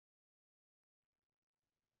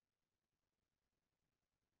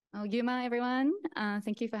Well, Yuma, everyone.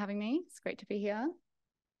 Thank you for having me. It's great to be here.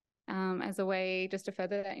 As a way just to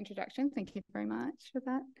further that introduction, thank you very much for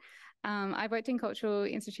that. I've worked in cultural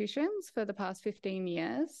institutions for the past 15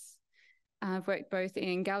 years. I've worked both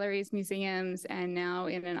in galleries, museums, and now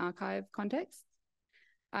in an archive context.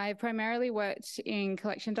 I primarily worked in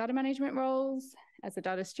collection data management roles as a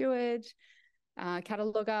data steward,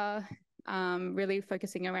 cataloger, really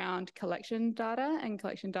focusing around collection data and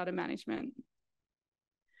collection data management.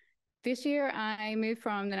 This year, I moved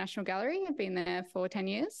from the National Gallery. I've been there for 10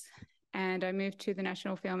 years, and I moved to the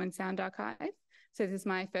National Film and Sound Archive. So this is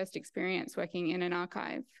my first experience working in an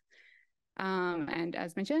archive. And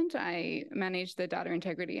as mentioned, I manage the data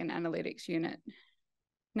integrity and analytics unit.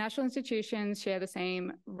 National institutions share the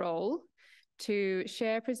same role to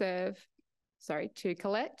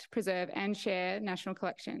collect, preserve, and share national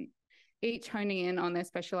collection, each honing in on their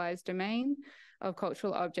specialised domain of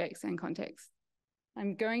cultural objects and context.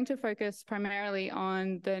 I'm going to focus primarily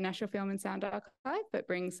on the National Film and Sound Archive, but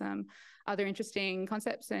bring some other interesting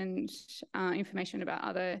concepts and information about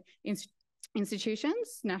other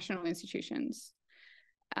institutions, national institutions.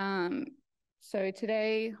 So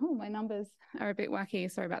today, my numbers are a bit wacky,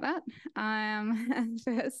 sorry about that.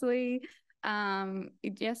 Firstly,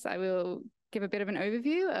 yes, I will give a bit of an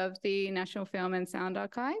overview of the National Film and Sound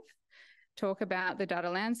Archive, talk about the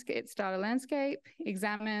its data landscape,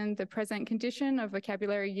 examine the present condition of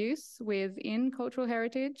vocabulary use within cultural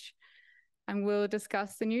heritage, and we'll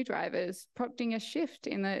discuss the new drivers prompting a shift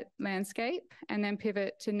in the landscape, and then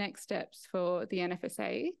pivot to next steps for the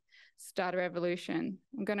NFSA's data evolution.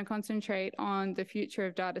 I'm going to concentrate on the future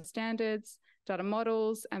of data standards, data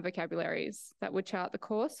models, and vocabularies that would chart the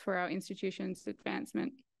course for our institution's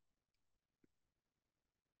advancement.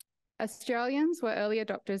 Australians were early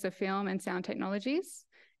adopters of film and sound technologies,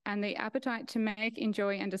 and the appetite to make,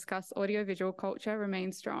 enjoy, and discuss audiovisual culture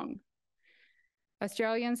remains strong.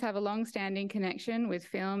 Australians have a long-standing connection with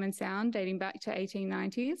film and sound dating back to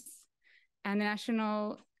 1890s, and the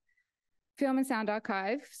National Film and Sound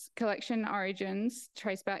Archive's collection origins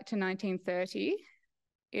trace back to 1930.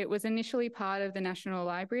 It was initially part of the National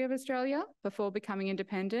Library of Australia before becoming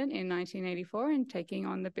independent in 1984 and taking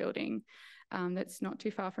on the building that's not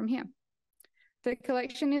too far from here. The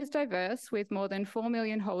collection is diverse with more than 4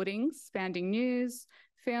 million holdings spanning news,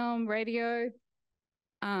 film, radio,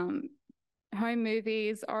 home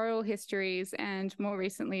movies, oral histories, and more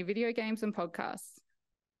recently, video games and podcasts.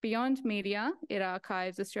 Beyond media, it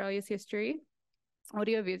archives Australia's history,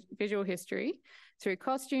 audio-visual history, through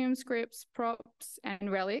costumes, scripts, props,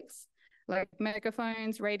 and relics, like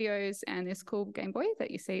megaphones, radios, and this cool Game Boy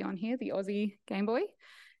that you see on here, the Aussie Game Boy,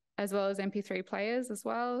 as well as MP3 players as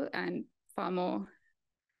well, and far more.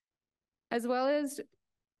 As well as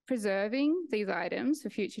preserving these items for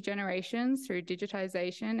future generations through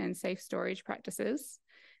digitisation and safe storage practices,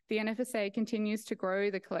 the NFSA continues to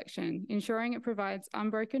grow the collection, ensuring it provides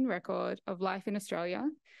unbroken record of life in Australia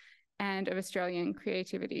and of Australian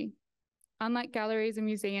creativity. Unlike galleries and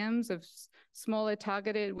museums with smaller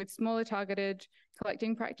targeted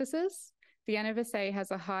collecting practices, the NFSA has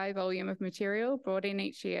a high volume of material brought in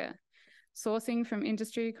each year, sourcing from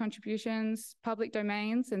industry contributions, public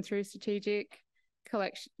domains, and through strategic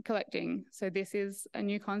collecting. So this is a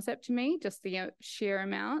new concept to me, just the sheer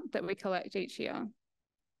amount that we collect each year.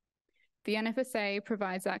 The NFSA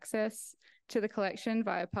provides access to the collection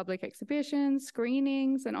via public exhibitions,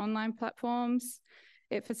 screenings, and online platforms.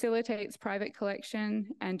 It facilitates private collection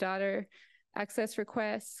and data access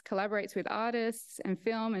requests, collaborates with artists and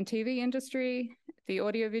film and TV industry, the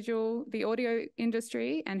audio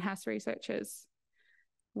industry, and HAS researchers.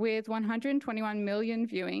 With 121 million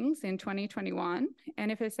viewings in 2021,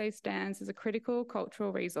 NFSA stands as a critical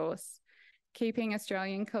cultural resource, keeping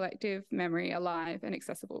Australian collective memory alive and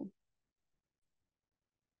accessible.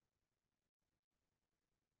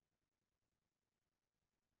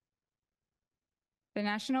 The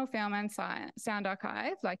National Film and Sound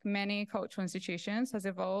Archive, like many cultural institutions, has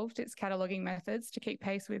evolved its cataloguing methods to keep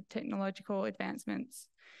pace with technological advancements.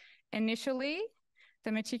 Initially,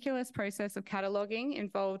 the meticulous process of cataloguing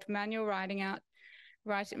involved manually writing out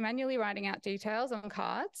details on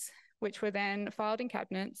cards, which were then filed in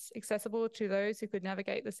cabinets accessible to those who could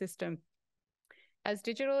navigate the system. As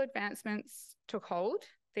digital advancements took hold,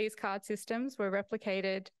 these card systems were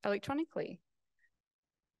replicated electronically,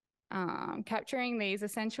 capturing these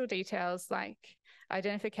essential details like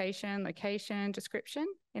identification, location, description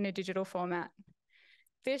in a digital format.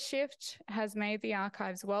 This shift has made the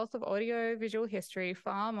archive's wealth of audio-visual history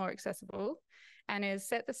far more accessible and has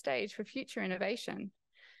set the stage for future innovation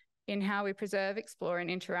in how we preserve, explore, and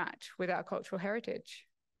interact with our cultural heritage.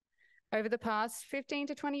 Over the past 15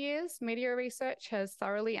 to 20 years, media research has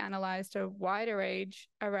thoroughly analysed a wide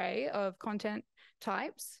array of content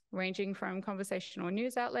types, ranging from conversational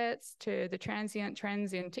news outlets to the transient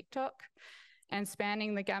trends in TikTok, and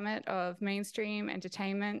spanning the gamut of mainstream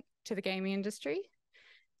entertainment to the gaming industry.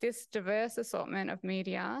 This diverse assortment of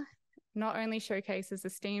media not only showcases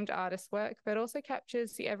esteemed artists' work, but also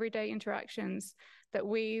captures the everyday interactions that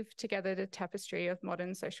weave together the tapestry of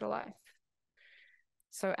modern social life.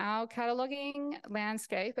 So our cataloguing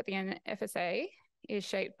landscape at the NFSA is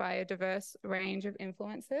shaped by a diverse range of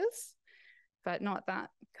influences, but not that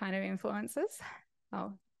kind of influences.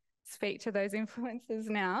 I'll speak to those influences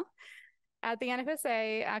now. At the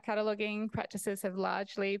NFSA, our cataloguing practices have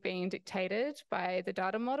largely been dictated by the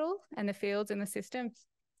data model and the fields in the system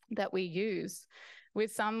that we use,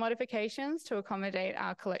 with some modifications to accommodate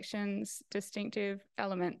our collection's distinctive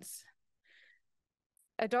elements.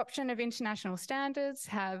 Adoption of international standards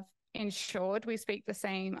have ensured we speak the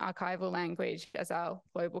same archival language as our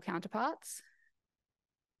global counterparts.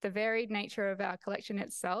 The varied nature of our collection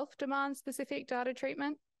itself demands specific data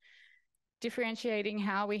treatment, differentiating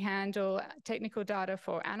how we handle technical data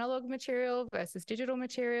for analog material versus digital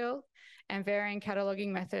material, and varying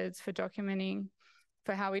cataloguing methods for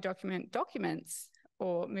how we document documents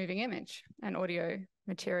or moving image and audio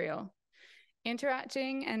material.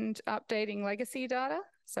 Integrating and updating legacy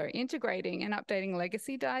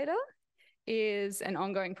data is an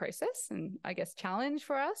ongoing process and I guess challenge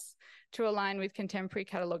for us to align with contemporary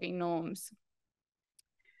cataloguing norms.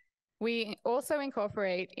 We also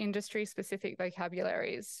incorporate industry-specific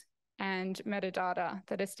vocabularies and metadata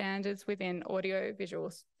that are standards within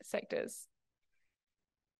audio-visual sectors.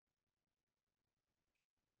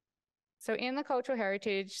 So in the cultural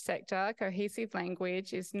heritage sector, cohesive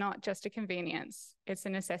language is not just a convenience, it's a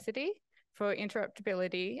necessity for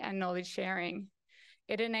interoperability and knowledge sharing.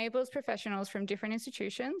 It enables professionals from different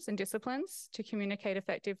institutions and disciplines to communicate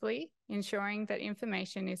effectively, ensuring that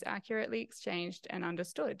information is accurately exchanged and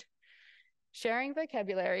understood. Sharing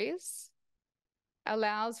vocabularies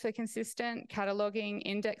allows for consistent cataloguing,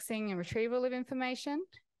 indexing, and retrieval of information.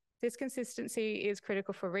 This consistency is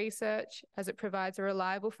critical for research as it provides a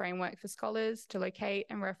reliable framework for scholars to locate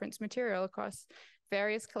and reference material across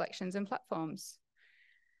various collections and platforms.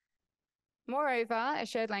 Moreover, a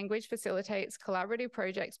shared language facilitates collaborative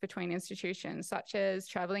projects between institutions, such as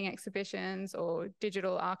travelling exhibitions or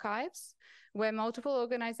digital archives, where multiple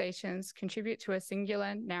organisations contribute to a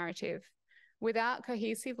singular narrative. Without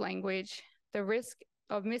cohesive language, the risk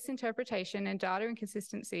of misinterpretation and data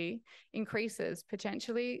inconsistency increases,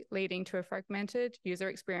 potentially leading to a fragmented user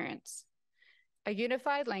experience. A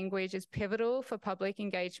unified language is pivotal for public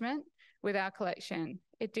engagement with our collection.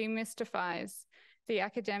 It demystifies the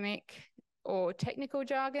academic or technical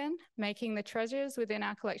jargon, making the treasures within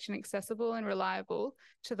our collection accessible and reliable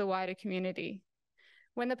to the wider community.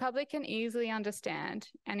 When the public can easily understand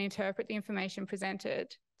and interpret the information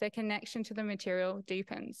presented, their connection to the material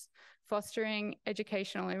deepens, fostering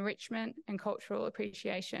educational enrichment and cultural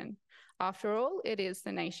appreciation. After all, it is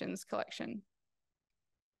the nation's collection.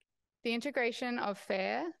 The integration of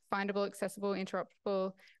fair, findable, accessible,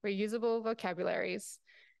 interoperable, reusable vocabularies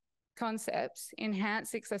concepts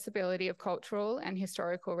enhance the accessibility of cultural and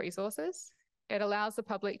historical resources. It allows the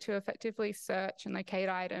public to effectively search and locate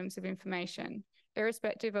items of information,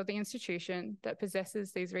 irrespective of the institution that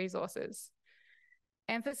possesses these resources.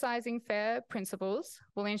 Emphasising fair principles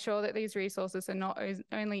will ensure that these resources are not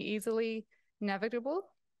only easily navigable,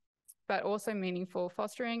 but also meaningful,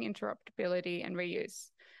 fostering interoperability and reuse.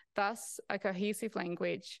 Thus, a cohesive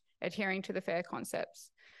language adhering to the FAIR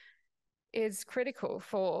concepts is critical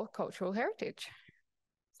for cultural heritage.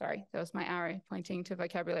 Sorry, that was my arrow pointing to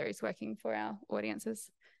vocabularies working for our audiences.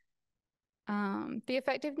 The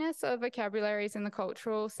effectiveness of vocabularies in the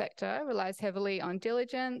cultural sector relies heavily on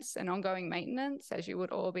diligence and ongoing maintenance, as you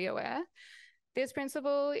would all be aware. This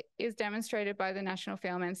principle is demonstrated by the National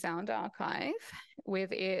Film and Sound Archive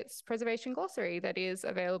with its preservation glossary that is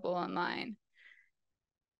available online.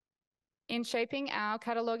 In shaping our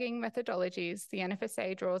cataloguing methodologies, the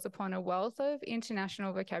NFSA draws upon a wealth of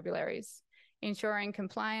international vocabularies, ensuring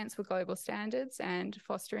compliance with global standards and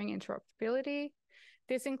fostering interoperability.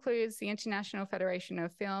 This includes the International Federation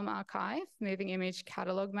of Film Archive Moving Image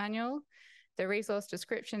Catalogue Manual, the Resource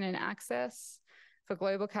Description and Access for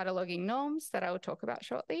Global Cataloguing Norms that I will talk about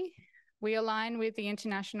shortly. We align with the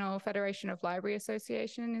International Federation of Library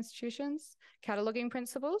Association Institutions cataloguing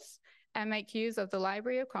principles and make use of the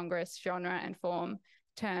Library of Congress genre and form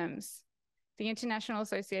terms. The International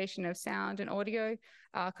Association of Sound and Audio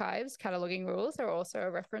Archives cataloguing rules are also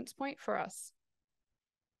a reference point for us.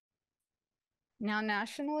 Now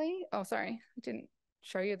nationally, oh, sorry, I didn't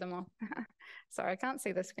show you them all. Sorry, I can't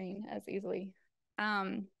see the screen as easily.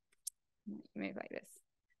 Move like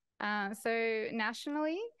this. So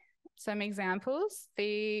nationally, some examples.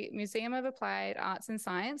 The Museum of Applied Arts and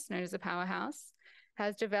Science, known as the Powerhouse,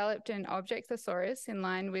 has developed an object thesaurus in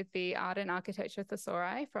line with the Art and Architecture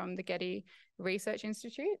Thesauri from the Getty Research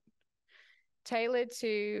Institute. Tailored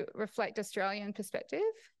to reflect Australian perspective,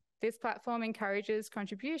 this platform encourages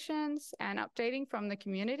contributions and updating from the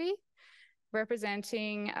community,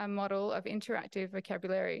 representing a model of interactive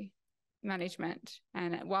vocabulary management.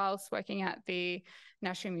 And whilst working at the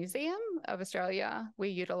National Museum of Australia, we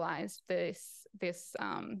utilised the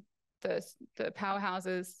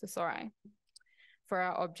Powerhouse's thesauri for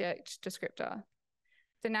our object descriptor.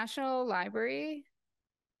 The National Library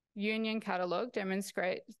Union Catalogue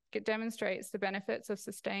demonstrates the benefits of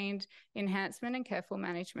sustained enhancement and careful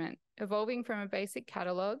management, evolving from a basic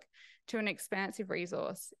catalogue to an expansive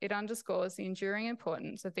resource. It underscores the enduring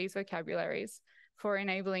importance of these vocabularies for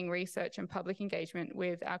enabling research and public engagement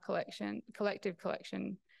with our collective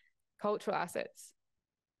collection cultural assets.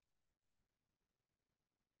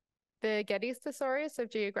 The Getty's Thesaurus of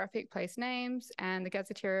Geographic Place Names and the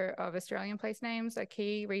Gazetteer of Australian Place Names are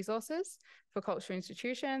key resources for cultural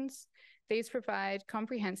institutions. These provide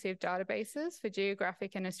comprehensive databases for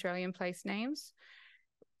geographic and Australian place names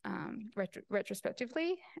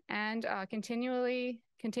retrospectively, and are continuously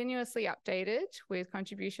updated with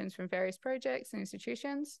contributions from various projects and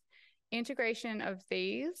institutions. Integration of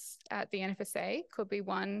these at the NFSA could be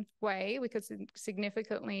one way we could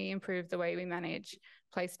significantly improve the way we manage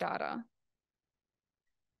place data.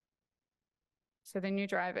 So the new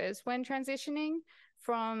drivers, when transitioning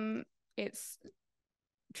from its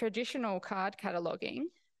traditional card cataloguing,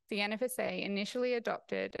 the NFSA initially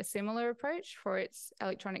adopted a similar approach for its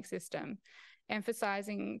electronic system,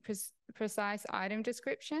 emphasising precise item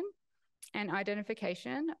description and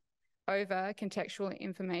identification over contextual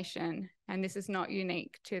information, and this is not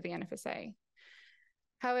unique to the NFSA.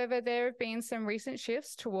 However, there have been some recent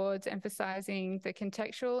shifts towards emphasising the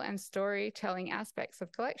contextual and storytelling aspects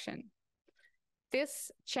of collection.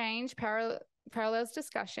 This change parallels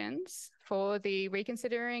discussions for the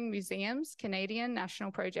Reconsidering Museums Canadian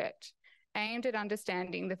National Project, aimed at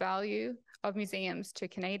understanding the value of museums to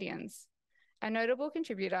Canadians. A notable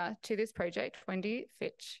contributor to this project, Wendy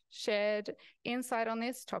Fitch, shared insight on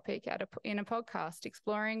this topic in a podcast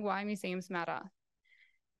exploring why museums matter.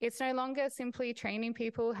 It's no longer simply training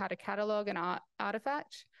people how to catalogue an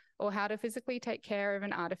artefact or how to physically take care of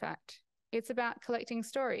an artefact. It's about collecting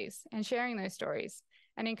stories and sharing those stories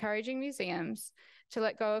and encouraging museums to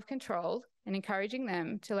let go of control and encouraging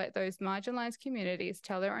them to let those marginalised communities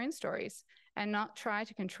tell their own stories and not try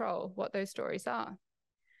to control what those stories are.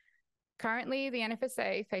 Currently, the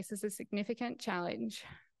NFSA faces a significant challenge.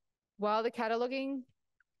 While the cataloguing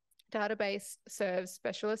database serves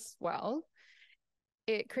specialists well,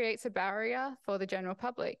 it creates a barrier for the general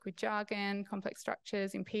public with jargon, complex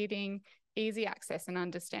structures, impeding easy access and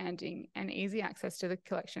understanding and easy access to the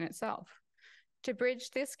collection itself. To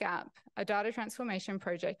bridge this gap, a data transformation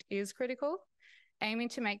project is critical, aiming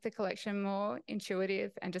to make the collection more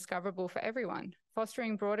intuitive and discoverable for everyone,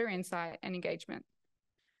 fostering broader insight and engagement.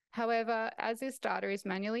 However, as this data is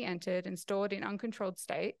manually entered and stored in uncontrolled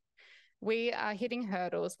state, we are hitting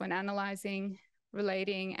hurdles when analysing,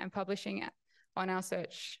 relating, and publishing on our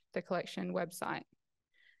Search the Collection website.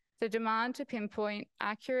 The demand to pinpoint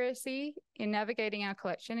accuracy in navigating our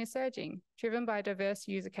collection is surging, driven by diverse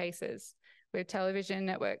user cases, with television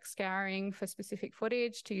networks scouring for specific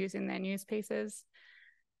footage to use in their news pieces,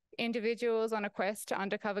 individuals on a quest to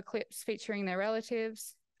uncover clips featuring their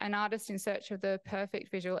relatives, an artist in search of the perfect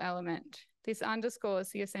visual element. This underscores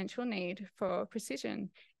the essential need for precision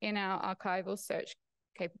in our archival search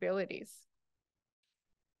capabilities.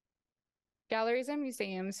 Galleries and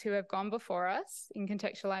museums who have gone before us in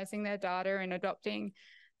contextualising their data and adopting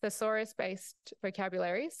thesaurus-based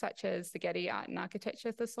vocabularies, such as the Getty Art and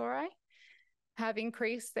Architecture Thesauri, have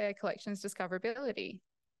increased their collection's discoverability.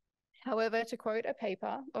 However, to quote a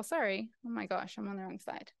paper, oh my gosh, I'm on the wrong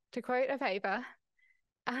slide. To quote a paper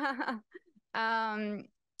on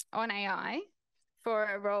AI for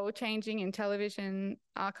a role changing in television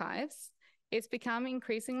archives, it's become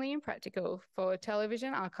increasingly impractical for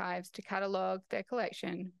television archives to catalogue their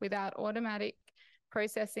collection without automatic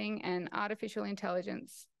processing and artificial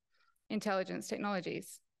intelligence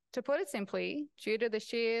technologies. To put it simply, due to the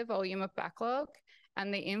sheer volume of backlog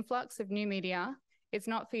and the influx of new media, it's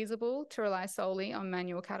not feasible to rely solely on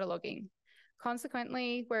manual cataloguing.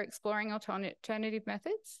 Consequently, we're exploring alternative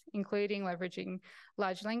methods, including leveraging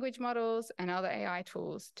large language models and other AI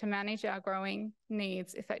tools to manage our growing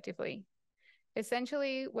needs effectively.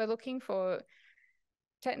 Essentially, we're looking for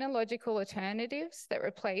technological alternatives that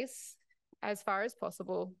replace, as far as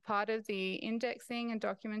possible, part of the indexing and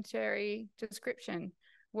documentary description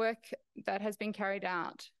work that has been carried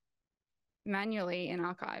out manually in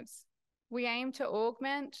archives. We aim to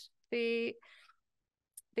augment the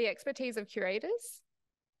expertise of curators,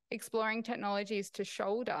 exploring technologies to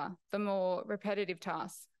shoulder the more repetitive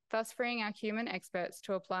tasks, thus freeing our human experts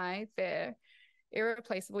to apply their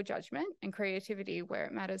irreplaceable judgment and creativity where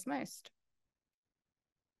it matters most.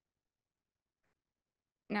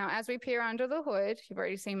 Now, as we peer under the hood, you've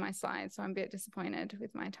already seen my slides, so I'm a bit disappointed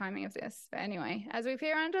with my timing of this. But anyway, as we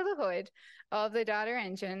peer under the hood of the data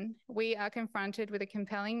engine, we are confronted with a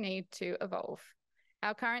compelling need to evolve.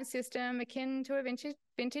 Our current system, akin to a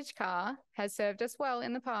vintage car, has served us well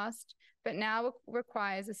in the past, but now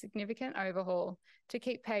requires a significant overhaul to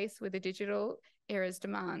keep pace with the digital era's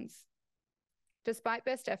demands. Despite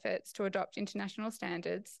best efforts to adopt international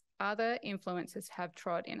standards, other influences have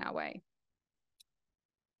trod in our way.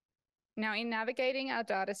 Now, in navigating our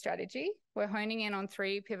data strategy, we're honing in on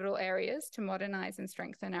 3 pivotal areas to modernize and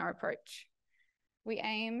strengthen our approach. We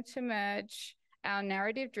aim to merge our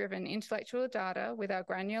narrative-driven intellectual data with our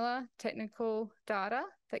granular technical data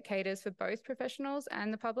that caters for both professionals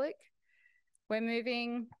and the public. We're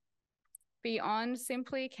moving beyond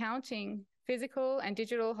simply counting physical and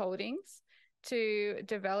digital holdings to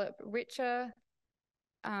develop richer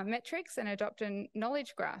metrics and adopt a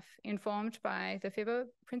knowledge graph informed by the FIBA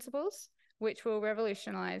principles, which will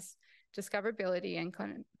revolutionize discoverability and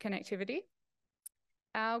connectivity.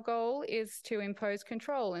 Our goal is to impose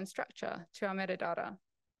control and structure to our metadata.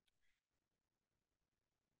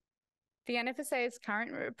 The NFSA's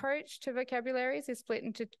current approach to vocabularies is split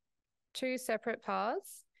into 2 separate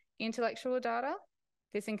paths: intellectual data.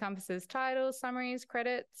 This encompasses titles, summaries,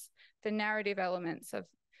 credits, the narrative elements of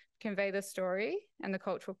convey the story and the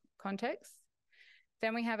cultural context.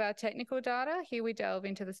 Then we have our technical data. Here we delve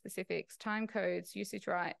into the specifics, time codes, usage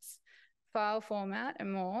rights, file format,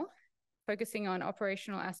 and more, focusing on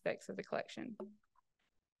operational aspects of the collection.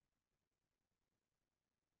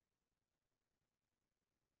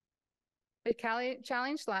 The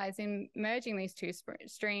challenge lies in merging these 2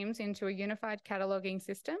 streams into a unified cataloguing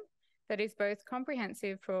system that is both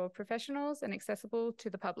comprehensive for professionals and accessible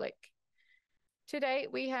to the public. To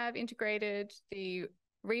date, we have integrated the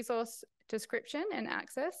Resource Description and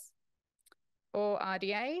Access, or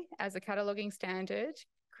RDA, as a cataloging standard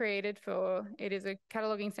created for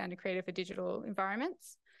digital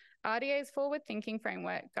environments. RDA's forward-thinking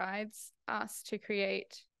framework guides us to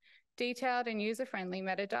create detailed and user-friendly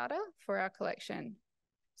metadata for our collection.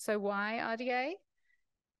 So why RDA?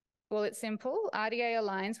 Well, it's simple. RDA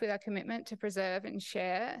aligns with our commitment to preserve and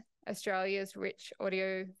share Australia's rich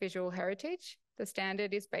audiovisual heritage. The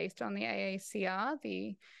standard is based on the AACR,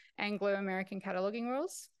 the Anglo-American Cataloguing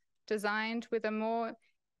Rules. Designed with a more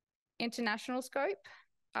international scope,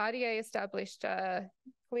 RDA established a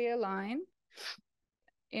clear line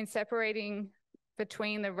in separating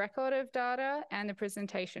between the record of data and the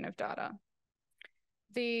presentation of data.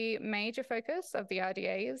 The major focus of the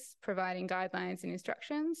RDA is providing guidelines and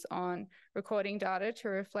instructions on recording data to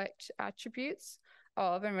reflect attributes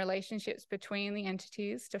of and relationships between the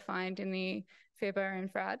entities defined in the FIBA and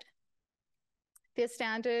FRAD. This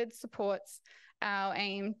standard supports our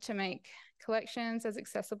aim to make collections as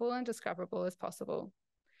accessible and discoverable as possible.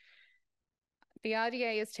 The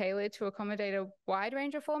RDA is tailored to accommodate a wide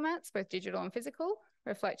range of formats, both digital and physical,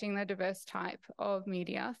 reflecting the diverse type of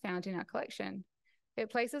media found in our collection. It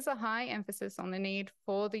places a high emphasis on the need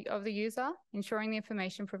of the user, ensuring the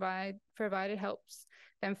information provided helps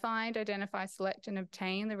them find, identify, select, and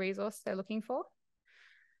obtain the resource they're looking for.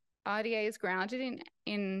 RDA is grounded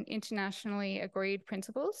in internationally agreed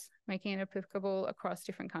principles, making it applicable across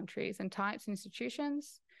different countries and types and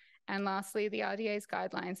institutions. And lastly, the RDA's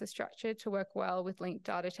guidelines are structured to work well with linked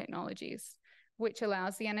data technologies, which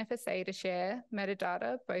allows the NFSA to share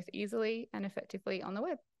metadata both easily and effectively on the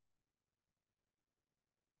web.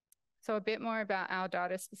 So a bit more about our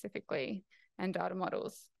data specifically and data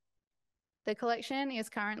models. The collection is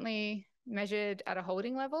currently measured at a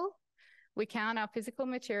holding level. We count our physical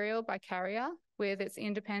material by carrier with its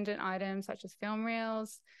independent items such as film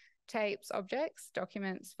reels, tapes, objects,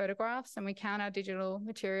 documents, photographs, and we count our digital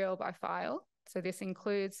material by file. So this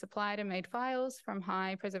includes supplied and made files from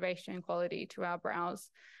high preservation quality to our browse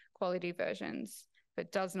quality versions,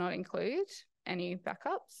 but does not include any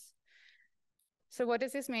backups. So what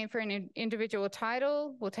does this mean for an individual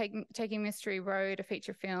title? Well, Taking Mystery Road, a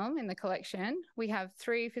feature film in the collection, we have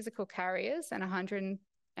 3 physical carriers and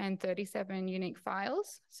 137 unique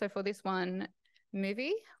files. So for this one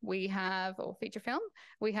movie, or feature film,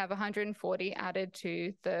 we have 140 added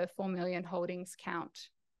to the 4 million holdings count.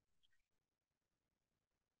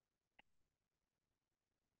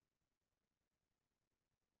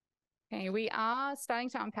 Okay, we are starting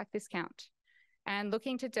to unpack this count and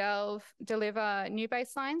looking to deliver new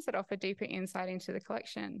baselines that offer deeper insight into the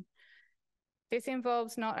collection. This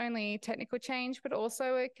involves not only technical change, but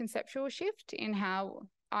also a conceptual shift in how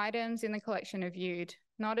items in the collection are viewed,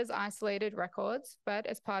 not as isolated records, but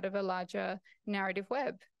as part of a larger narrative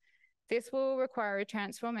web. This will require a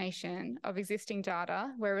transformation of existing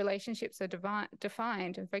data where relationships are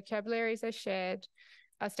defined and vocabularies are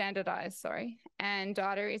standardized, and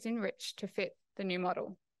data is enriched to fit the new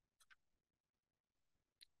model.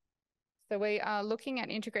 So we are looking at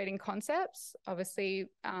integrating concepts, obviously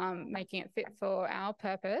making it fit for our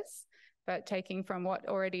purpose, but taking from what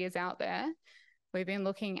already is out there. We've been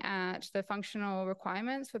looking at the functional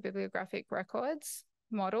requirements for bibliographic records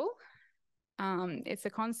model. It's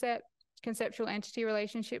a conceptual entity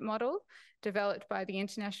relationship model developed by the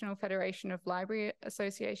International Federation of Library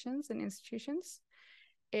Associations and Institutions.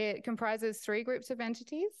 It comprises 3 groups of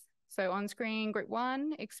entities. So on-screen, group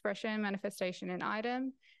 1, expression, manifestation, and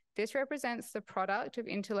item. This represents the product of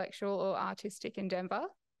intellectual or artistic endeavor.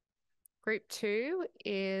 Group 2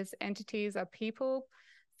 is entities are people,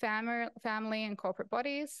 family, and corporate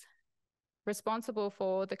bodies responsible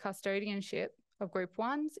for the custodianship of group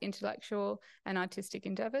 1's intellectual and artistic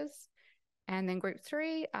endeavors. And then group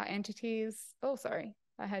 3 are entities,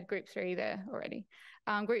 I had group 3 there already.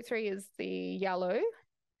 Group 3 is the yellow.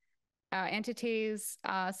 Entities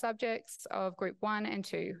are subjects of group 1 and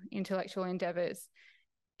 2 intellectual endeavors,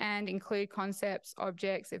 and include concepts,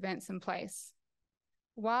 objects, events, and place.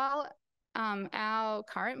 While our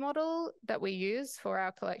current model that we use for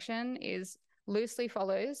our collection loosely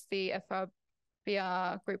follows the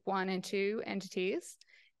FRBR group 1 and 2 entities,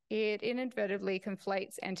 it inadvertently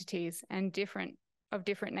conflates entities and different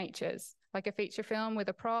natures, like a feature film with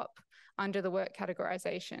a prop under the work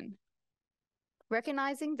categorization.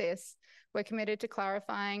 Recognizing this, we're committed to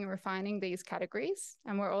clarifying and refining these categories,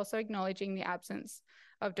 and we're also acknowledging the absence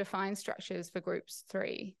of defined structures for groups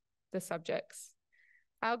 3, the subjects.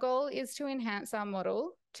 Our goal is to enhance our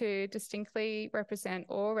model to distinctly represent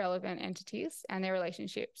all relevant entities and their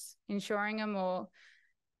relationships, ensuring a more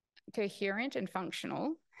coherent and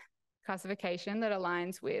functional classification that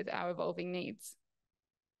aligns with our evolving needs.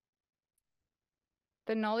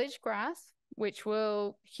 The knowledge graph, which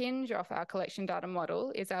will hinge off our collection data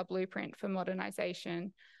model, is our blueprint for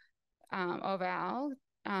modernizing our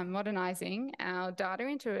data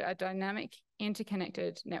into a dynamic,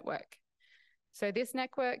 interconnected network. So this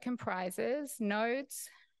network comprises nodes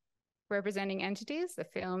representing entities, the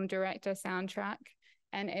film, director, soundtrack,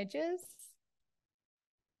 and edges,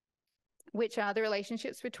 which are the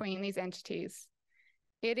relationships between these entities.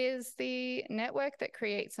 It is the network that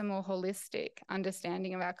creates a more holistic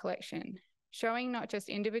understanding of our collection, showing not just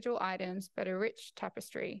individual items, but a rich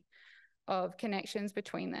tapestry of connections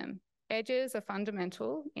between them. Edges are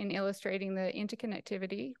fundamental in illustrating the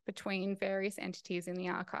interconnectivity between various entities in the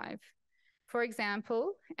archive. For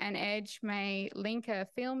example, an edge may link a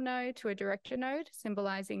film node to a director node,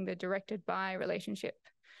 symbolizing the directed by relationship.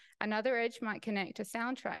 Another edge might connect a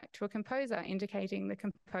soundtrack to a composer, indicating the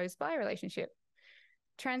composed by relationship.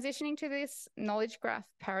 Transitioning to this knowledge graph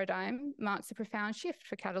paradigm marks a profound shift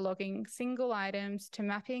for cataloguing single items to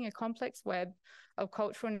mapping a complex web of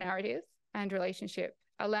cultural narrative and relationship,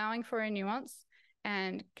 allowing for a nuance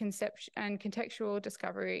and contextual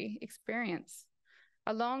discovery experience.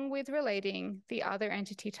 Along with relating the other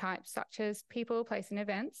entity types, such as people, place, and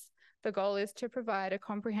events, the goal is to provide a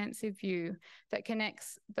comprehensive view that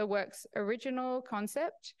connects the work's original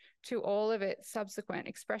concept to all of its subsequent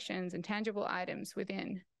expressions and tangible items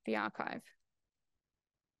within the archive.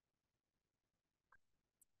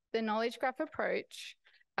 The knowledge graph approach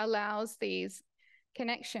allows these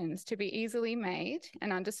connections to be easily made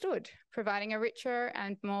and understood, providing a richer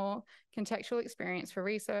and more contextual experience for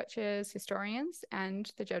researchers, historians,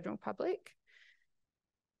 and the general public.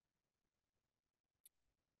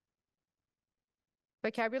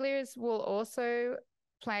 Vocabularies will also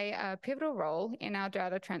play a pivotal role in our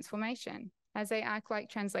data transformation, as they act like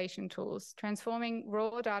translation tools, transforming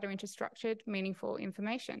raw data into structured, meaningful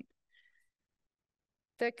information.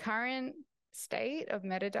 The current state of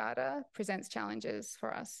metadata presents challenges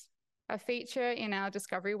for us. A feature in our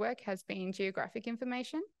discovery work has been geographic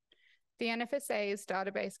information. The NFSA's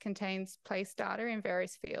database contains place data in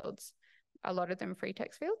various fields, a lot of them free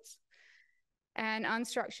text fields, and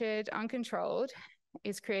unstructured, uncontrolled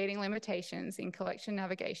is creating limitations in collection,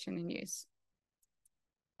 navigation, and use.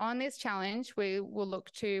 On this challenge, we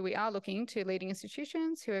are looking to leading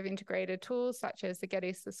institutions who have integrated tools such as the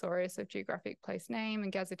Getty Thesaurus of Geographic Place Name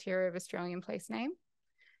and Gazetteer of Australian Place Name.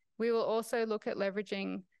 We will also look at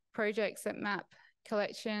leveraging projects that map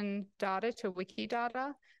collection data to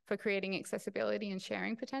Wikidata for creating accessibility and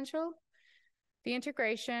sharing potential. The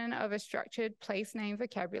integration of a structured place name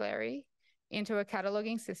vocabulary into our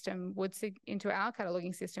cataloging system would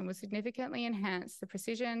significantly enhance the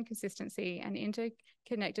precision, consistency, and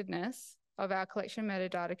interconnectedness of our collection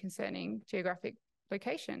metadata concerning geographic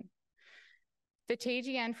location. The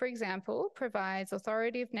TGN, for example, provides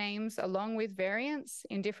authoritative names along with variants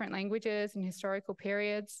in different languages and historical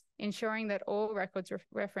periods, ensuring that all records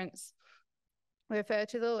refer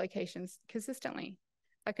to the locations consistently.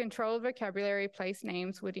 A controlled vocabulary place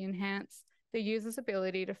names would enhance the user's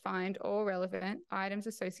ability to find all relevant items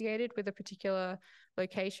associated with a particular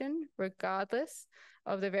location, regardless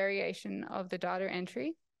of the variation of the data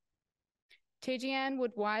entry. TGN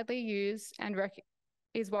is widely used and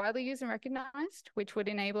recognized, which would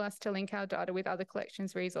enable us to link our data with other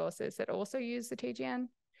collections resources that also use the TGN,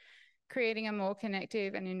 creating a more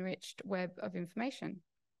connective and enriched web of information.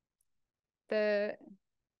 The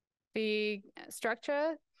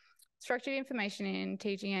structured information in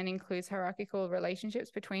TGN includes hierarchical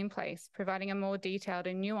relationships between place, providing a more detailed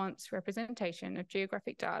and nuanced representation of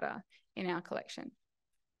geographic data in our collection.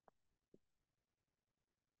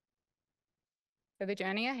 For the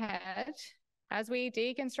journey ahead, as we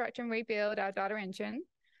deconstruct and rebuild our data engine,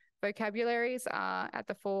 vocabularies are at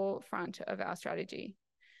the forefront of our strategy.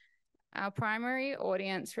 Our primary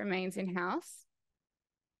audience remains in-house.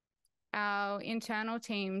 Our internal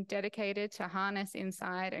team dedicated to harness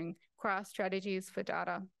insight and craft strategies for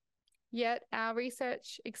data. Yet our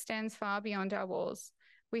research extends far beyond our walls.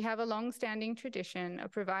 We have a long-standing tradition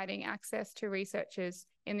of providing access to researchers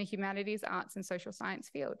in the humanities, arts, and social science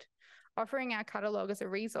field, offering our catalogue as a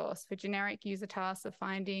resource for generic user tasks of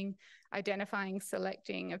finding, identifying,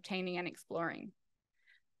 selecting, obtaining, and exploring.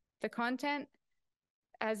 The content,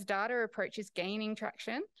 as data approach is gaining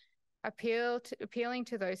traction, appealing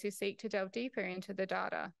to those who seek to delve deeper into the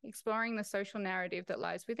data, exploring the social narrative that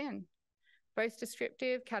lies within. Both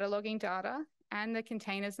descriptive cataloging data and the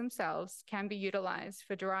containers themselves can be utilized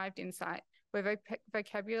for derived insight, where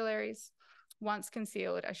vocabularies once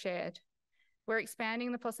concealed are shared. We're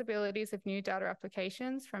expanding the possibilities of new data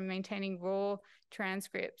applications from maintaining raw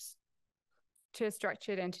transcripts to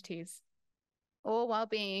structured entities, all while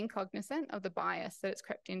being cognizant of the bias that has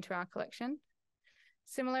crept into our collection.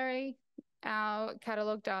 Similarly, our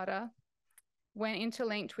catalogue data, when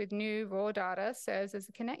interlinked with new raw data, serves as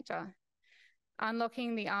a connector,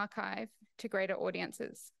 unlocking the archive to greater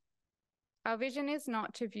audiences. Our vision is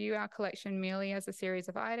not to view our collection merely as a series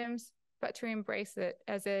of items, but to embrace it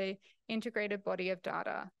as an integrated body of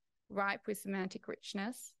data, ripe with semantic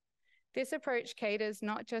richness. This approach caters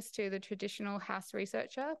not just to the traditional house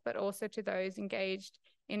researcher, but also to those engaged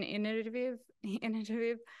in innovative,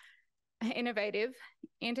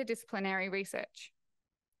 interdisciplinary research.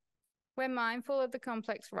 We're mindful of the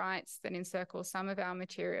complex rights that encircle some of our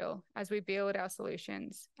material as we build our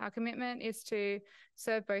solutions. Our commitment is to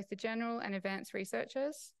serve both the general and advanced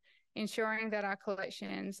researchers, ensuring that our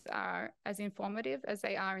collections are as informative as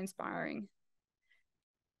they are inspiring.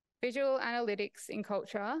 Visual analytics in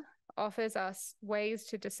culture offers us ways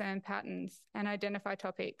to discern patterns and identify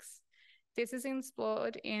topics. This is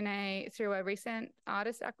explored through a recent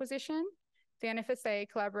artist acquisition. The NFSA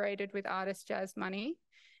collaborated with artist Jazz Money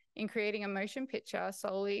in creating a motion picture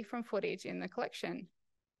solely from footage in the collection.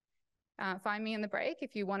 Find me in the break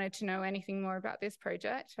if you wanted to know anything more about this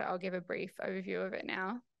project. I'll give a brief overview of it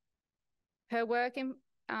now. Her work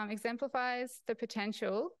exemplifies the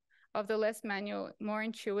potential of the less manual, more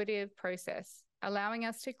intuitive process, allowing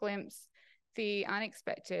us to glimpse the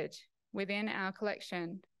unexpected within our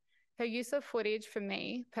collection. Her use of footage for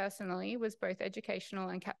me personally was both educational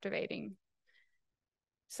and captivating.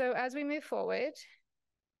 So as we move forward,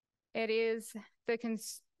 it is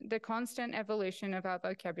the constant evolution of our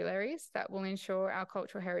vocabularies that will ensure our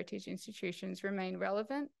cultural heritage institutions remain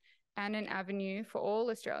relevant and an avenue for all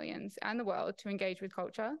Australians and the world to engage with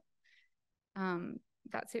culture.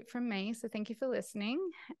 That's it from me. So thank you for listening,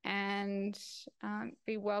 and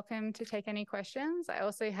be welcome to take any questions. I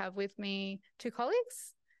also have with me two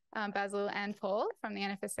colleagues, Basil and Paul from the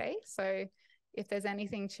NFSA. So if there's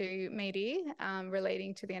anything too meaty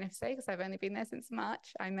relating to the NFSA, because I've only been there since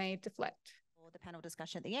March, I may deflect. with the panel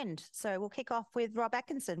discussion at the end. So we'll kick off with Rob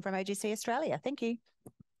Atkinson from AGC Australia. Thank you.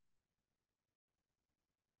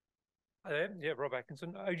 Hi there. Yeah, Rob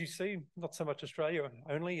Atkinson. OGC, not so much Australia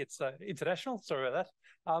only, it's international. Sorry about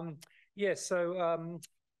that.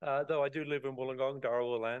 Though I do live in Wollongong,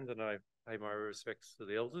 Darrawal land, and I pay my respects to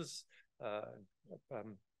the elders.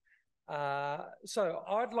 So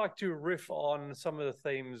I'd like to riff on some of the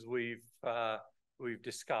themes we've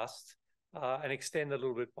discussed and extend a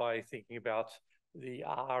little bit by thinking about the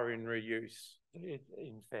R in reuse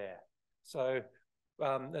in FAIR. So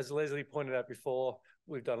as Leslie pointed out before,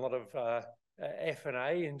 we've done a lot of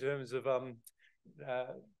F&A in terms of, I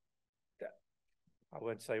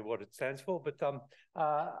won't say what it stands for, but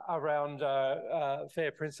around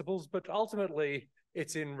FAIR principles. But ultimately,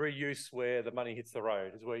 it's in reuse where the money hits the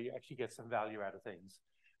road, is where you actually get some value out of things.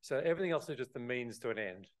 So everything else is just the means to an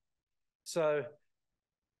end. So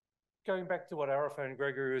going back to what Arafat and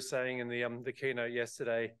Gregory was saying in the keynote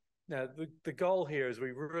yesterday, now the goal here is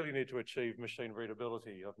we really need to achieve machine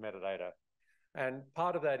readability of metadata. And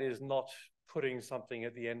part of that is not putting something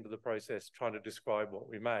at the end of the process trying to describe what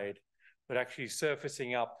we made, but actually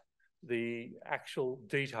surfacing up the actual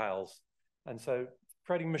details. And so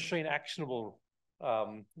creating machine actionable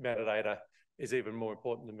metadata is even more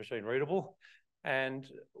important than machine readable. And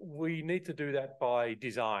we need to do that by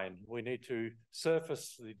design. We need to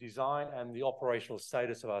surface the design and the operational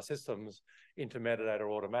status of our systems into metadata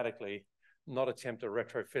automatically, not attempt to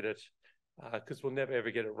retrofit it, because we'll never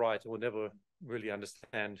ever get it right, and we'll never really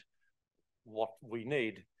understand what we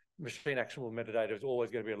need. Machine actionable metadata is always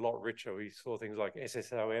going to be a lot richer. We saw things like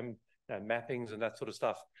SSOM, mappings and that sort of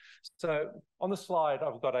stuff. So on the slide,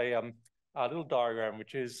 I've got a little diagram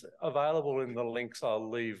which is available in the links I'll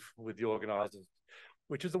leave with the organisers,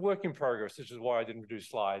 which is a work in progress, which is why I didn't do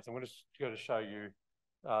slides. I'm just going to show you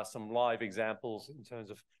some live examples in terms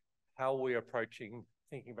of how we're approaching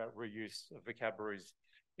thinking about reuse of vocabularies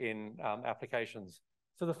in applications.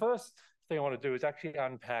 So the first thing I want to do is actually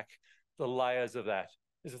unpack the layers of that.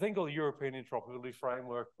 There's a thing called the European Interoperability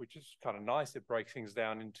Framework, which is kind of nice. It breaks things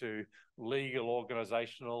down into legal,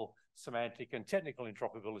 organizational, semantic, and technical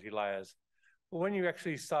interoperability layers. But when you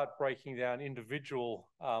actually start breaking down individual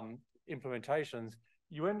implementations,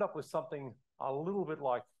 you end up with something a little bit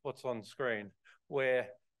like what's on screen, where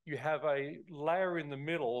you have a layer in the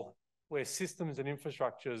middle where systems and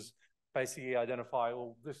infrastructures basically identify,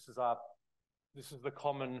 well, this is the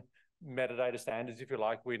common metadata standards, if you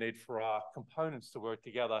like, we need for our components to work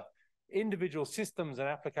together. Individual systems and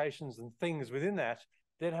applications and things within that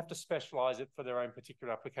then have to specialize it for their own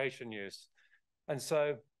particular application use. And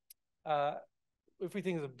so if we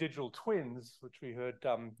think of digital twins, which we heard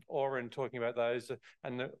Oren talking about those,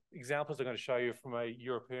 and the examples I'm going to show you from a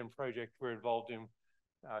European project we're involved in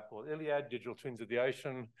called Iliad, Digital Twins of the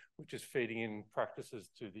Ocean, which is feeding in practices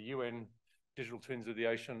to the UN Digital Twins of the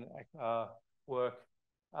Ocean work.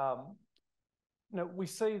 We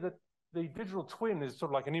see that the digital twin is sort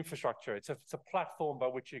of like an infrastructure. It's a platform by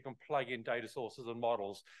which you can plug in data sources and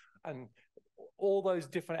models, and all those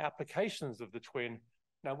different applications of the twin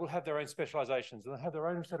now will have their own specializations and they'll have their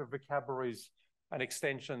own set of vocabularies and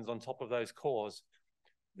extensions on top of those cores.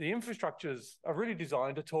 The infrastructures are really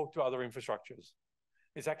designed to talk to other infrastructures.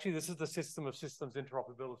 This is the system of systems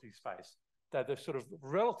interoperability space, that they're sort of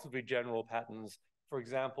relatively general patterns. For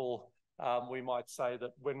example, we might say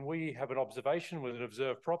that when we have an observation with an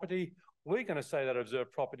observed property, we're going to say that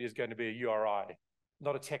observed property is going to be a URI,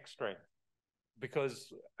 not a text string.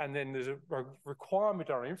 And then there's a requirement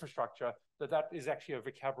on our infrastructure that is actually a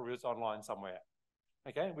vocabulary that's online somewhere.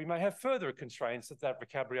 Okay, we may have further constraints that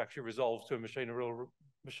vocabulary actually resolves to a machine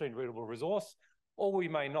readable resource, or we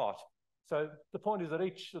may not. So the point is that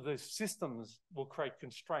each of the systems will create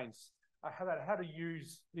constraints about how to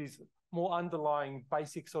use these more underlying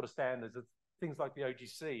basic sort of standards of things like the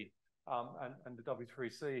OGC and the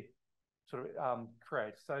W3C sort of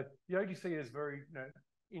create. So the OGC is very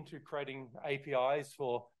into creating APIs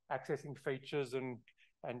for accessing features and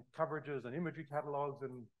coverages and imagery catalogs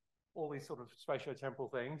and all these sort of spatiotemporal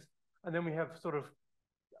things. And then we have sort of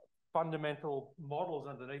fundamental models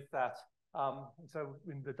underneath that. And so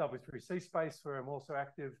in the W3C space, where I'm also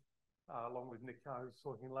active, along with Nick, who's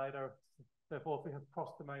talking later, therefore we have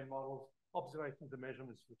cross-domain models, observations and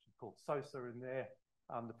measurements, which is called SOSA in there,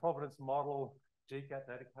 the provenance model, GCAT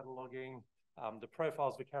data cataloging, the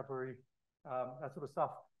profiles vocabulary, that sort of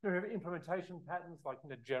stuff. We have implementation patterns like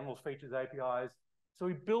general features APIs. So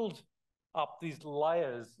we build up these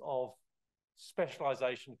layers of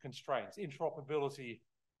specialization constraints, interoperability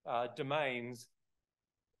domains,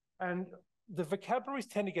 and the vocabularies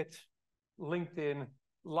tend to get linked in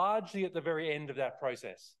largely at the very end of that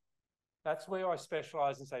process. That's where I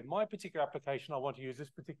specialize and say, my particular application, I want to use this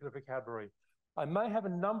particular vocabulary. I may have a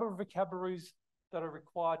number of vocabularies that are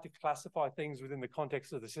required to classify things within the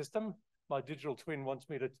context of the system. My digital twin wants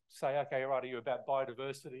me to say, okay, right, are you about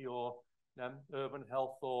biodiversity or urban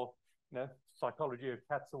health or psychology of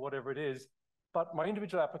cats or whatever it is. But my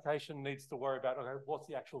individual application needs to worry about, okay, what's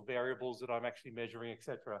the actual variables that I'm actually measuring,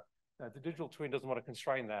 etc. The digital twin doesn't want to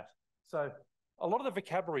constrain that. So a lot of the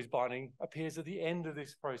vocabularies binding appears at the end of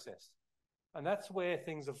this process. And that's where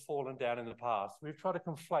things have fallen down in the past. We've tried to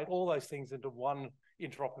conflate all those things into one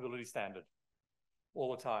interoperability standard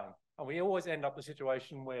all the time. And we always end up in a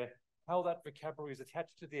situation where how that vocabulary is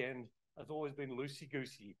attached to the end has always been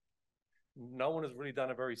loosey-goosey. No one has really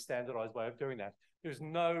done a very standardized way of doing that. There's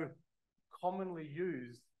no commonly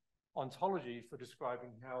used ontology for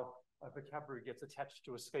describing how a vocabulary gets attached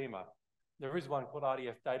to a schema. There is one called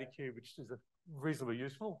RDF data cube, which is reasonably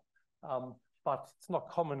useful, but it's not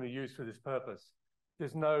commonly used for this purpose.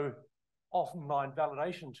 There's no offline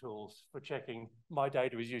validation tools for checking my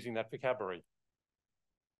data is using that vocabulary.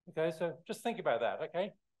 Okay, so just think about that,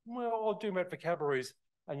 okay? We're all doing about vocabularies,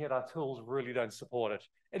 and yet our tools really don't support it.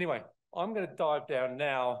 Anyway, I'm going to dive down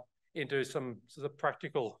now into some sort of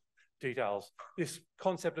practical details. This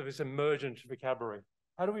concept of this emergent vocabulary.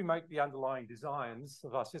 How do we make the underlying designs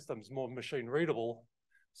of our systems more machine readable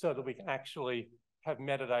so that we can actually have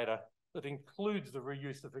metadata that includes the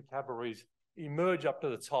reuse of vocabularies emerge up to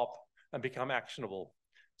the top and become actionable?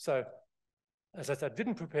 So, as I said, I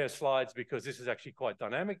didn't prepare slides because this is actually quite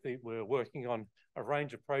dynamic. We're working on a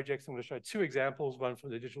range of projects. I'm going to show two examples, one from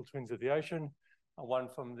the digital twins of the ocean and one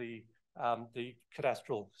from the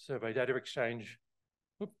cadastral survey data exchange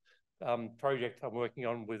project I'm working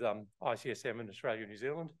on with ICSM in Australia and New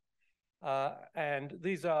Zealand. And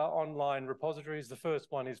these are online repositories. The first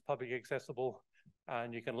one is publicly accessible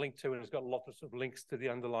and you can link to, and it's got lots of links to the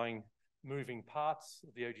underlying moving parts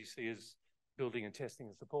that the OGC is building and testing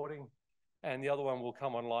and supporting. And the other one will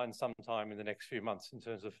come online sometime in the next few months in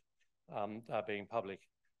terms of being public.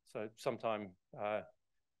 So sometime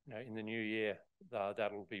in the new year,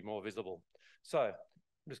 that'll be more visible. So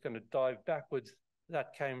I'm just going to dive backwards.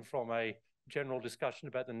 That came from a general discussion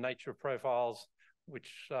about the nature of profiles,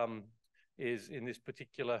 which is in this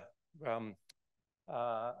particular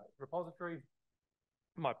repository.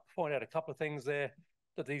 I might point out a couple of things there,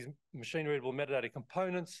 that these machine-readable metadata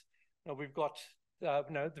components, we've got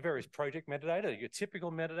the various project metadata, your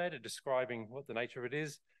typical metadata describing what the nature of it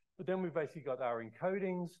is, but then we've basically got our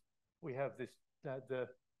encodings. We have this,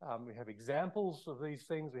 we have examples of these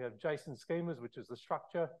things. We have JSON schemas, which is the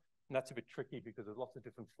structure, and that's a bit tricky because there's lots of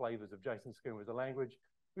different flavors of JSON schema as a language.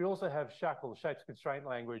 We also have shackle, shapes constraint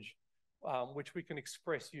language, which we can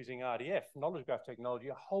express using RDF, knowledge graph technology,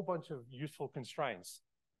 a whole bunch of useful constraints.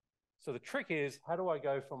 So the trick is, how do I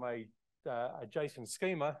go from a JSON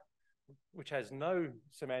schema, which has no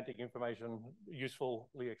semantic information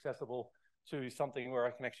usefully accessible, to something where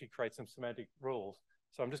I can actually create some semantic rules.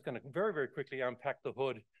 So I'm just going to very, very quickly unpack the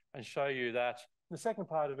hood and show you that. The second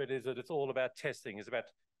part of it is that it's all about testing, it's about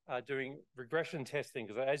doing regression testing,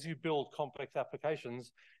 because as you build complex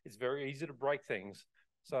applications, it's very easy to break things.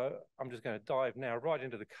 So I'm just going to dive now right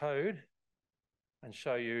into the code and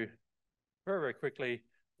show you very, very quickly.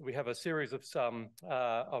 We have a series of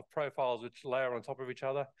profiles which layer on top of each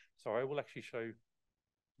other. So I will actually show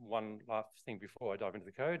one last thing before I dive into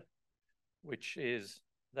the code, which is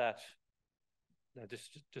that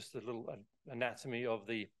just a little anatomy of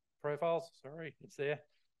the profiles. Sorry, it's there.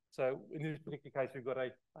 So in this particular case, we've got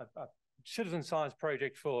a citizen science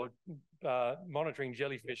project for monitoring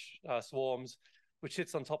jellyfish swarms, which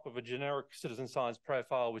sits on top of a generic citizen science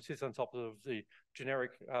profile, which sits on top of the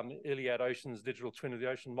generic Iliad Oceans digital twin of the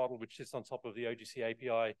ocean model, which sits on top of the OGC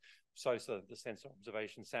API, SOSA, the sensor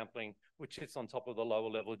observation sampling, which sits on top of the lower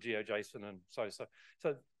level GeoJSON and SOSA.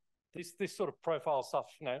 So this sort of profile stuff,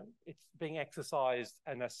 it's being exercised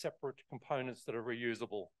and they're separate components that are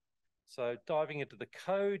reusable. So diving into the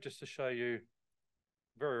code, just to show you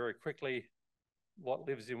very, very quickly what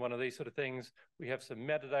lives in one of these sort of things. We have some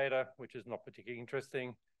metadata, which is not particularly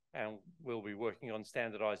interesting, and we'll be working on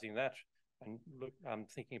standardizing that. And look, I'm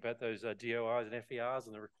thinking about those DOIs and FERs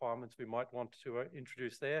and the requirements we might want to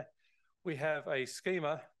introduce there. We have a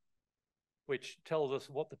schema which tells us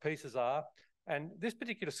what the pieces are. And this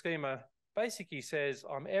particular schema basically says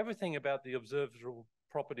I'm everything about the observable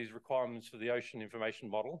properties requirements for the ocean information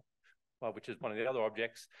model, which is one of the other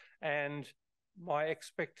objects. And my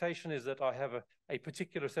expectation is that I have a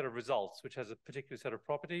particular set of results, which has a particular set of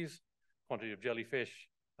properties, quantity of jellyfish,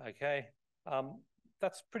 okay?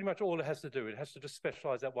 That's pretty much all it has to do. It has to just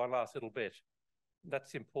specialize that one last little bit.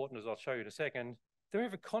 That's important, as I'll show you in a second. Then we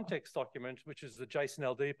have a context document, which is the JSON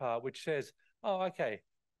LD part, which says, oh, okay,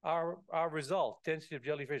 our result, density of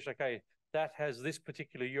jellyfish, okay, that has this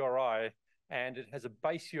particular URI, and it has a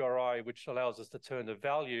base URI, which allows us to turn the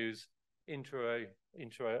values into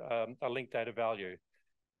a linked data value.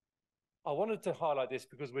 I wanted to highlight this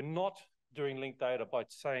because we're not doing linked data by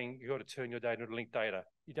saying you've got to turn your data into linked data.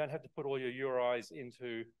 You don't have to put all your URIs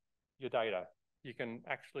into your data. You can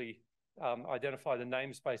actually identify the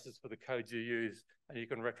namespaces for the codes you use, and you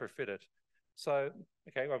can retrofit it. So,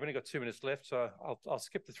 okay, I've only got 2 minutes left, so I'll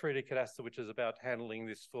skip the 3D cadastre, which is about handling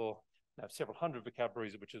this for several hundred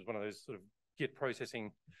vocabularies, which is one of those sort of Git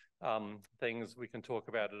processing things we can talk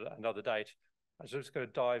about at another date. I'm just going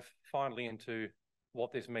to dive finally into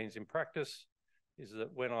what this means in practice, is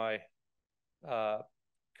that when I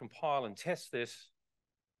compile and test this,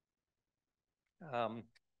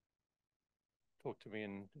 talk to me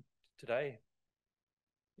in today.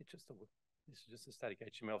 This is just a static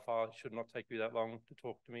HTML file. It should not take you that long to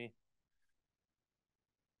talk to me.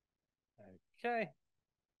 Okay,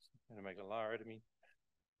 I'm going to make a liar out of me.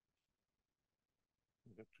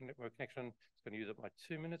 Network connection. It's going to use up my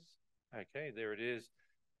 2 minutes. Okay, there it is.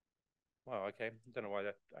 Wow, okay. I don't know why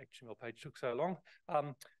that HTML page took so long.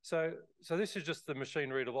 So this is just the machine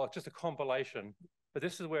readable, just a compilation, but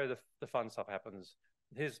this is where the fun stuff happens.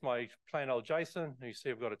 Here's my plain old JSON. You see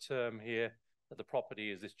I've got a term here that the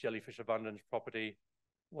property is this jellyfish abundance property.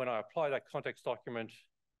 When I apply that context document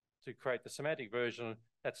to create the semantic version,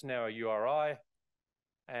 that's now a URI.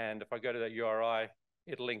 And if I go to that URI,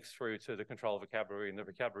 it links through to the control vocabulary in the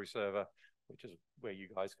vocabulary server, which is where you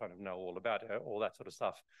guys kind of know all about it, all that sort of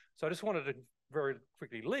stuff. So I just wanted to very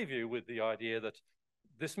quickly leave you with the idea that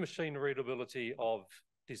this machine readability of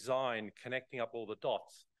design, connecting up all the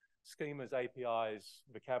dots, schemas, APIs,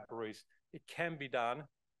 vocabularies, it can be done.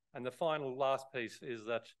 And the final last piece is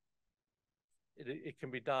that it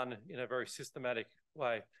can be done in a very systematic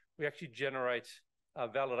way. We actually generate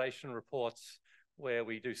validation reports where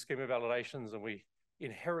we do schema validations and we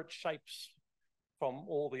inherit shapes from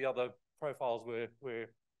all the other profiles we're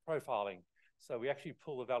profiling. So we actually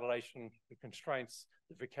pull the validation, the constraints,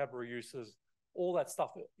 the vocabulary uses, all that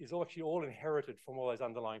stuff is actually all inherited from all those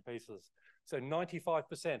underlying pieces. So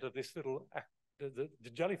 95% of this little, the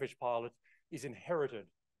jellyfish pilot is inherited.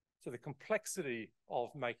 So the complexity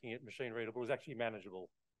of making it machine readable is actually manageable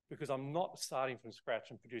because I'm not starting from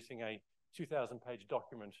scratch and producing a 2,000-page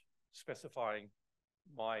document specifying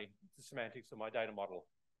the semantics of my data model.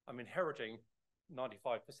 I'm inheriting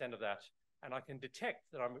 95% of that, and I can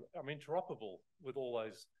detect that I'm interoperable with all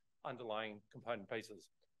those underlying component pieces.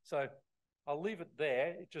 So I'll leave it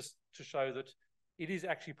there just to show that it is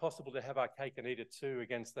actually possible to have our cake and eat it too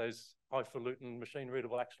against those highfalutin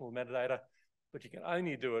machine-readable actionable metadata, but you can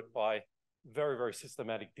only do it by very, very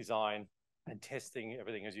systematic design and testing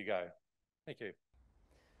everything as you go. Thank you.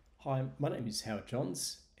 Hi, my name is Howard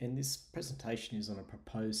Johns, and this presentation is on a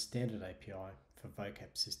proposed standard API for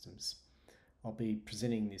vocab systems. I'll be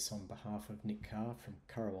presenting this on behalf of Nick Carr from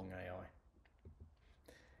Currawong AI.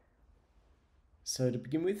 So to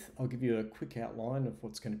begin with, I'll give you a quick outline of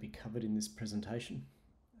what's going to be covered in this presentation.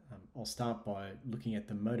 I'll start by looking at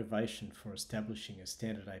the motivation for establishing a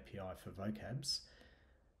standard API for vocabs.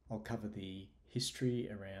 I'll cover the history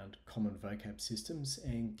around common vocab systems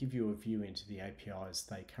and give you a view into the APIs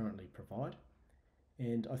they currently provide.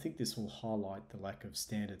 And I think this will highlight the lack of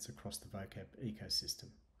standards across the vocab ecosystem.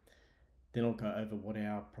 Then I'll go over what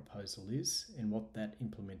our proposal is and what that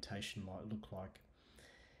implementation might look like.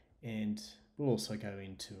 And we'll also go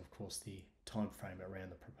into, of course, the time frame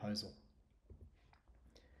around the proposal.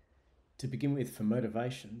 To begin with, for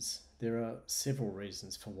motivations, there are several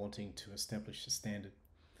reasons for wanting to establish a standard.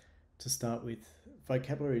 To start with,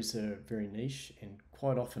 vocabularies are very niche and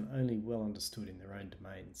quite often only well understood in their own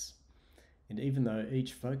domains. And even though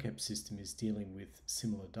each vocab system is dealing with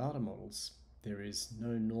similar data models, there is no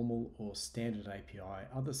normal or standard API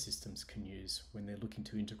other systems can use when they're looking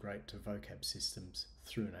to integrate to vocab systems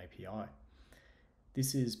through an API.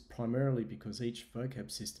 This is primarily because each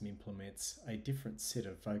vocab system implements a different set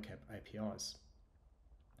of vocab APIs.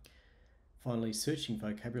 Finally, searching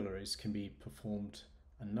vocabularies can be performed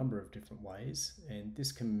a number of different ways, and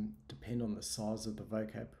this can depend on the size of the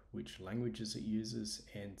vocab, which languages it uses,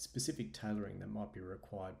 and specific tailoring that might be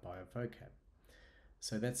required by a vocab.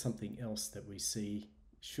 So that's something else that we see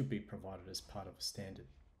should be provided as part of a standard.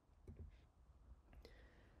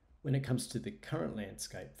 When it comes to the current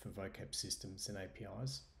landscape for vocab systems and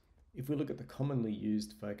APIs, if we look at the commonly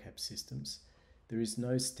used vocab systems, there is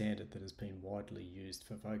no standard that has been widely used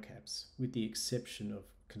for vocabs, with the exception of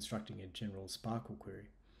constructing a general SPARQL query.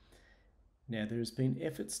 Now, there has been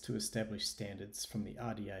efforts to establish standards from the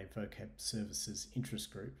RDA Vocab Services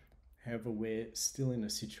Interest Group. However, we're still in a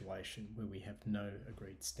situation where we have no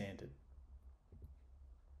agreed standard.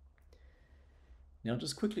 Now, I'll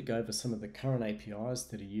just quickly go over some of the current APIs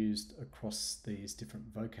that are used across these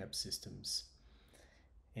different vocab systems.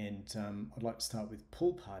 And I'd like to start with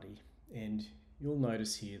Pool Party. And you'll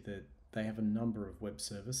notice here that they have a number of web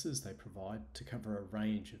services they provide to cover a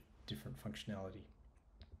range of different functionality.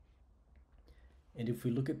 And if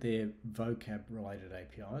we look at their vocab-related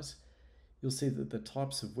APIs, you'll see that the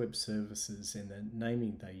types of web services and the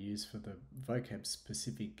naming they use for the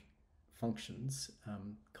vocab-specific functions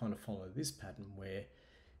kind of follow this pattern, where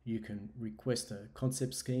you can request a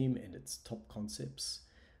concept scheme and its top concepts,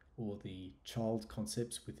 or the child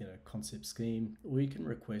concepts within a concept scheme, or you can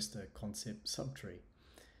request a concept subtree.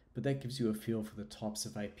 But that gives you a feel for the types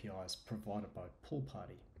of APIs provided by Pool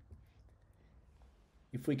Party.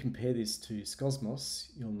 If we compare this to Scosmos,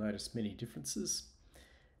 you'll notice many differences.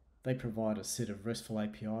 They provide a set of RESTful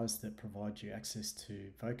APIs that provide you access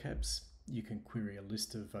to vocabs. You can query a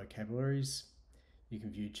list of vocabularies. You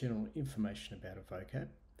can view general information about a vocab,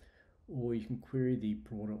 or you can query the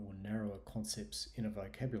broader or narrower concepts in a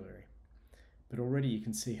vocabulary. But already you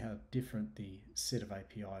can see how different the set of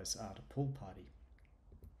APIs are to Pool Party.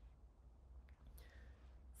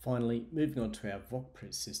 Finally, moving on to our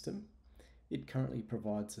VocPres system, it currently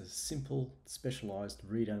provides a simple, specialised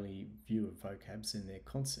read-only view of vocabs and their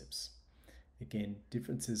concepts. Again,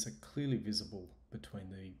 differences are clearly visible between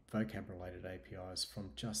the vocab-related APIs from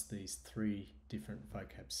just these three different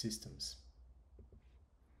vocab systems.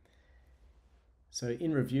 So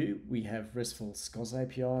in review, we have RESTful SCOS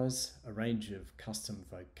APIs, a range of custom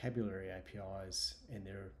vocabulary APIs, and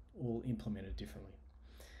they're all implemented differently.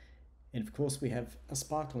 And of course, we have a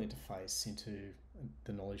Sparkle interface into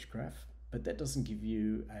the knowledge graph, but that doesn't give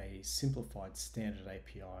you a simplified standard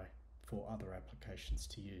API for other applications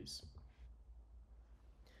to use.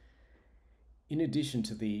 In addition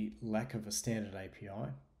to the lack of a standard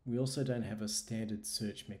API, we also don't have a standard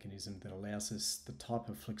search mechanism that allows us the type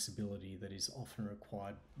of flexibility that is often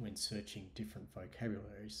required when searching different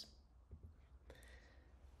vocabularies.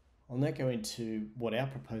 I'll now go into what our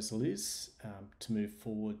proposal is to move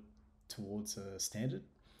forward towards a standard.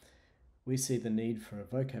 We see the need for a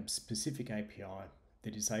vocab-specific API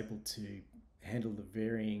that is able to handle the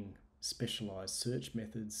varying specialised search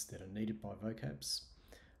methods that are needed by vocabs.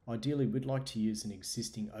 Ideally, we'd like to use an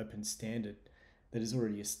existing open standard that is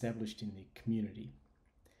already established in the community.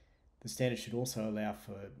 The standard should also allow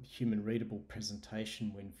for human readable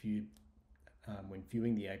presentation when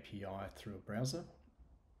viewing the API through a browser.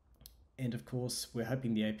 And of course, we're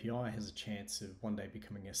hoping the API has a chance of one day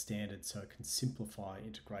becoming a standard so it can simplify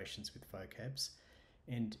integrations with vocabs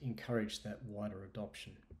and encourage that wider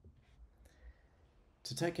adoption.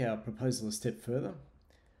 To take our proposal a step further,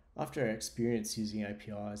 after our experience using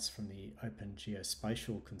APIs from the Open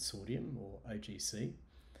Geospatial Consortium, or OGC,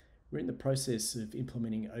 we're in the process of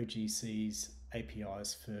implementing OGC's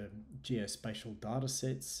APIs for geospatial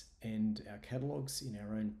datasets and our catalogues in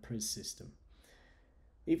our own PRES system.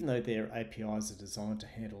 Even though their APIs are designed to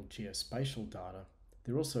handle geospatial data,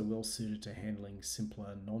 they're also well suited to handling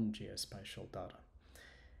simpler non-geospatial data.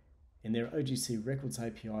 And their OGC Records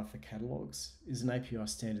API for catalogues is an API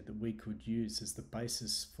standard that we could use as the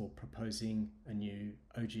basis for proposing a new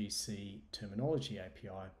OGC Terminology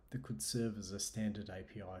API that could serve as a standard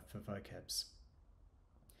API for vocabs.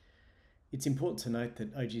 It's important to note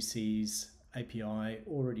that OGC's API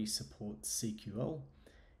already supports CQL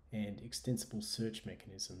and extensible search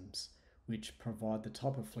mechanisms, which provide the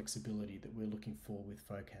type of flexibility that we're looking for with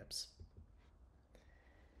vocabs.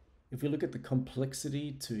 If we look at the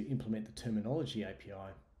complexity to implement the Terminology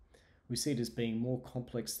API, we see it as being more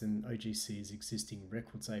complex than OGC's existing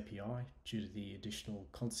Records API due to the additional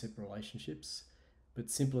concept relationships,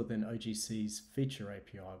 but simpler than OGC's Feature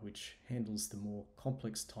API, which handles the more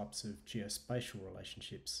complex types of geospatial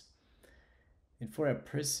relationships. And for our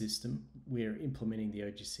PRES system, we're implementing the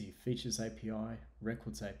OGC Features API,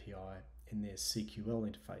 Records API, and their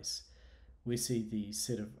CQL interface. We see the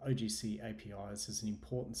set of OGC APIs as an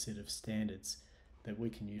important set of standards that we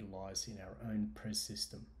can utilise in our own PRES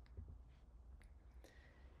system.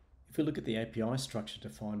 If we look at the API structure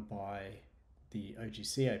defined by the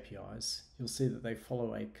OGC APIs, you'll see that they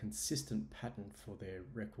follow a consistent pattern for their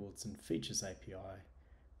Records and Features API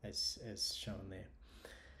as shown there.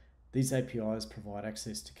 These APIs provide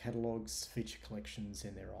access to catalogues, feature collections,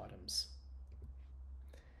 and their items.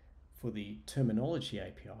 For the Terminology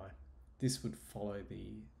API, this would follow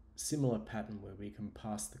the similar pattern where we can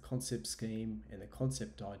pass the concept scheme and the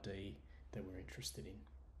concept ID that we're interested in.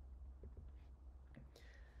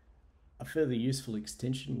 A further useful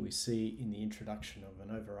extension we see in the introduction of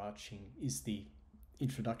an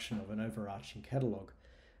overarching catalogue,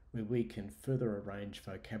 where we can further arrange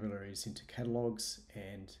vocabularies into catalogues,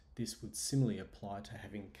 and this would similarly apply to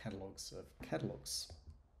having catalogues of catalogues.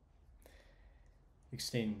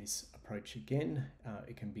 Extending this approach again,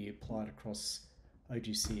 it can be applied across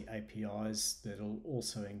OGC APIs that'll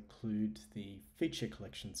also include the feature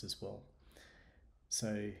collections as well.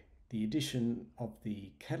 So the addition of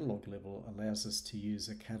the catalogue level allows us to use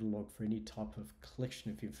a catalogue for any type of collection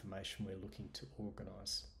of information we're looking to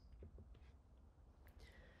organise.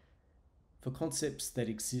 For concepts that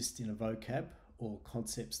exist in a vocab or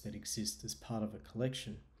concepts that exist as part of a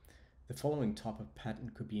collection, the following type of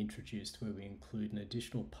pattern could be introduced, where we include an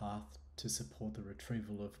additional path to support the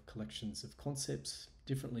retrieval of collections of concepts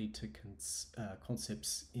differently to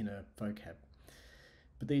concepts in a vocab.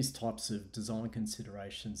 But these types of design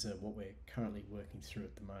considerations are what we're currently working through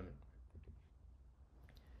at the moment.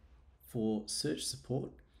 For search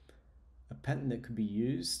support, a pattern that could be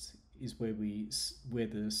used is where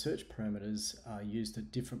the search parameters are used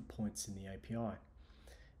at different points in the API.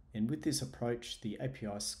 And with this approach, the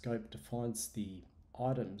API scope defines the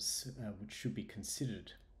items which should be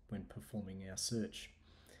considered when performing our search.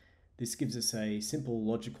 This gives us a simple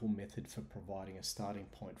logical method for providing a starting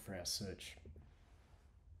point for our search.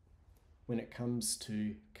 When it comes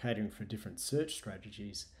to catering for different search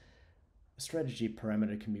strategies, a strategy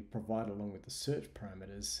parameter can be provided along with the search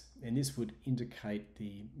parameters, and this would indicate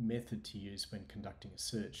the method to use when conducting a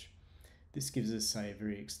search. This gives us a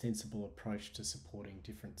very extensible approach to supporting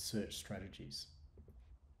different search strategies.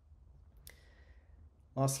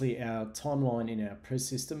 Lastly, our timeline in our PRES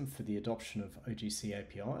system for the adoption of OGC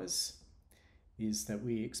APIs is that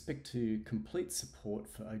we expect to complete support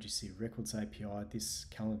for OGC Records API this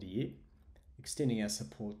calendar year, extending our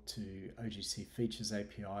support to OGC Features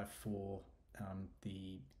API for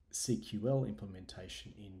the CQL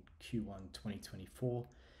implementation in Q1 2024.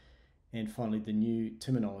 And finally, the new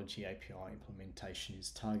Terminology API implementation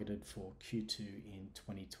is targeted for Q2 in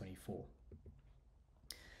 2024.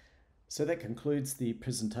 So that concludes the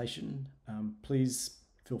presentation. Please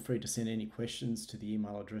feel free to send any questions to the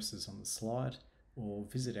email addresses on the slide, or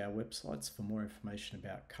visit our websites for more information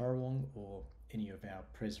about Currawong or any of our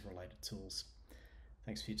PRES related tools.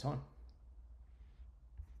 Thanks for your time.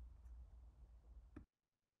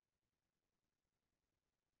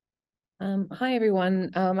 Hi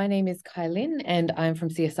everyone, my name is Kai Lin and I'm from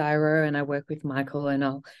CSIRO, and I work with Michael, and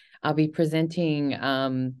I'll be presenting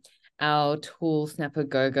our tool Snapper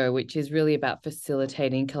GoGo, which is really about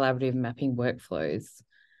facilitating collaborative mapping workflows.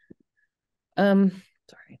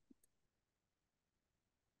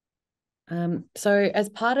 So as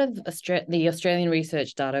part of the Australian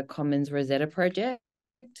Research Data Commons Rosetta project,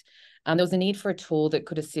 there was a need for a tool that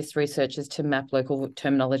could assist researchers to map local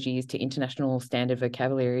terminologies to international standard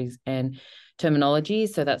vocabularies and terminologies.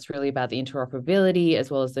 So that's really about the interoperability as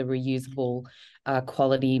well as the reusable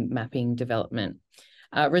quality mapping development.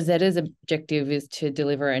 Rosetta's objective is to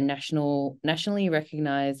deliver a nationally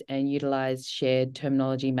recognised and utilised shared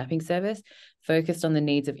terminology mapping service focused on the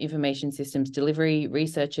needs of information systems delivery,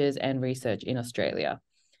 researchers and research in Australia.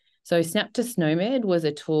 So Snap to SNOMED was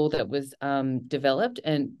a tool that was developed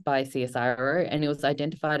by CSIRO, and it was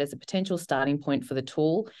identified as a potential starting point for the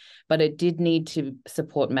tool, but it did need to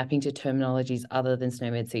support mapping to terminologies other than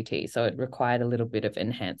SNOMED CT, so it required a little bit of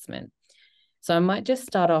enhancement. So I might just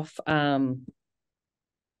start off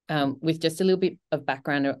with just a little bit of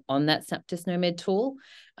background on that Snap to SNOMED tool.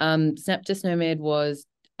 Snap to SNOMED was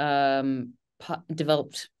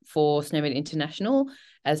developed for SNOMED International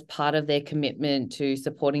as part of their commitment to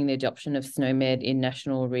supporting the adoption of SNOMED in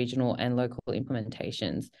national, regional and local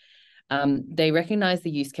implementations. They recognise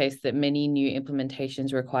the use case that many new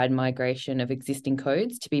implementations required migration of existing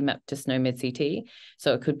codes to be mapped to SNOMED CT,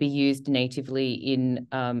 so it could be used natively in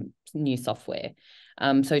new software.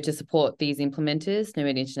 So to support these implementers,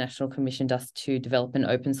 SNOMED International commissioned us to develop an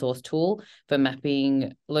open source tool for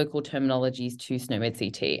mapping local terminologies to SNOMED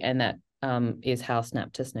CT, and that is how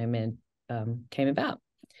Snap to SNOMED came about.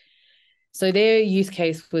 So their use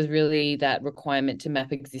case was really that requirement to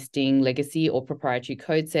map existing legacy or proprietary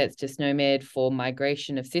code sets to SNOMED for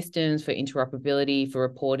migration of systems, for interoperability, for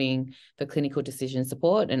reporting, for clinical decision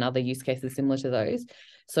support, and other use cases similar to those.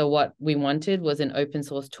 So what we wanted was an open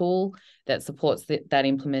source tool that supports that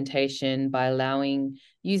implementation by allowing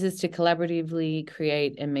users to collaboratively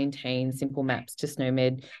create and maintain simple maps to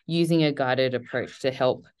SNOMED using a guided approach to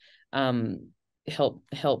help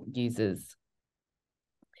users.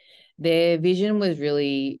 Their vision was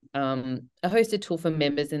really a hosted tool for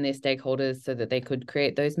members and their stakeholders so that they could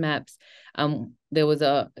create those maps. There was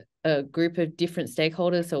a a group of different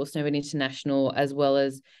stakeholders, so SNOMED International, as well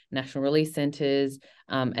as national release centres,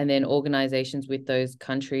 and then organisations with those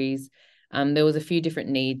countries. There was a few different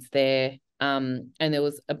needs there, and there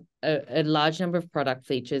was a large number of product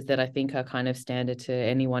features that I think are kind of standard to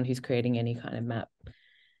anyone who's creating any kind of map.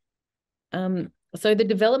 So the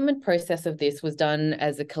development process of this was done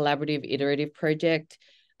as a collaborative, iterative project.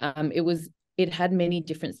 It had many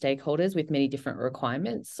different stakeholders with many different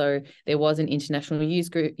requirements. So there was an international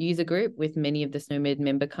user group with many of the SNOMED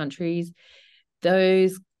member countries.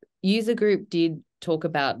 Those user group did talk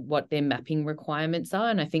about what their mapping requirements are,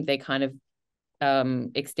 and I think they kind of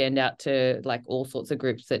extend out to like all sorts of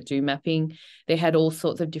groups that do mapping. They had all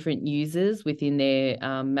sorts of different users within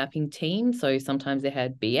their mapping team. So sometimes they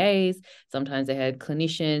had BAs, sometimes they had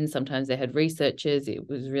clinicians, sometimes they had researchers. It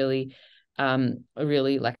was really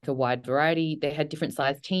like a wide variety. They had different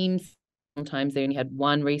size teams. Sometimes they only had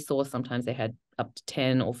one resource, sometimes they had up to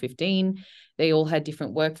 10 or 15. They all had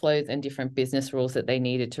different workflows and different business rules that they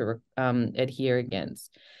needed to adhere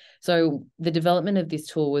against. So the development of this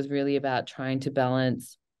tool was really about trying to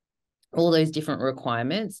balance all those different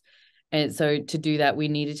requirements. And so to do that, we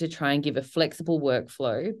needed to try and give a flexible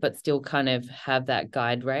workflow, but still kind of have that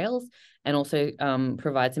guide rails, and also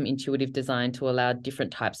provide some intuitive design to allow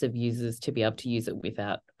different types of users to be able to use it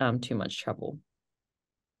without too much trouble.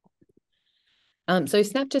 So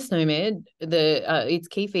Snap to SNOMED, its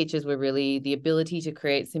key features were really the ability to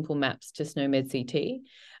create simple maps to SNOMED CT.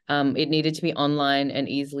 It needed to be online and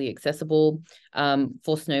easily accessible.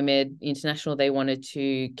 For SNOMED International, they wanted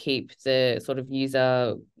to keep the sort of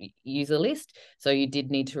user list. So you do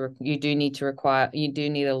need a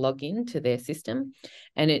login to their system,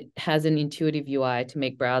 and it has an intuitive UI to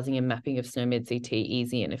make browsing and mapping of SNOMED CT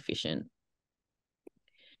easy and efficient.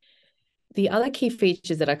 The other key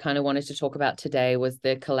features that I kind of wanted to talk about today was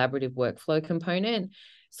the collaborative workflow component.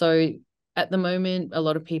 So at the moment, a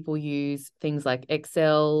lot of people use things like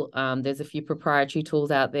Excel. There's a few proprietary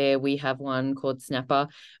tools out there. We have one called Snapper,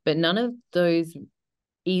 but none of those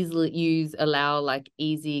allow like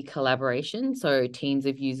easy collaboration. So teams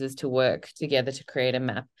of users to work together to create a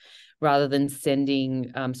map, rather than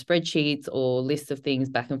sending spreadsheets or lists of things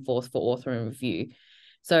back and forth for author and review.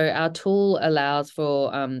 So our tool allows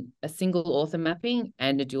for a single author mapping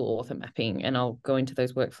and a dual author mapping, and I'll go into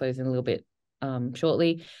those workflows in a little bit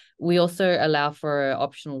shortly. We also allow for an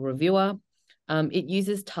optional reviewer. It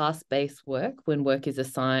uses task-based work when work is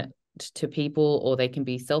assigned to people, or they can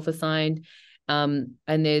be self-assigned, and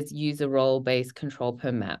there's user role-based control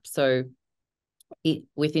per map. So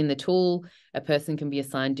within the tool, a person can be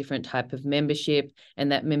assigned different type of membership,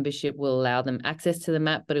 and that membership will allow them access to the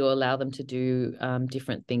map, but it will allow them to do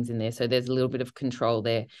different things in there. So there's a little bit of control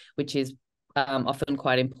there, which is often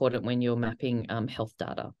quite important when you're mapping health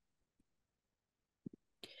data.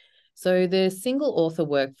 So the single author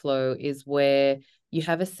workflow is where you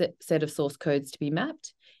have a set of source codes to be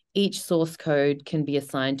mapped. Each source code can be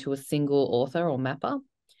assigned to a single author or mapper.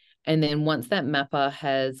 And then once that mapper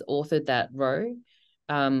has authored that row,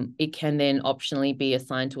 it can then optionally be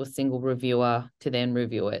assigned to a single reviewer to then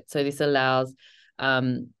review it. So this allows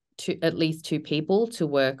at least 2 people to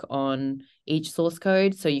work on each source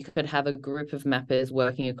code. So you could have a group of mappers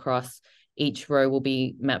working across. Each row will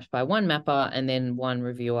be mapped by one mapper and then one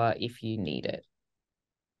reviewer if you need it.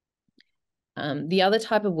 The other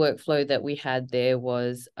type of workflow that we had there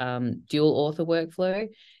was dual author workflow.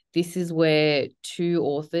 This is where 2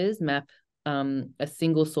 authors map a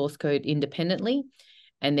single source code independently,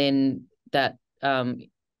 and then that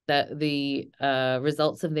the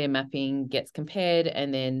results of their mapping gets compared,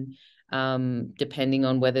 and then depending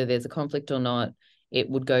on whether there's a conflict or not, it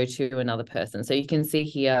would go to another person. So you can see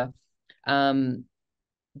here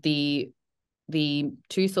the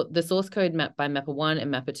source code mapped by mapper 1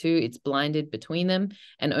 and mapper 2, it's blinded between them,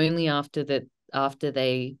 and only after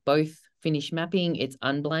they both finish mapping, it's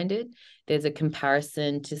unblinded. There's a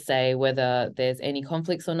comparison to say whether there's any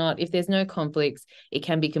conflicts or not. If there's no conflicts, it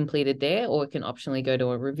can be completed there, or it can optionally go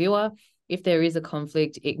to a reviewer. If there is a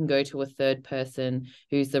conflict, it can go to a third person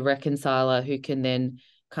who's the reconciler, who can then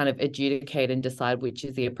kind of adjudicate and decide which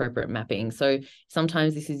is the appropriate mapping. So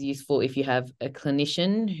sometimes this is useful if you have a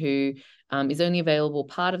clinician who is only available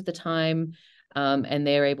part of the time, and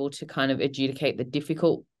they're able to kind of adjudicate the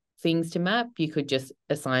difficult things to map. You could just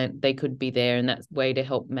assign, they could be there, and that's a way to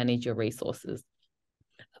help manage your resources.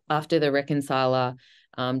 After the reconciler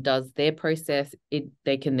does their process,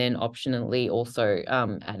 they can then optionally also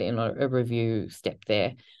add in a review step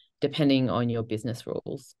there, depending on your business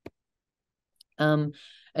rules.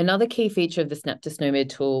 Another key feature of the Snap to SNOMED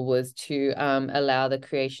tool was to allow the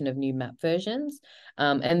creation of new map versions.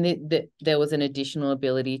 And there was an additional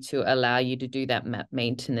ability to allow you to do that map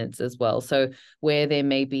maintenance as well. So where there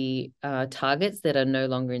may be targets that are no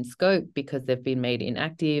longer in scope because they've been made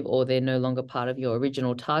inactive or they're no longer part of your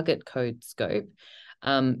original target code scope,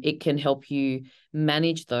 it can help you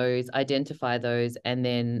manage those, identify those, and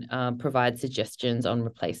then provide suggestions on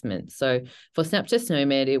replacement. So for Snap to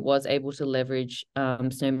SNOMED, it was able to leverage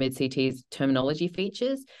SNOMED CT's terminology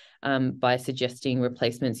features by suggesting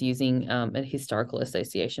replacements using a historical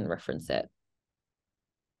association reference set.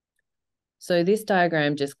 So this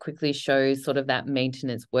diagram just quickly shows sort of that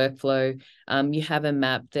maintenance workflow. You have a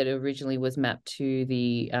map that originally was mapped to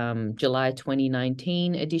the July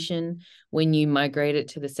 2019 edition. When you migrate it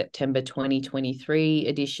to the September 2023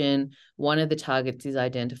 edition, one of the targets is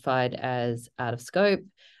identified as out of scope.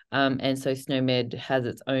 And so SNOMED has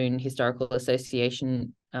its own historical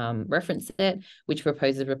association reference set, which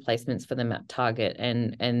proposes replacements for the map target,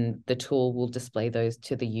 and the tool will display those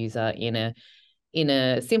to the user in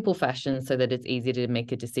a simple fashion so that it's easy to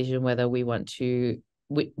make a decision whether we want to,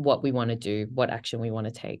 what we want to do, what action we want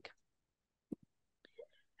to take.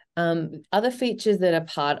 Other features that are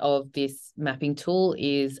part of this mapping tool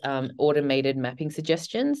is automated mapping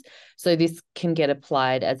suggestions. So this can get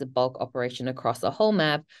applied as a bulk operation across a whole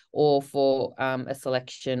map or for a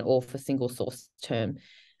selection or for single source terms.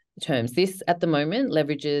 This at the moment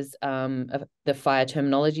leverages the FIRE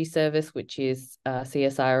terminology service, which is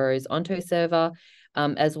CSIRO's Onto server,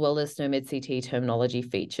 as well as SNOMED CT terminology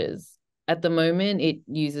features. At the moment, it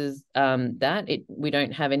uses that. We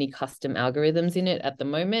don't have any custom algorithms in it at the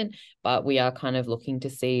moment, but we are kind of looking to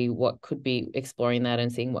see what could be, exploring that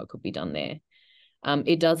and seeing what could be done there.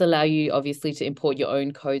 It does allow you, obviously, to import your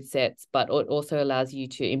own code sets, but it also allows you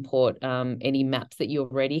to import any maps that you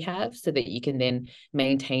already have so that you can then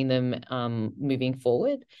maintain them moving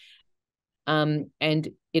forward. And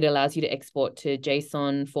it allows you to export to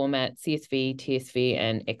JSON format, CSV, TSV,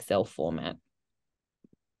 and Excel format.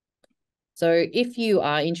 So if you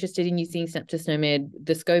are interested in using Snap to SNOMED,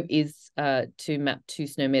 the scope is to map to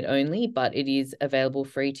SNOMED only, but it is available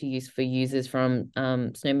free to use for users from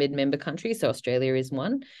SNOMED member countries. So Australia is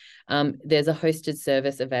one. There's a hosted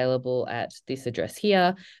service available at this address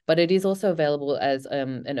here, but it is also available as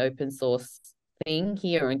an open source thing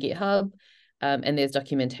here on GitHub, and there's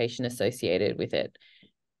documentation associated with it.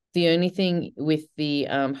 The only thing with the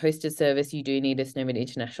hosted service, you do need a SNOMED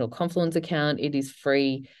International Confluence account. It is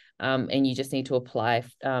free. And you just need to apply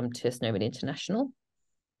to SNOMED International.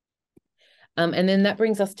 And then that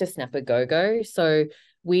brings us to Snap-a-Go-Go. So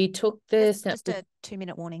we took the just a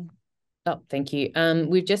 2-minute warning. Oh, thank you.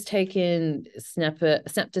 We've just taken Snap to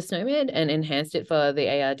SNOMED and enhanced it for the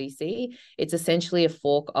ARDC. It's essentially a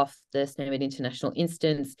fork off the SNOMED International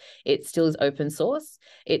instance. It still is open source.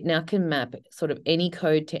 It now can map sort of any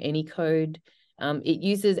code to any code. It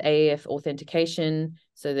uses AAF authentication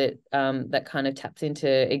so that that kind of taps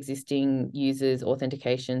into existing users'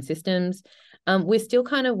 authentication systems. We're still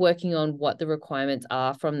kind of working on what the requirements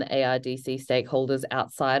are from the ARDC stakeholders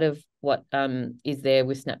outside of what is there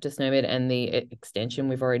with Snap to SNOMED and the extension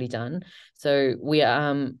we've already done. So we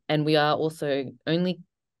are also only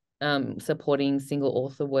supporting single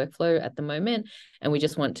author workflow at the moment, and we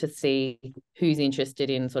just want to see who's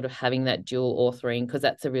interested in sort of having that dual authoring, because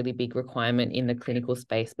that's a really big requirement in the clinical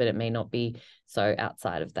space, but it may not be so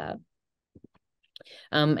outside of that.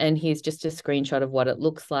 And here's just a screenshot of what it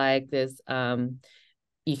looks like. There's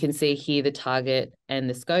you can see here the target and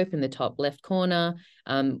the scope in the top left corner.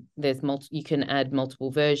 There's you can add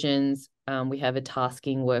multiple versions. We have a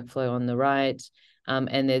tasking workflow on the right,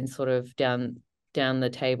 and then sort of down the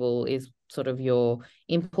table is sort of your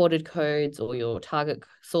imported codes or your target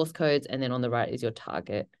source codes, and then on the right is your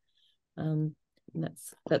target.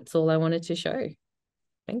 That's all I wanted to show.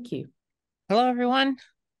 Thank you. Hello, everyone.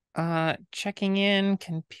 Checking in.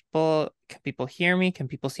 Can people hear me? Can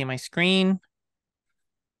people see my screen?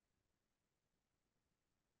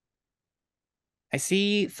 I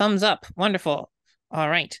see thumbs up. Wonderful. All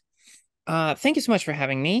right. Thank you so much for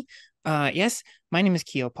having me. Yes, my name is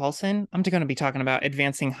Keo Paulson. I'm going to be talking about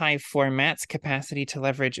advancing Hive format's capacity to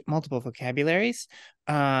leverage multiple vocabularies.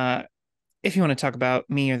 If you want to talk about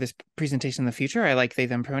me or this presentation in the future, I like they,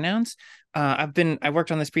 them pronouns. I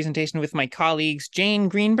worked on this presentation with my colleagues, Jane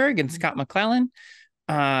Greenberg and Scott McClellan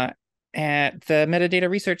at the Metadata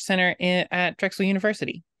Research Center at Drexel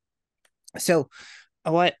University. So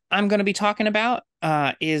what I'm going to be talking about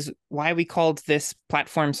is why we called this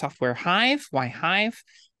platform software Hive, why Hive.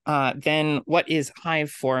 Then what is Hive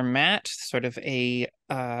format, sort of a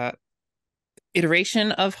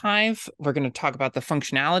iteration of Hive. We're going to talk about the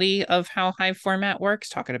functionality of how Hive format works,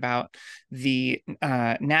 talking about the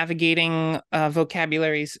navigating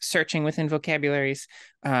vocabularies, searching within vocabularies,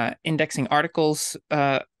 indexing articles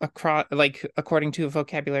across, like according to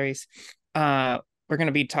vocabularies. We're going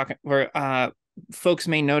to be talking where folks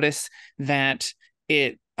may notice that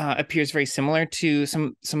it appears very similar to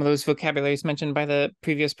some of those vocabularies mentioned by the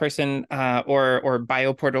previous person, or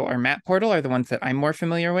BioPortal or MatPortal are the ones that I'm more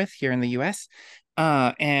familiar with here in the US.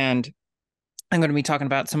 And I'm going to be talking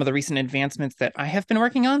about some of the recent advancements that I have been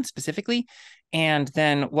working on specifically, and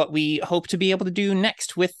then what we hope to be able to do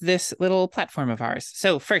next with this little platform of ours.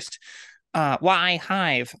 So first, why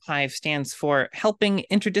Hive? Hive stands for Helping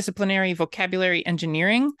Interdisciplinary Vocabulary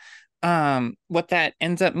Engineering. What that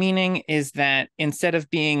ends up meaning is that instead of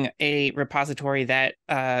being a repository that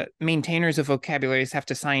maintainers of vocabularies have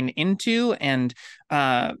to sign into and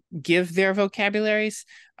give their vocabularies,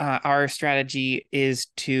 our strategy is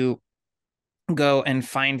to go and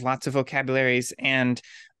find lots of vocabularies, and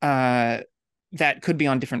that could be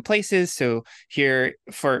on different places. So here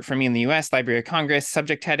for me in the US, Library of Congress,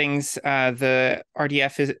 subject headings, the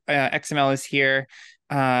RDF is XML is here.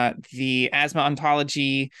 The asthma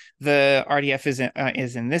ontology, the RDF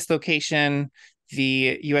is in this location.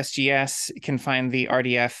 The USGS can find the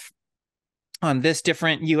RDF on this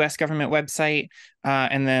different US government website.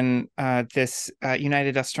 And then this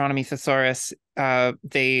United Astronomy Thesaurus,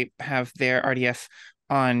 they have their RDF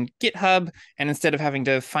on GitHub. And instead of having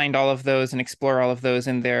to find all of those and explore all of those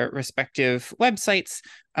in their respective websites,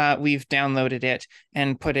 we've downloaded it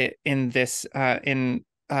and put it in this in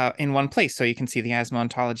one place. So you can see the asthma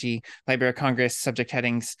ontology, Library of Congress, subject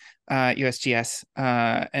headings, USGS,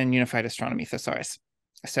 and Unified Astronomy Thesaurus.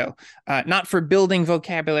 So not for building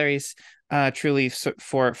vocabularies, truly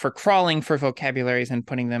for crawling for vocabularies and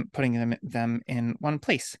putting them in one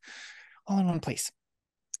place, all in one place.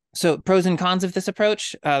 So pros and cons of this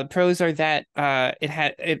approach. Pros are that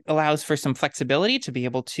it allows for some flexibility to be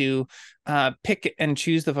able to pick and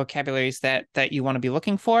choose the vocabularies that you want to be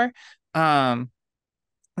looking for.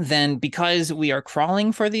 Then because we are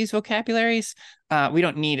crawling for these vocabularies, we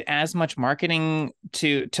don't need as much marketing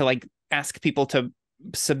to like ask people to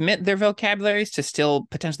submit their vocabularies to still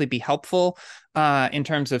potentially be helpful in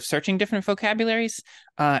terms of searching different vocabularies.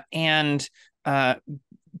 And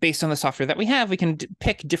based on the software that we have, we can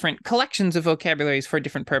pick different collections of vocabularies for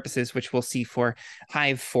different purposes, which we'll see for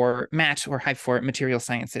Hive for Mat or Hive for Material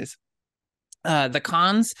Sciences. The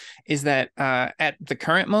cons is that at the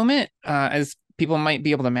current moment, as people might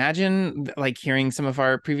be able to imagine, like hearing some of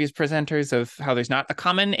our previous presenters of how there's not a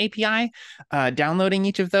common API, downloading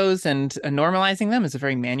each of those and normalizing them is a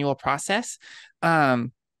very manual process.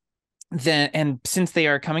 And since they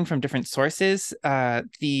are coming from different sources,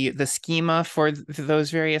 the schema for those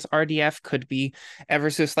various RDF could be ever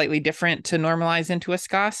so slightly different to normalize into a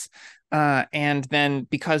SCOS. And then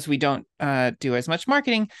because we don't do as much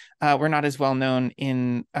marketing, we're not as well known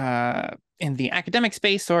in the academic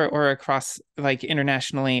space or across like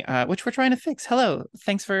internationally, which we're trying to fix. Hello,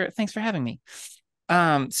 thanks for having me.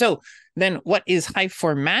 So then what is Hive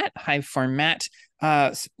for Mat? Hive for Mat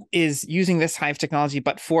is using this Hive technology,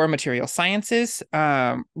 but for material sciences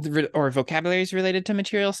or vocabularies related to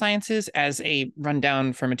material sciences. As a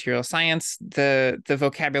rundown for material science, the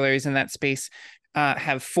vocabularies in that space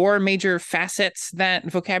have four major facets that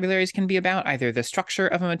vocabularies can be about: either the structure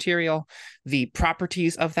of a material, the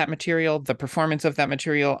properties of that material, the performance of that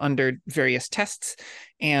material under various tests,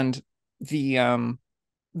 and the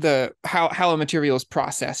how a material is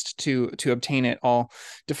processed to obtain it, all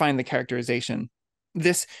define the characterization.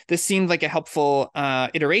 This seemed like a helpful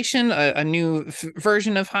iteration, a new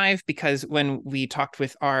version of Hive, because when we talked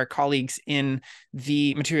with our colleagues in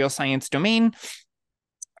the material science domain,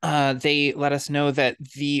 they let us know that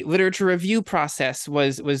the literature review process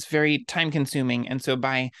was very time consuming. And so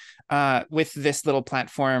with this little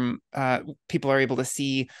platform, people are able to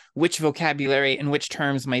see which vocabulary and which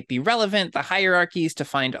terms might be relevant, the hierarchies to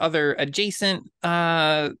find other adjacent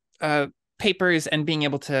papers, and being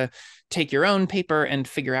able to take your own paper and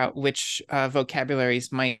figure out which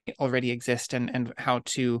vocabularies might already exist and how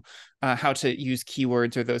to use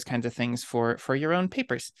keywords or those kinds of things for your own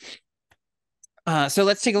papers. So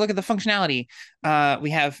let's take a look at the functionality. We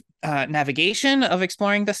have navigation of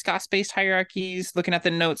exploring the SCOS-based hierarchies, looking at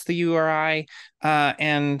the notes, the URI,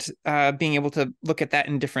 and being able to look at that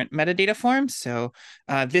in different metadata forms. So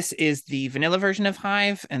this is the vanilla version of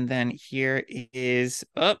Hive, and then here is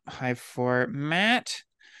Hive for Mat.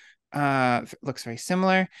 Looks very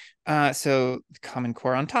similar. So common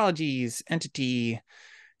core ontologies, entity,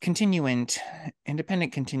 continuant,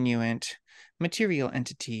 independent continuant, material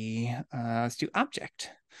entity. Let's do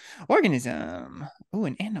object. Organism. Oh,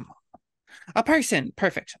 an animal. A person.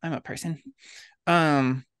 Perfect. I'm a person.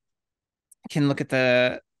 Can look at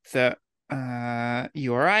the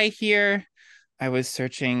URI here. I was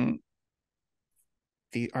searching.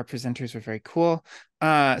 Our presenters were very cool.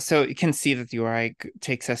 So you can see that the URI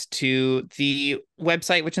takes us to the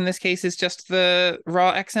website, which in this case is just the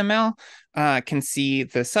raw XML. Can see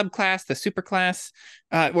the subclass, the superclass,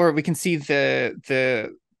 or we can see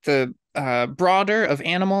the broader of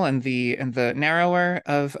animal and the narrower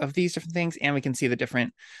of these different things, and we can see the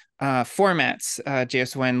different formats: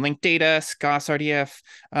 JSON, linked data, SCOS,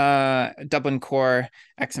 RDF, Dublin Core,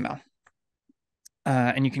 XML.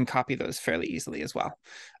 And you can copy those fairly easily as well.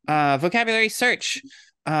 Vocabulary search.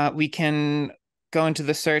 We can go into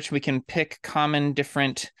the search. We can pick common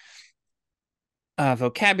different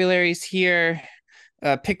vocabularies here.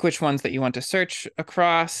 Pick which ones that you want to search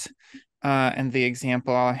across. And the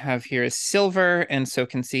example I have here is silver. And so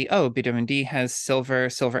can see, oh, BWMD has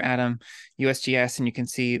silver, silver atom, USGS, and you can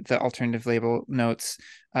see the alternative label notes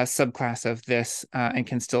subclass of this, and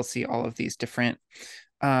can still see all of these different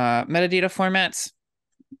metadata formats.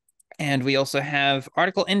 And we also have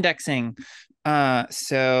article indexing.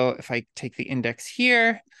 So if I take the index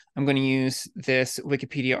here, I'm going to use this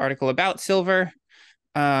Wikipedia article about silver,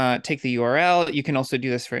 take the URL. You can also do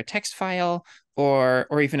this for a text file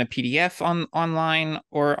or even a PDF online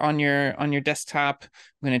or on your desktop.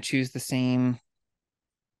 I'm going to choose the same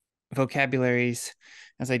vocabularies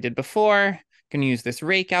as I did before. I'm going to use this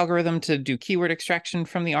rake algorithm to do keyword extraction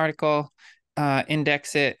from the article.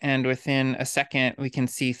 Index it, and within a second we can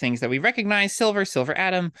see things that we recognize: silver, silver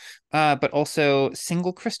atom, but also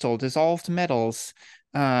single crystal, dissolved metals,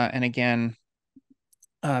 and again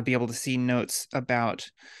be able to see notes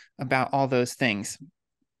about all those things.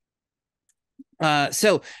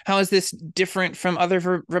 So how is this different from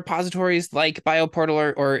other repositories like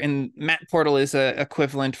BioPortal or in MatPortal is a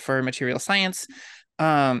equivalent for material science?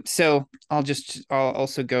 So I'll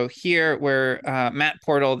also go here where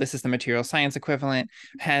MatPortal, this is the material science equivalent,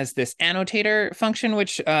 has this annotator function,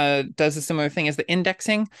 which does a similar thing as the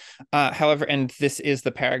indexing. However, and this is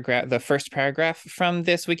the first paragraph from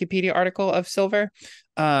this Wikipedia article of silver.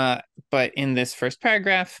 But in this first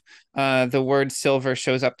paragraph, the word silver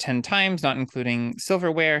shows up 10 times, not including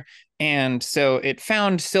silverware. And so it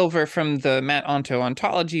found silver from the Mat Onto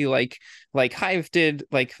ontology, like Hive did,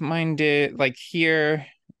 like mine did, like here,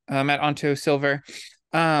 Mat Onto silver.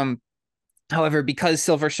 However, because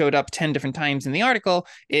silver showed up 10 different times in the article,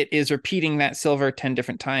 it is repeating that silver 10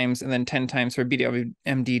 different times, and then 10 times for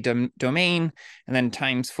BWMD domain, and then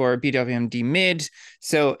times for BWMD mid.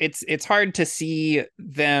 So it's hard to see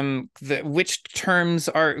which terms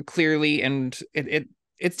are clearly, and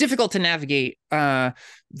it's difficult to navigate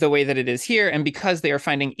the way that it is here. And because they are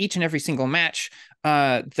finding each and every single match,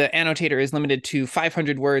 the annotator is limited to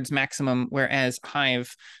 500 words maximum, whereas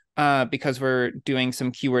Hive, because we're doing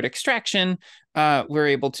some keyword extraction, we're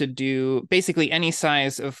able to do basically any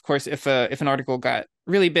size. Of course, if an article got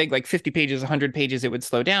really big, like 50 pages, 100 pages, it would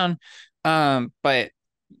slow down. But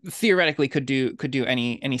theoretically could do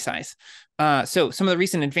any size. So some of the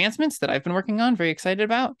recent advancements that I've been working on, very excited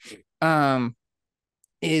about,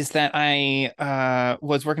 is that I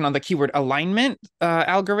was working on the keyword alignment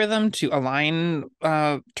algorithm to align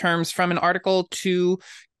terms from an article to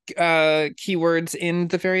keywords in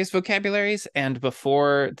the various vocabularies. And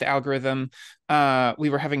before the algorithm, we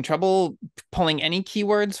were having trouble pulling any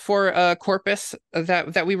keywords for a corpus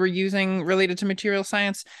that we were using related to material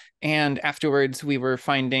science. And afterwards, we were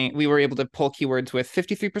able to pull keywords with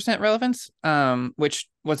 53% relevance, which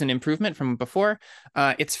was an improvement from before.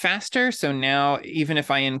 It's faster. So now, even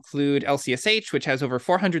if I include LCSH, which has over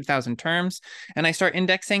 400,000 terms, and I start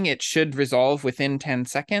indexing, it should resolve within 10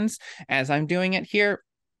 seconds as I'm doing it here.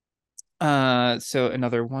 So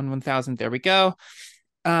another 1,000, there we go.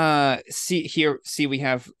 See we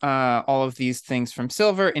have all of these things from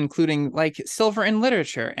silver, including like silver in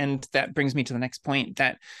literature. And that brings me to the next point,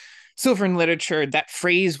 that silver in literature, that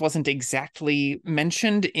phrase wasn't exactly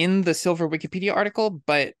mentioned in the silver Wikipedia article,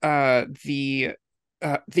 but the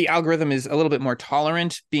algorithm is a little bit more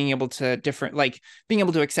tolerant, being able to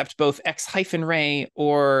accept both X-ray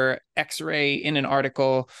or X-ray in an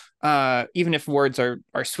article, even if words are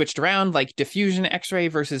switched around, like diffusion X-ray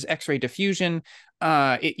versus X-ray diffusion.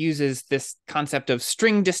 It uses this concept of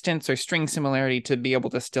string distance or string similarity to be able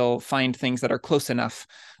to still find things that are close enough.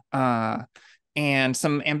 And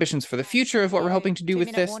some ambitions for the future of what we're hoping to do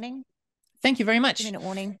with this. Warning. Thank you very much. 2-minute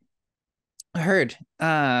warning. I heard.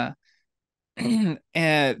 The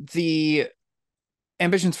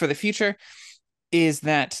ambitions for the future is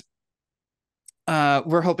that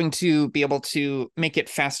we're hoping to be able to make it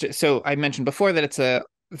faster. So I mentioned before that it's a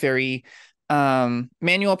very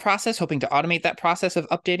manual process, hoping to automate that process of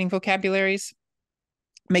updating vocabularies,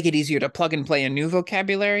 make it easier to plug and play a new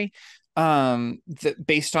vocabulary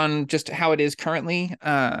based on just how it is currently.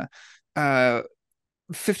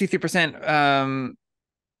 53%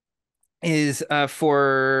 is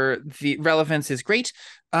for the relevance is great,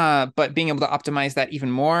 but being able to optimize that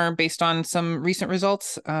even more based on some recent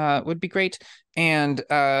results would be great. And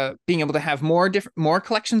being able to have more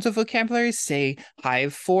collections of vocabularies, say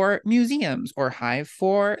Hive for museums, or Hive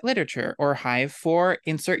for literature, or Hive for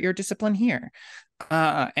insert your discipline here.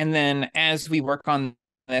 And then as we work on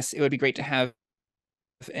this, it would be great to have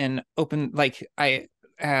an open,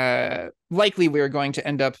 likely we're going to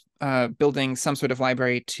end up building some sort of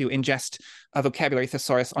library to ingest a vocabulary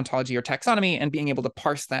thesaurus, ontology, or taxonomy, and being able to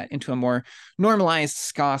parse that into a more normalized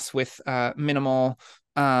SCOS with minimal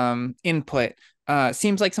input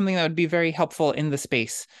seems like something that would be very helpful in the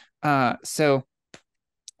space. So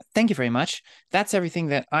thank you very much. That's everything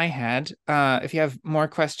that I had. If you have more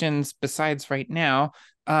questions besides right now,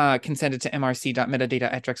 can send it to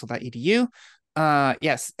mrc.metadata@drexel.edu.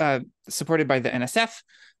 Yes, supported by the NSF.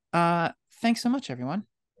 Thanks so much, everyone.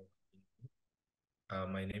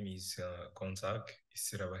 My name is Gonzag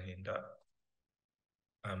Isirabahenda.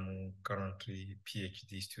 I'm currently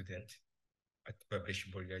PhD student at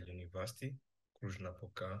Babeș-Bolyai University,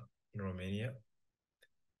 Cluj-Napoca, in Romania.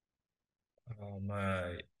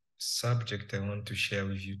 My subject I want to share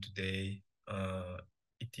with you today,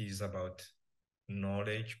 it is about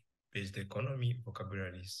knowledge-based economy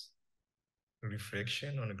vocabularies,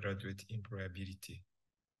 reflection on graduate employability.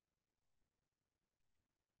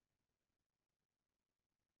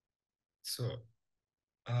 So,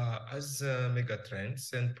 as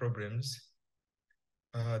megatrends and problems,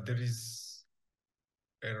 there is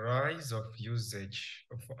a rise of usage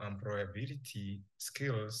of employability,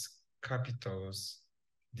 skills, capitals,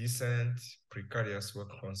 decent, precarious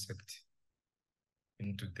work concept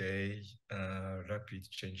in today rapid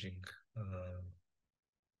changing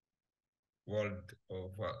world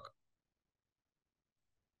of work.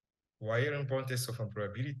 While importance of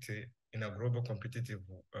employability in a global competitive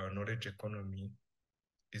knowledge economy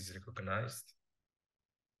is recognized,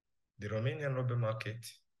 the Romanian labor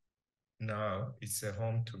market now is a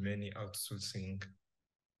home to many outsourcing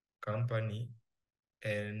company,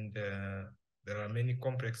 and there are many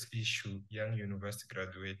complex issues young university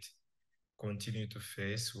graduates continue to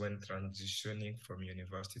face when transitioning from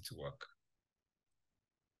university to work.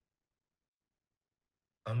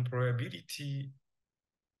 Employability,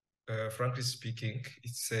 frankly speaking,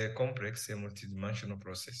 it's a complex and multidimensional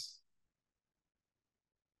process.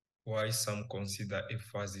 Why some consider a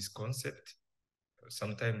fuzzy concept,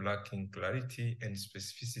 sometimes lacking clarity and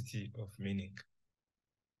specificity of meaning.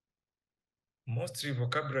 Mostly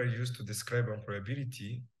vocabulary used to describe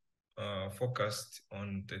employability focused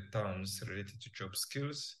on the terms related to job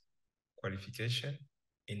skills, qualification,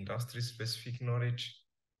 industry-specific knowledge,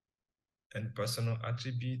 and personal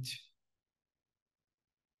attribute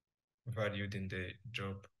valued in the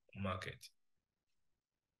job market.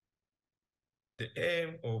 The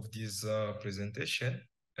aim of this presentation,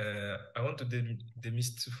 I want to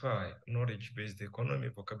demystify knowledge-based economy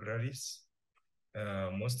vocabularies,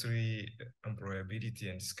 mostly employability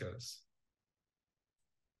and skills.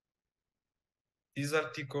 This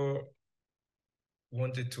article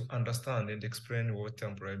wanted to understand and explain what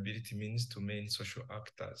employability means to main social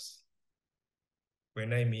actors.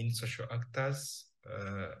 When I mean social actors,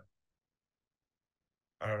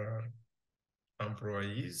 are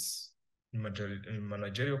employees in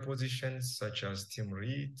managerial positions such as team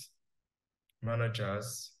lead,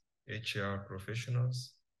 managers, HR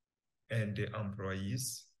professionals, and the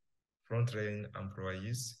employees, frontline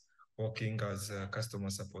employees working as a customer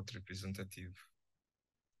support representative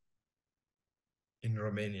in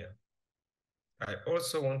Romania. I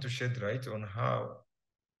also want to shed light on how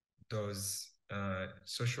those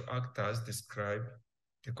social actors describe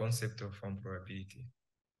the concept of employability.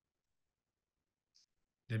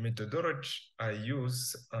 The methodology I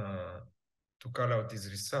use to carry out this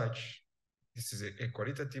research, this is a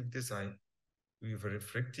qualitative design with a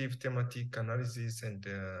reflective thematic analysis and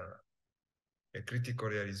a critical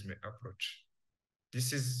realism approach.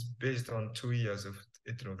 This is based on 2 years of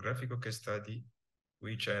ethnographic case study,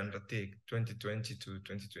 which I undertake 2020 to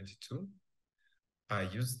 2022. I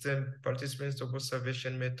used the participants of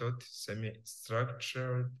observation method,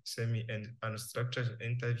 semi-structured, semi- and unstructured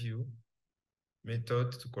interview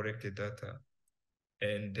method to collect the data,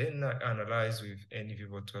 and then I analyze with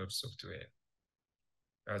NVivo12 software.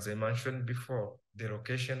 As I mentioned before, the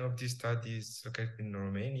location of this study is located in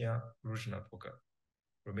Romania, Cluj-Napoca.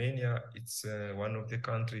 Romania, it's one of the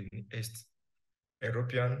countries in East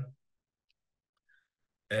European,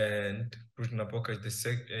 and Cluj-Napoca is the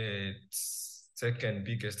second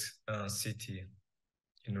biggest city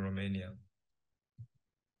in Romania.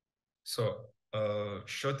 So,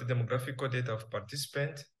 short demographic data of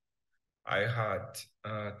participants. I had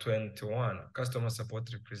 21 customer support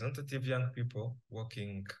representative young people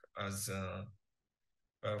working as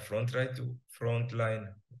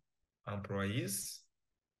frontline employees.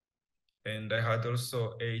 And I had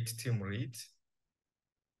also 8 team leads,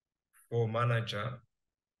 4 manager,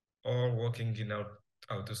 all working in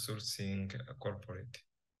outsourcing corporate.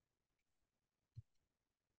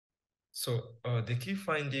 So the key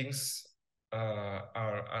findings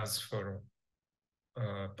are as follows.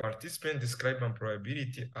 Participants describe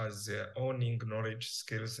employability as owning knowledge,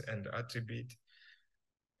 skills, and attributes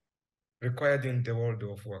required in the world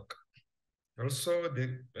of work. Also,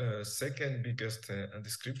 the second biggest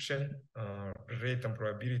description rate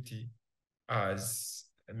employability as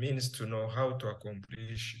a means to know how to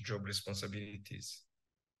accomplish job responsibilities.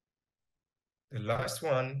 The last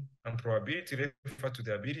one, employability, refers to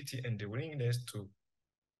the ability and the willingness to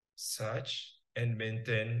search and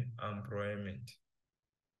maintain employment.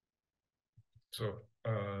 So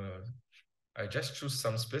I just choose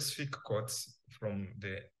some specific quotes from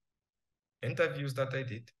the interviews that I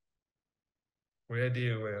did, where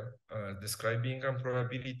they were describing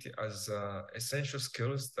employability as essential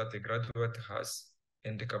skills that a graduate has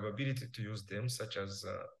and the capability to use them, such as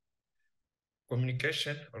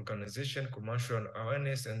communication, organization, commercial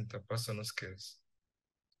awareness, and personal skills.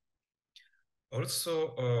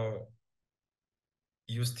 Also,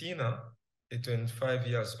 Justina, a 25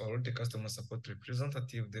 years old customer support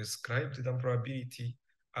representative, described the employability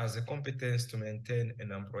as a competence to maintain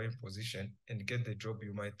an employee position and get the job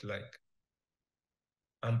you might like.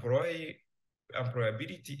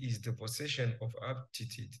 Employability is the possession of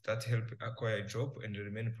aptitude that help acquire a job and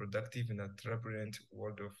remain productive in a turbulent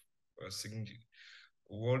world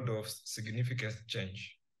of significant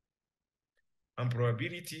change.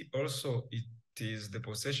 Employability also, it is the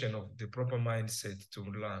possession of the proper mindset to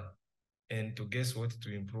learn and to guess what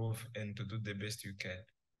to improve and to do the best you can.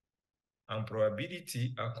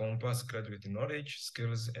 Employability encompasses graduate knowledge,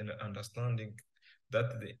 skills, and understanding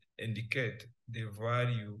that they indicate the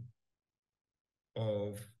value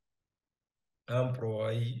of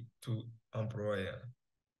employee to employer.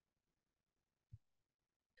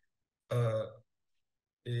 A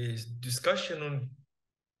discussion on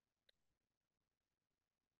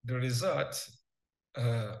the results,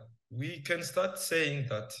 we can start saying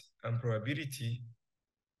that employability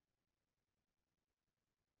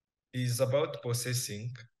is about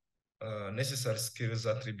possessing necessary skills,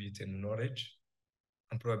 attributes, and knowledge.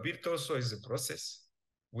 Employability also is a process,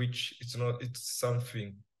 which it's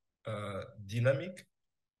something dynamic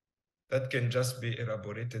that can just be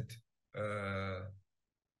elaborated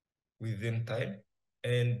within time.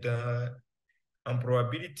 And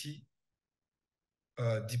employability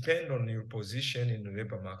depend on your position in the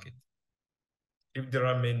labor market. If there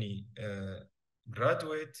are many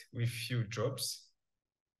graduates with few jobs,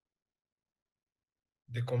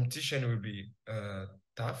 the competition will be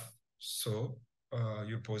tough. So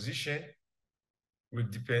your position will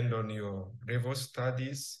depend on your level of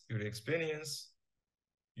studies, your experience,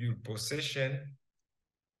 your possession,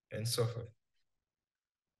 and so forth.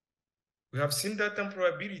 We have seen that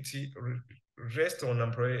employability rests on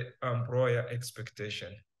employer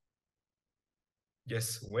expectation.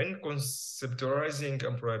 Yes, when conceptualizing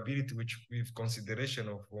employability with consideration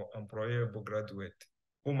of employable graduate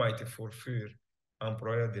who might fulfill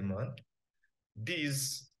employer demand,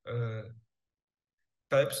 these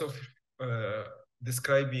types of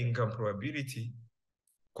describing employability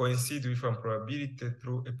coincide with employability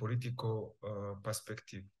through a political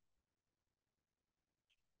perspective.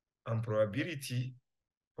 Employability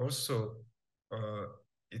also,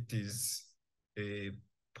 it is a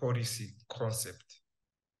policy concept.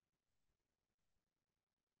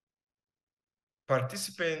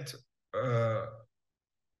 Participant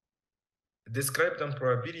described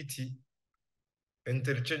employability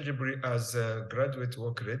interchangeably as graduate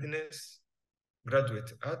work readiness,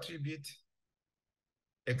 graduate attribute,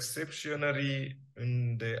 exceptionally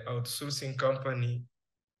in the outsourcing company,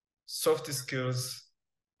 soft skills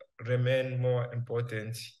remain more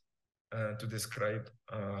important to describe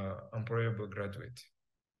employable graduate.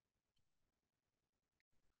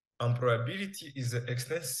 Employability is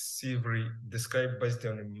extensively described based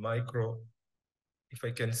on a micro, if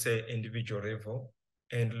I can say, individual level,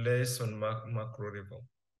 and less on macro level.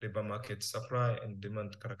 labor market supply and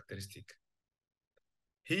demand characteristic.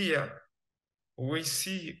 Here, we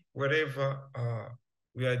see wherever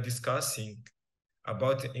we are discussing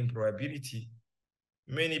about employability,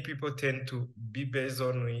 many people tend to be based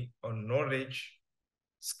on knowledge,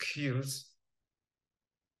 skills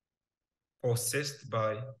possessed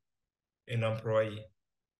by an employee.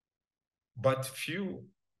 But few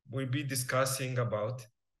will be discussing about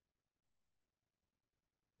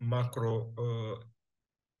macro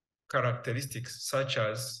characteristics such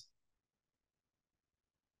as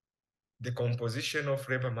the composition of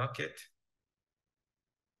labor market,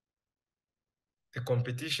 the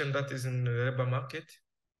competition that is in the labor market,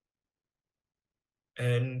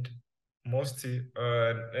 and mostly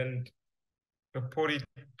and the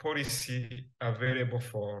policy available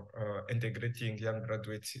for integrating young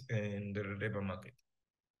graduates in the labor market.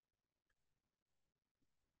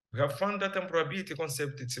 We have found that employability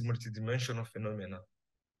concept is a multidimensional phenomenon,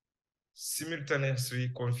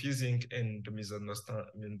 simultaneously confusing and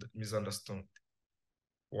misunderstood.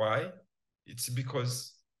 Why? It's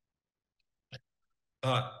because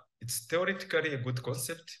it's theoretically a good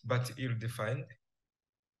concept, but ill-defined,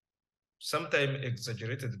 sometimes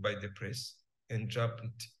exaggerated by the press and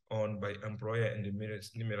jumped on by employer and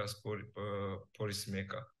numerous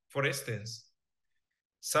policymakers. For instance,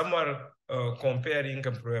 some are comparing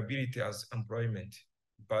employability as employment,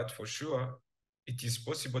 but for sure, it is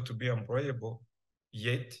possible to be employable,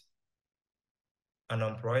 yet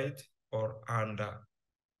unemployed or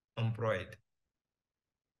underemployed.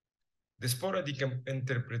 The sporadic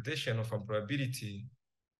interpretation of employability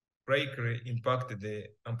greatly impacted the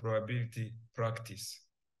employability practice.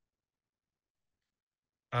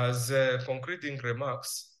 As concluding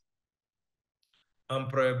remarks,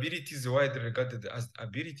 employability is widely regarded as the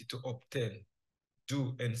ability to obtain,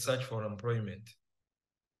 do, and search for employment.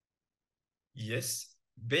 Yes,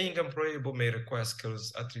 being employable may require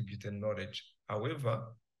skills, attributes, and knowledge.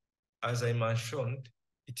 However, as I mentioned,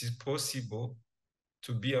 it is possible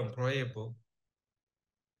to be employable,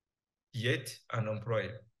 yet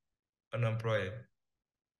unemployed.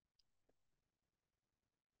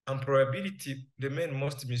 Employability, the main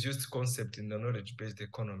most misused concept in the knowledge-based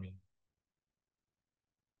economy.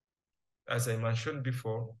 As I mentioned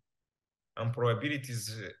before, employability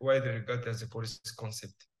is widely regarded as a policy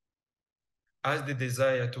concept, as the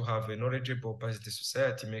desire to have a knowledgeable based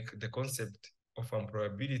society make the concept of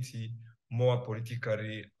employability more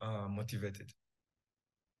politically motivated.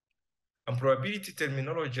 Employability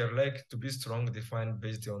terminology are likely to be strongly defined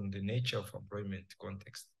based on the nature of employment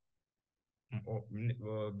context.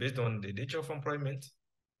 Based on the nature of employment,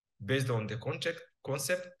 based on the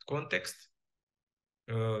context,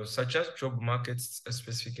 such as job markets, a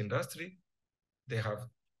specific industry, they have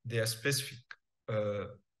their specific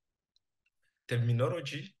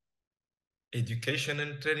terminology, education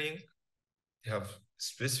and training, they have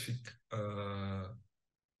specific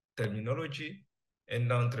terminology, and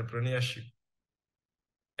entrepreneurship.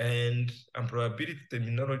 And employability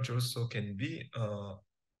terminology also can be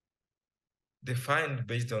defined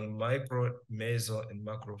based on micro, meso, and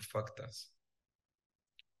macro factors.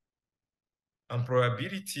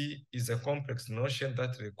 Employability is a complex notion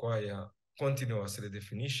that requires continuous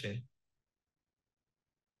redefinition.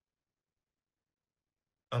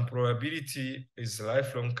 Employability is a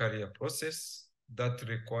lifelong career process that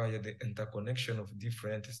requires the interconnection of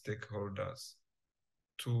different stakeholders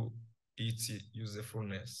to its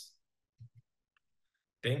usefulness.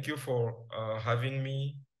 Thank you for having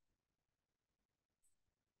me.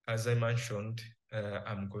 As I mentioned,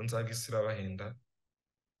 I'm Gonzaga Siravahenda,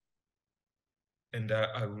 and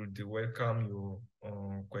I would welcome your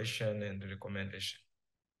question and recommendation.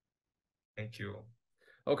 Thank you.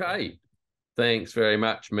 Okay. Thanks very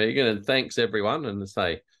much, Megan, and thanks everyone. And to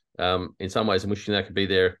say, in some ways, I'm wishing I could be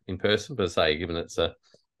there in person, but say, given it's a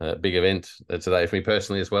big event today for me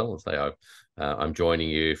personally as well, and say I'm joining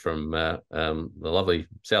you from the lovely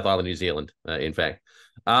South Island, New Zealand, in fact.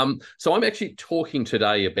 So I'm actually talking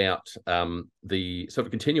today about the sort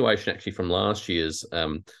of continuation actually from last year's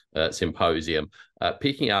symposium,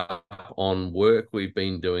 picking up on work we've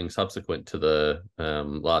been doing subsequent to the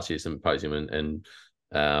last year's symposium and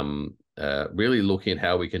really looking at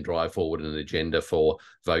how we can drive forward an agenda for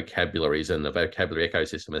vocabularies and the vocabulary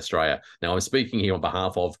ecosystem in Australia. Now, I'm speaking here on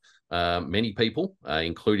behalf of many people,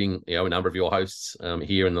 including a number of your hosts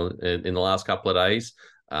here in the last couple of days,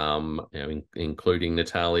 including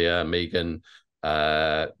Natalia, Megan,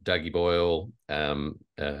 Dougie Boyle,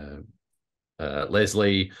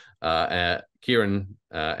 Leslie, Kieran,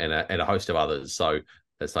 and a host of others. So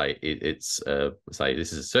let's say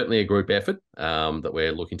this is certainly a group effort that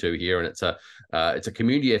we're looking to here, and it's a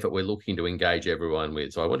community effort we're looking to engage everyone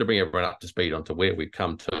with. So I want to bring everyone up to speed onto where we've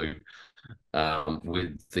come to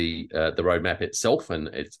with the roadmap itself and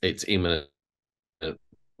its imminent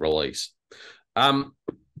release.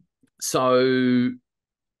 So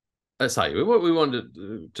let's say what we wanted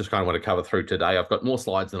to just kind of want to cover through today. I've got more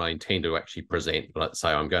slides than I intend to actually present, but let's say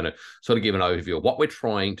I'm going to sort of give an overview of what we're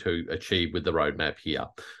trying to achieve with the roadmap here.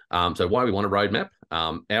 So why we want a roadmap,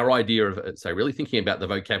 our idea of, say, really thinking about the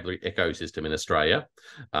vocabulary ecosystem in Australia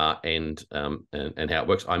and how it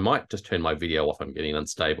works. I might just turn my video off. I'm getting an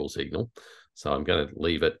unstable signal, so I'm going to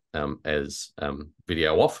leave it as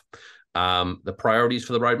video off. The priorities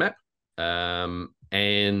for the roadmap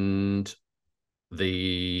and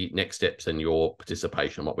the next steps and your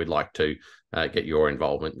participation, what we'd like to get your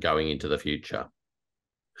involvement going into the future.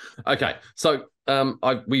 Okay, so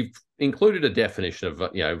we've included a definition of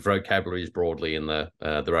vocabularies broadly in the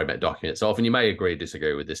roadmap document itself, and you may agree or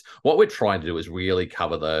disagree with this. What we're trying to do is really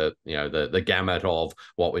cover the gamut of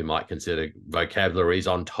what we might consider vocabularies,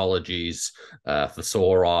 ontologies,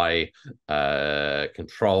 thesauri,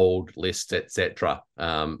 controlled lists, etc.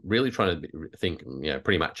 Really trying to think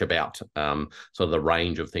pretty much about sort of the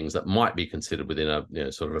range of things that might be considered within a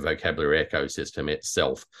sort of a vocabulary ecosystem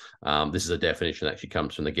itself. This is a definition that actually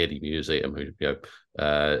comes from the Getty Museum, who have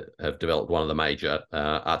developed one of the major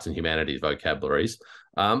arts and humanities vocabularies.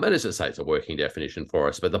 And as I say, it's a working definition for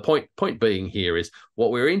us. But the point being here is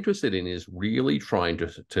what we're interested in is really trying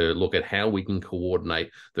to look at how we can coordinate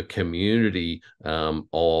the community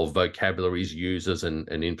of vocabularies users and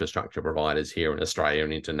infrastructure providers here in Australia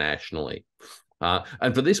and internationally.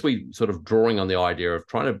 And for this, we sort of drawing on the idea of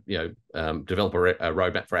trying to, develop a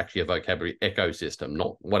roadmap for actually a vocabulary ecosystem,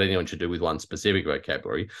 not what anyone should do with one specific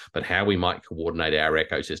vocabulary, but how we might coordinate our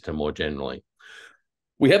ecosystem more generally.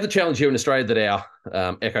 We have the challenge here in Australia that our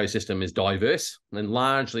ecosystem is diverse and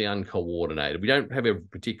largely uncoordinated. We don't have a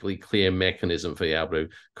particularly clear mechanism for being able to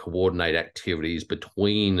coordinate activities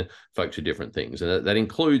between folks who do different things. And that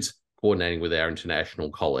includes coordinating with our international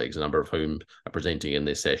colleagues, a number of whom are presenting in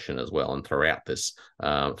this session as well and throughout this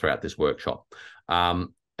workshop.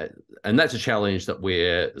 And that's a challenge that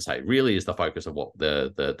really is the focus of what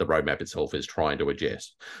the roadmap itself is trying to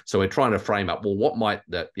address. So we're trying to frame up, well, what might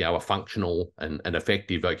a functional and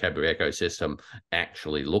effective vocabulary ecosystem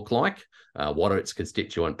actually look like? What are its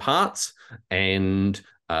constituent parts? And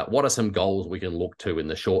what are some goals we can look to in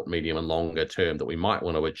the short, medium, and longer term that we might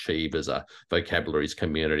want to achieve as a vocabularies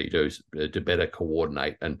community to better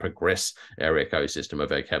coordinate and progress our ecosystem of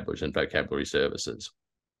vocabularies and vocabulary services?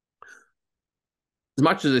 As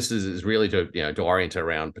much as this is really to orient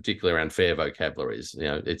around, particularly around fair vocabularies,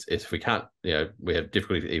 if we can't, we have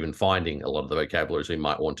difficulty even finding a lot of the vocabularies we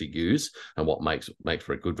might want to use and what makes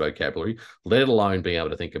for a good vocabulary, let alone being able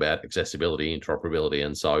to think about accessibility, interoperability,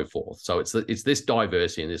 and so forth. So it's this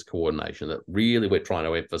diversity and this coordination that really we're trying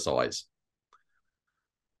to emphasize.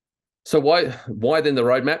 So why then the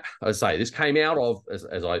roadmap? As I say, this came out of, as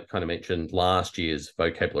I kind of mentioned, last year's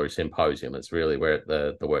Vocabulary Symposium. It's really where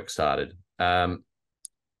the work started.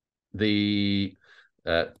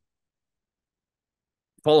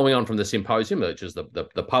 Following on from the symposium, which is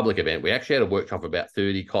the public event, we actually had a workshop of about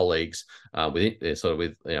 30 colleagues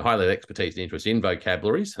with high-level expertise and interest in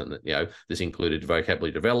vocabularies, and this included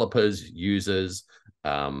vocabulary developers, users,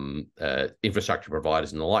 infrastructure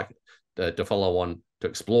providers, and the like, to follow on to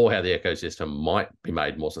explore how the ecosystem might be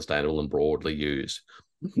made more sustainable and broadly used.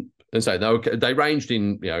 And so they ranged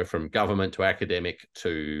in, from government to academic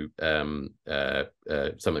to some of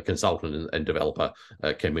the consultant and developer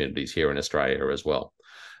communities here in Australia as well.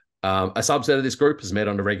 A subset of this group has met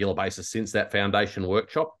on a regular basis since that foundation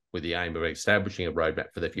workshop with the aim of establishing a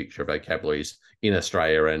roadmap for the future of vocabularies in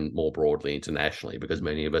Australia and more broadly internationally, because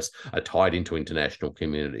many of us are tied into international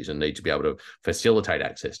communities and need to be able to facilitate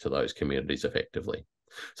access to those communities effectively.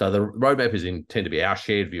 So the roadmap is intended to be our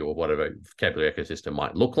shared view of what a vocabulary ecosystem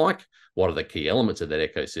might look like, what are the key elements of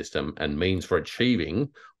that ecosystem, and means for achieving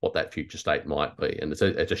what that future state might be. And it's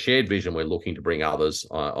a shared vision we're looking to bring others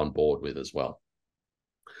on board with as well.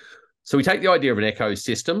 So we take the idea of an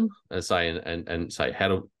ecosystem and say how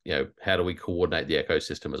do we coordinate the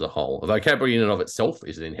ecosystem as a whole? A vocabulary in and of itself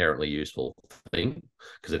is an inherently useful thing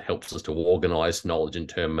because it helps us to organize knowledge and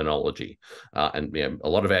terminology. And a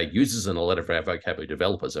lot of our users and a lot of our vocabulary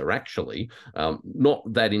developers are actually not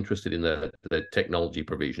that interested in the technology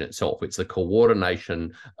provision itself. It's the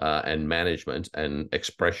coordination and management and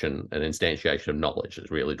expression and instantiation of knowledge that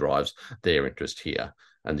really drives their interest here.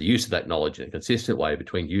 and the use of that knowledge in a consistent way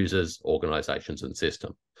between users, organisations, and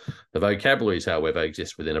system. The vocabularies, however,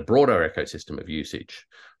 exist within a broader ecosystem of usage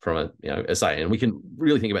from a, as I say, and we can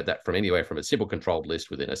really think about that from anywhere from a simple controlled list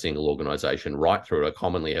within a single organisation right through a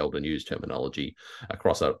commonly held and used terminology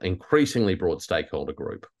across an increasingly broad stakeholder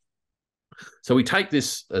group. So we take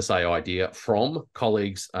this, say, idea from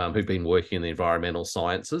colleagues who've been working in the environmental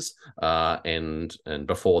sciences, and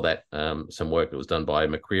before that, some work that was done by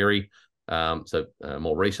Macquarie.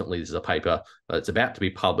 More recently, this is a paper that's about to be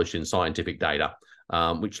published in Scientific Data,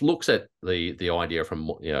 which looks at the idea from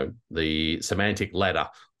the semantic ladder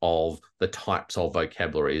of the types of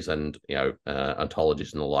vocabularies and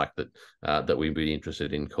ontologies and the like that we'd be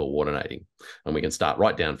interested in coordinating. And we can start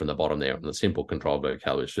right down from the bottom there on the simple controlled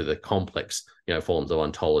vocabularies through the complex forms of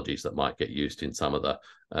ontologies that might get used in some of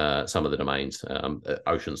the domains.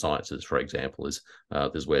 Ocean sciences, for example, is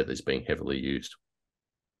where this is being heavily used.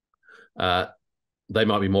 They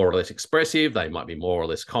might be more or less expressive. They might be more or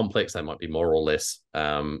less complex. They might be more or less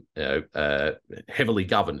heavily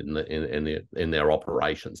governed in their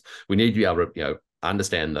operations. We need to be able to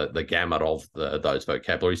understand the gamut of those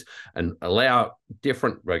vocabularies and allow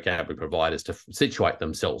different vocabulary providers to situate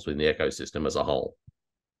themselves within the ecosystem as a whole.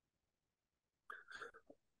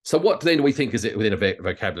 So what then do we think is it within a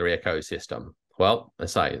vocabulary ecosystem? Well,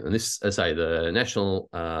 the National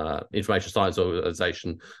Information Science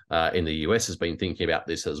Organization in the US has been thinking about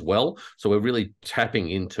this as well. So we're really tapping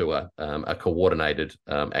into a coordinated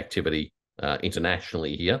activity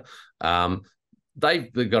internationally here.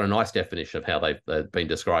 They've got a nice definition of how they've been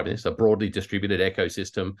describing this: a broadly distributed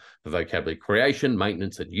ecosystem for vocabulary creation,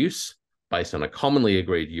 maintenance, and use based on a commonly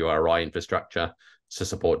agreed URI infrastructure to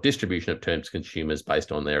support distribution of terms to consumers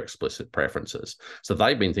based on their explicit preferences. So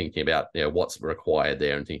they've been thinking about what's required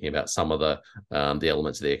there and thinking about some of the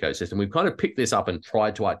elements of the ecosystem. We've kind of picked this up and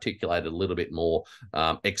tried to articulate it a little bit more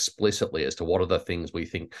explicitly as to what are the things we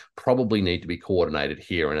think probably need to be coordinated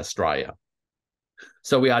here in Australia.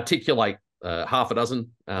 So we articulate half a dozen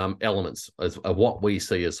elements of what we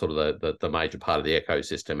see as sort of the major part of the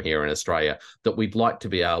ecosystem here in Australia that we'd like to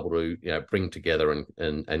be able to bring together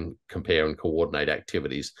and compare and coordinate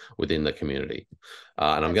activities within the community.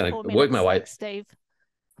 And I'm going to work my way. Steve.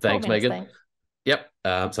 Thanks, Megan. Yep. So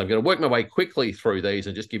I'm going to work my way quickly through these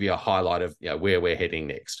and just give you a highlight of where we're heading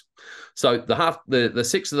next. So the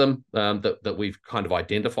six of them that we've kind of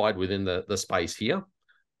identified within the space here.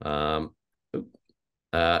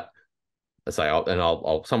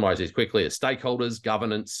 I'll summarize these quickly as stakeholders,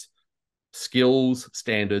 governance, skills,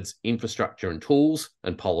 standards, infrastructure and tools,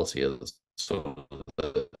 and policy are sort of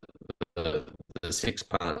the 6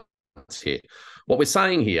 parts here. What we're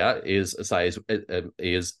saying here is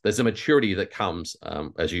there's a maturity that comes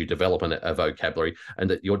as you develop a vocabulary, and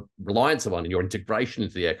that your reliance on and your integration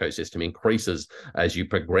into the ecosystem increases as you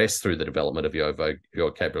progress through the development of your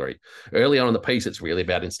vocabulary. Early on in the piece, it's really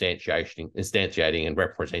about instantiating and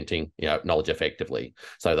representing knowledge effectively.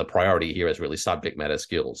 So the priority here is really subject matter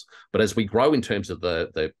skills. But as we grow in terms of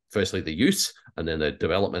firstly the use, and then the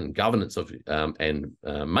development and governance of and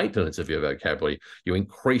maintenance of your vocabulary, you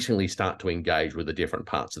increasingly start to engage with the different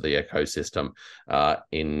parts of the ecosystem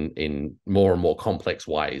in more and more complex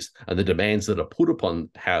ways. And the demands that are put upon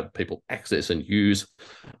how people access and use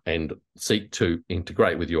and seek to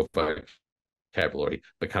integrate with your vocabulary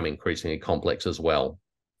become increasingly complex as well.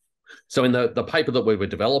 So in the paper that we were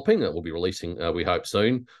developing, that we'll be releasing, we hope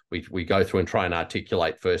soon, we go through and try and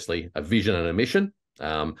articulate firstly a vision and a mission.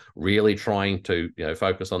 Really trying to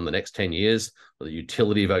focus on the next 10 years. The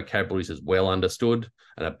utility of vocabularies is well understood,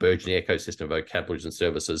 and a burgeoning ecosystem of vocabularies and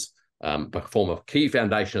services form a key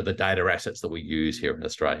foundation of the data assets that we use here in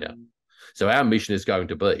Australia. So our mission is going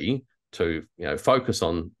to be to focus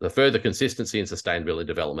on the further consistency and sustainability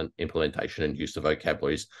development, implementation and use of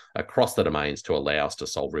vocabularies across the domains to allow us to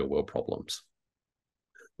solve real world problems.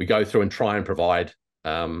 We go through and try and provide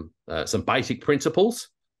some basic principles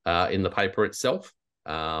in the paper itself.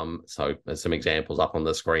 So there's some examples up on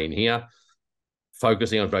the screen here.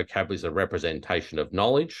 Focusing on vocabulary as a representation of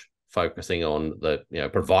knowledge, focusing on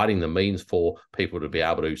providing the means for people to be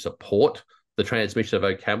able to support the transmission of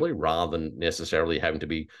vocabulary rather than necessarily having to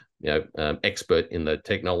be expert in the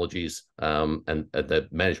technologies and the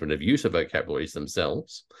management of use of vocabularies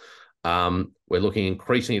themselves. We're looking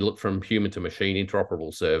increasingly from human to machine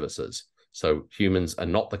interoperable services. So humans are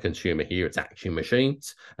not the consumer here, it's actually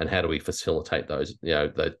machines. And how do we facilitate those,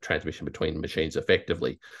 the transmission between machines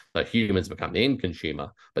effectively? So humans become the end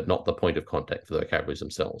consumer, but not the point of contact for the vocabularies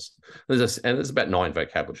themselves. And there's about 9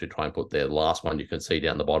 vocabularies we try and put there. The last one you can see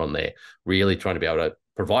down the bottom there, really trying to be able to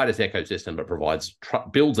provide its ecosystem, but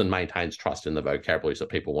builds and maintains trust in the vocabularies that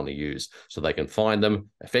people want to use, so they can find them,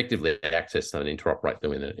 effectively access them, and interoperate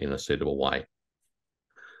them in a suitable way.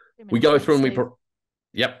 We go through and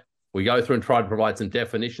we go through and try to provide some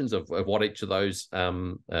definitions of what each of those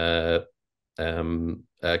components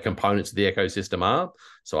of the ecosystem are.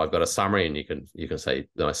 So I've got a summary, and you can see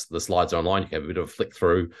the slides are online. You can have a bit of a flick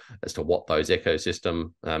through as to what those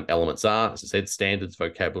ecosystem elements are. As I said, standards,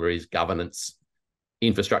 vocabularies, governance,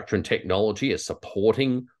 infrastructure and technology is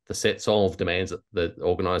supporting the sets of demands that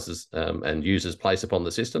organisers and users place upon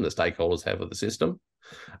the system, the stakeholders have of the system.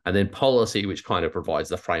 And then policy, which kind of provides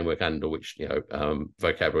the framework under which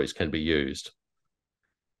vocabularies can be used.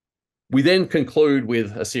 We then conclude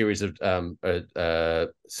with a series of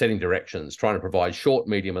setting directions, trying to provide short,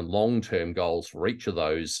 medium and long-term goals for each of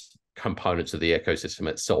those components of the ecosystem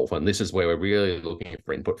itself. And this is where we're really looking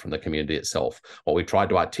for input from the community itself. What we've tried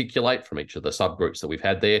to articulate from each of the subgroups that we've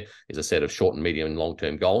had there is a set of short and medium and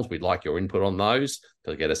long-term goals. We'd like your input on those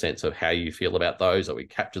to get a sense of how you feel about those, that we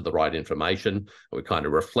captured the right information, we kind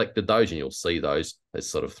of reflected those, and you'll see those as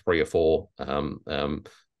sort of 3 or 4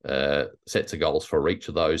 sets of goals for each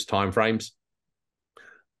of those timeframes.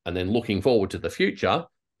 And then looking forward to the future,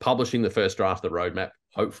 publishing the first draft of the roadmap,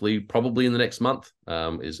 hopefully probably in the next month,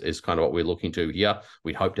 is kind of what we're looking to here.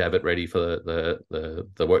 We'd hope to have it ready for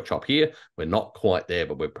the workshop here. We're not quite there,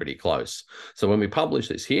 but we're pretty close. So when we publish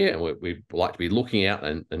this here, and we'd like to be looking out,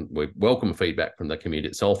 and we welcome feedback from the community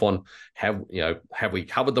itself on have we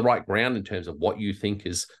covered the right ground in terms of what you think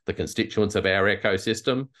is the constituents of our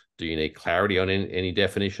ecosystem? Do you need clarity on any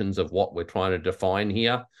definitions of what we're trying to define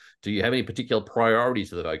here? Do you have any particular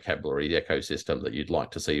priorities of the vocabulary ecosystem that you'd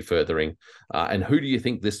like to see furthering? And who do you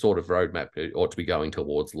think this sort of roadmap ought to be going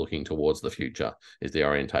towards, looking towards the future? Is the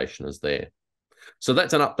orientation is there? So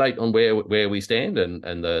that's an update on where we stand and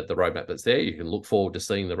the roadmap that's there. You can look forward to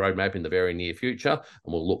seeing the roadmap in the very near future,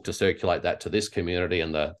 and we'll look to circulate that to this community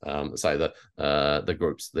and the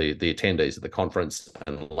groups, the attendees of the conference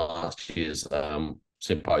and last year's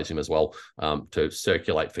symposium as well, to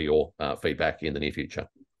circulate for your feedback in the near future.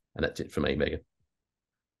 And that's it for me, Megan.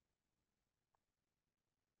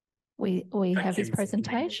 We have his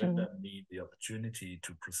presentation. Need the opportunity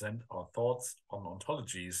to present our thoughts on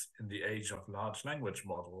ontologies in the age of large language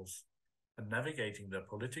models and navigating their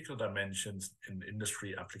political dimensions in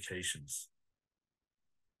industry applications.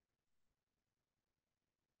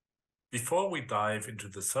 Before we dive into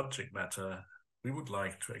the subject matter, we would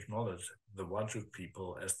like to acknowledge the Whadjuk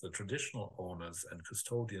people as the traditional owners and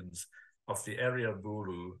custodians of the area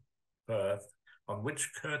Bulu, Perth, on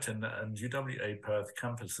which Curtin and UWA Perth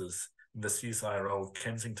campuses in the CSIRO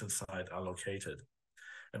Kensington site are located,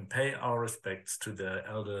 and pay our respects to their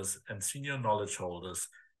elders and senior knowledge holders,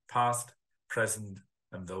 past, present,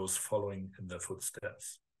 and those following in their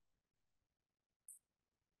footsteps.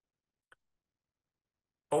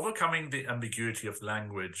 Overcoming the ambiguity of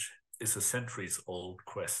language is a centuries-old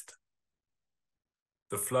quest.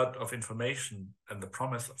 The flood of information and the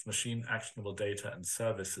promise of machine actionable data and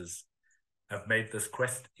services have made this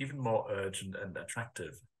quest even more urgent and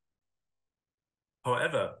attractive.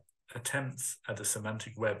 However, attempts at a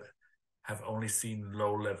semantic web have only seen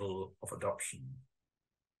low level of adoption.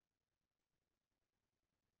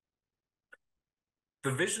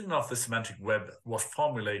 The vision of the semantic web was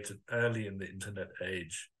formulated early in the internet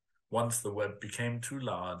age, once the web became too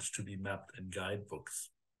large to be mapped in guidebooks.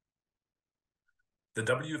 The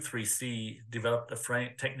W3C developed a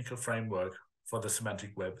technical framework for the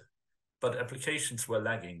semantic web, but applications were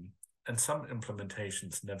lagging and some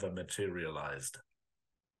implementations never materialized.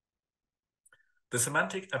 The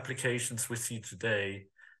semantic applications we see today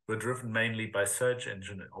were driven mainly by search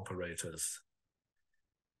engine operators.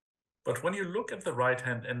 But when you look at the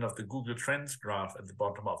right-hand end of the Google Trends graph at the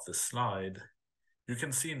bottom of this slide, you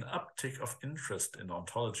can see an uptick of interest in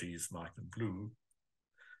ontologies marked in blue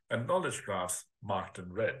and knowledge graphs marked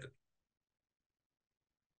in red.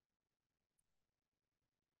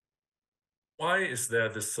 Why is there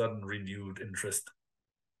this sudden renewed interest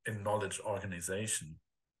in knowledge organization?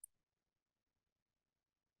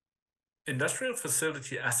 Industrial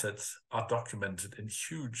facility assets are documented in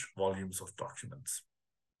huge volumes of documents.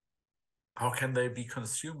 How can they be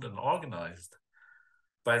consumed and organized?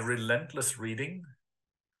 By relentless reading,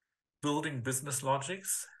 building business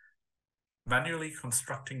logics, manually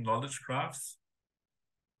constructing knowledge graphs?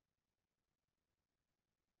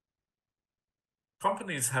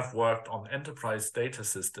 Companies have worked on enterprise data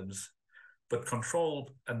systems, but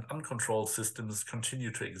controlled and uncontrolled systems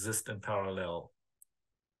continue to exist in parallel.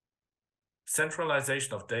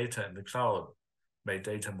 Centralization of data in the cloud made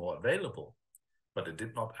data more available, but it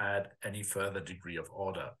did not add any further degree of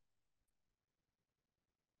order.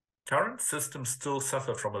 Current systems still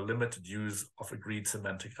suffer from a limited use of agreed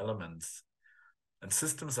semantic elements, and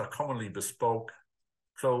systems are commonly bespoke,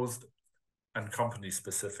 closed, and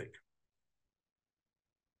company-specific.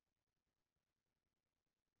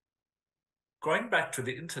 Going back to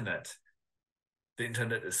the internet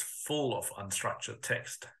is full of unstructured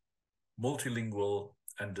text, multilingual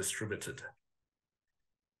and distributed.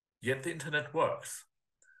 Yet the internet works.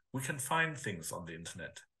 We can find things on the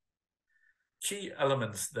internet. Key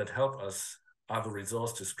elements that help us are the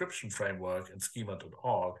resource description framework and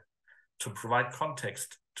schema.org to provide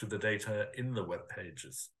context to the data in the web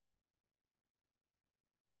pages.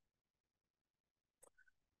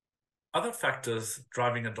 Other factors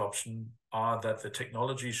driving adoption are that the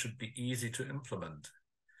technology should be easy to implement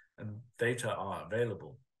and data are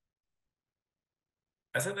available.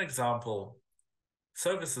 As an example,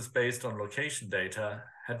 services based on location data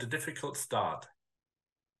had a difficult start.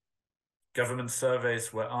 Government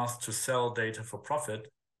surveys were asked to sell data for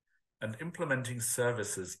profit, and implementing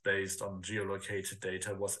services based on geolocated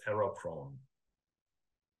data was error-prone.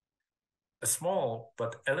 A small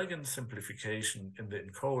but elegant simplification in the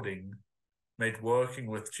encoding made working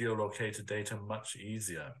with geolocated data much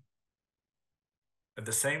easier. At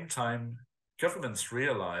the same time, governments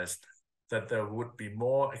realized that there would be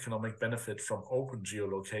more economic benefit from open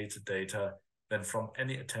geolocated data than from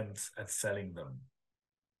any attempts at selling them.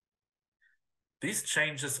 These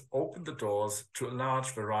changes opened the doors to a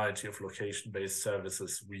large variety of location-based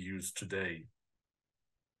services we use today.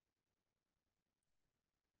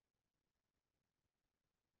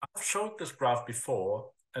 I've showed this graph before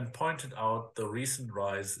and pointed out the recent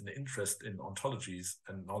rise in interest in ontologies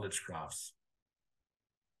and knowledge graphs.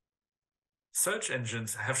 Search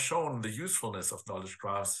engines have shown the usefulness of knowledge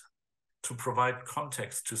graphs to provide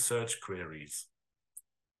context to search queries.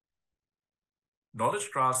 Knowledge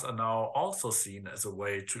graphs are now also seen as a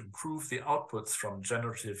way to improve the outputs from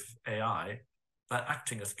generative AI by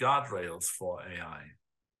acting as guardrails for AI.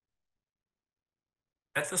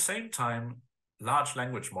 At the same time, large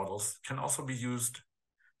language models can also be used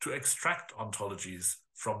to extract ontologies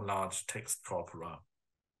from large text corpora.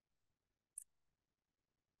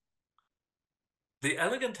 The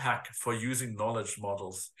elegant hack for using knowledge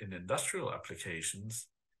models in industrial applications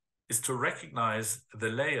is to recognize the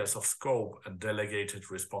layers of scope and delegated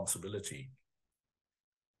responsibility.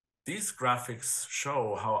 These graphics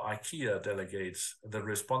show how IKEA delegates the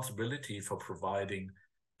responsibility for providing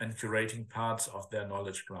and curating parts of their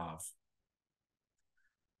knowledge graph.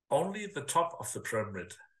 Only the top of the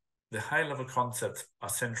pyramid, the high-level concepts, are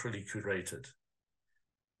centrally curated.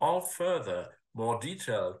 All further, more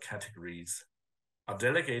detailed categories are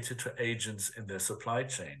delegated to agents in their supply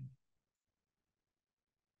chain.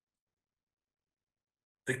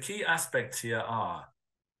 The key aspects here are: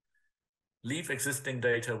 leave existing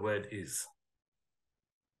data where it is,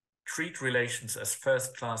 treat relations as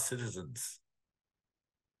first-class citizens,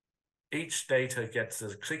 each data gets a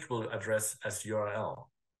clickable address as URL,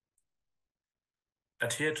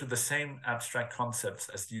 adhere to the same abstract concepts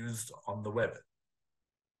as used on the web,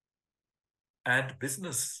 add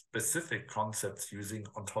business-specific concepts using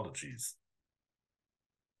ontologies.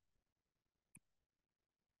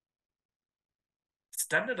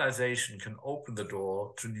 Standardization can open the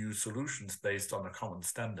door to new solutions based on a common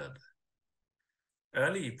standard.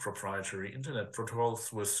 Early proprietary internet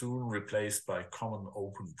protocols were soon replaced by common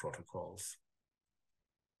open protocols.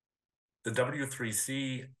 The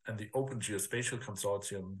W3C and the Open Geospatial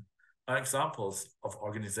Consortium are examples of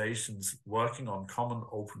organizations working on common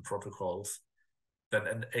open protocols that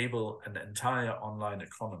enable an entire online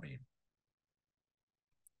economy.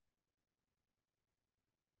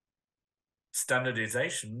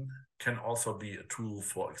 Standardization can also be a tool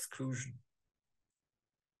for exclusion.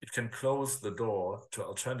 It can close the door to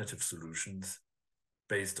alternative solutions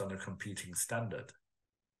based on a competing standard.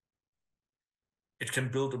 It can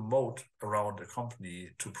build a moat around a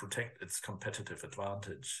company to protect its competitive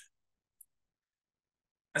advantage.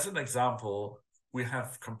 As an example, we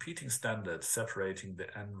have competing standards separating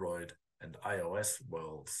the Android and iOS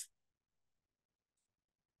worlds.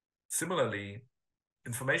 Similarly,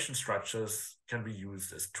 information structures can be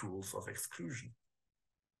used as tools of exclusion.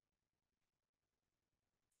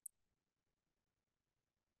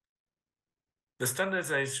 The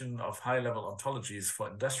standardization of high-level ontologies for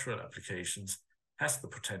industrial applications has the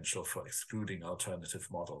potential for excluding alternative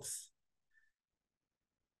models.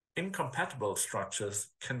 Incompatible structures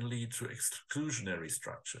can lead to exclusionary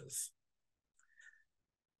structures.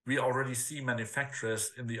 We already see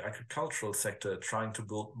manufacturers in the agricultural sector trying to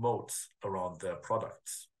build moats around their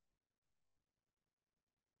products.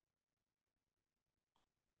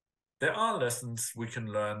 There are lessons we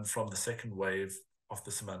can learn from the second wave of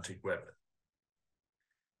the semantic web.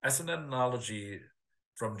 As an analogy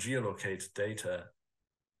from geolocated data,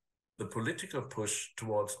 the political push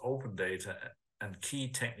towards open data and key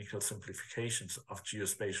technical simplifications of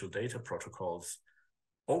geospatial data protocols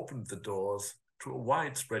opened the doors to a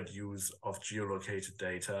widespread use of geolocated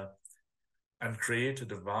data and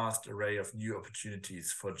created a vast array of new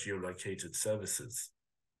opportunities for geolocated services.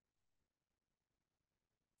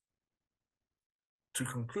 To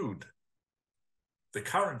conclude, the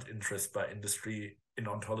current interest by industry in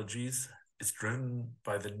ontologies is driven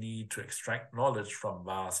by the need to extract knowledge from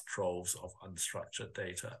vast troves of unstructured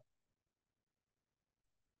data.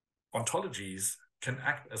 Ontologies can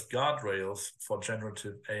act as guardrails for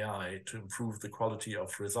generative AI to improve the quality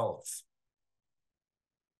of results.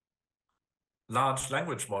 Large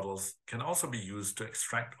language models can also be used to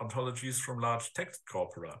extract ontologies from large text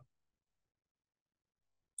corpora.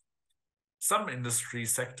 Some industry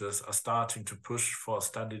sectors are starting to push for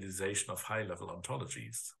standardization of high-level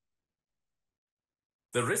ontologies.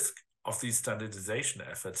 The risk of these standardization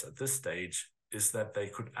efforts at this stage is that they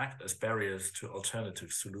could act as barriers to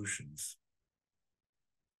alternative solutions.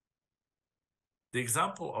 The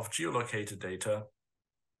example of geolocated data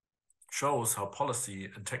shows how policy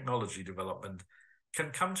and technology development can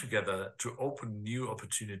come together to open new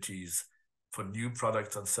opportunities for new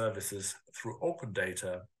products and services through open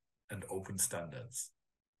data and open standards.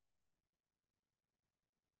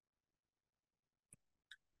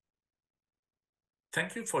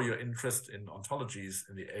 Thank you for your interest in ontologies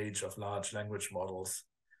in the age of large language models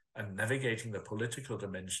and navigating the political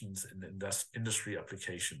dimensions in industry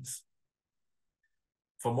applications.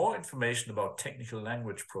 For more information about technical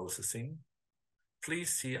language processing,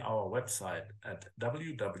 please see our website at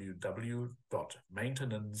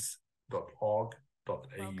www.maintenance.org.au.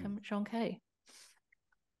 Welcome, Jean-Kay.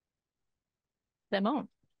 Clément.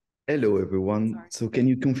 Hello, everyone. Sorry. So can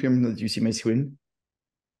you confirm that you see my screen?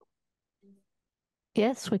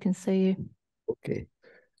 Yes, we can see you. Okay.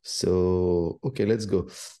 So, okay, let's go.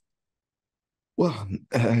 Well,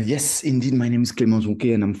 yes, indeed, my name is Clément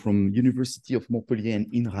Jonquet, and I'm from University of Montpellier and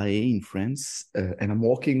INRAE in France, and I'm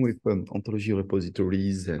working with ontology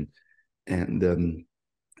repositories and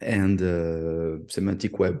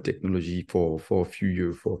semantic web technology for a few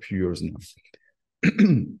years now.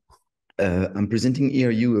 I'm presenting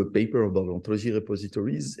here you a paper about ontology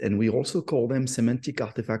repositories, and we also call them semantic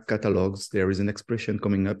artifact catalogs. There is an expression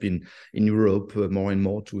coming up in Europe more and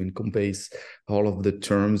more to encompass all of the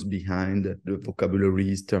terms behind the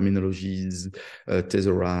vocabularies, terminologies,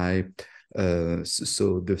 thesauri.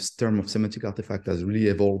 So this term of semantic artifact has really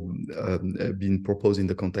evolved, been proposed in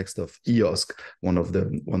the context of EOSC, one of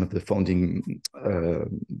the founding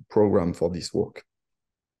program for this work.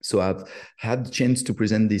 So I've had the chance to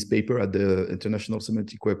present this paper at the International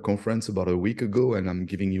Semantic Web Conference about a week ago, and I'm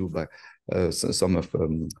giving you some of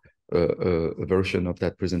a version of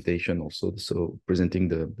that presentation also, so presenting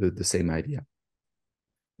the same idea.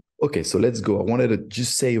 Okay, so let's go. I wanted to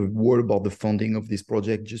just say a word about the funding of this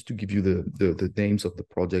project, just to give you the names of the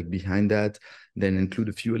project behind that, then include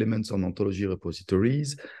a few elements on ontology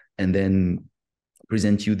repositories, and then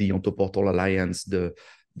present you the Ontoportal Alliance,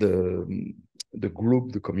 the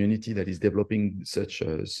group, the community that is developing such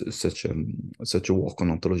a work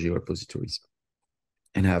on ontology repositories,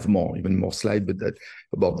 and have even more slides, but that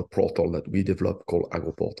about the portal that we developed called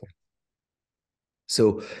AgroPortal.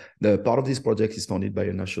 So the part of this project is funded by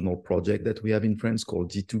a national project that we have in France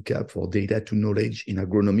called D2CAP, for Data to Knowledge in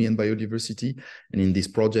Agronomy and Biodiversity. And in this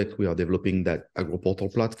project, we are developing that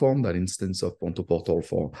AgroPortal platform, that instance of Ontoportal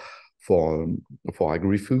for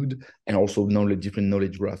agri-food, and also different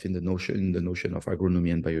knowledge graph in the notion of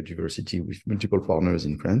agronomy and biodiversity with multiple partners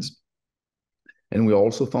in France. And we are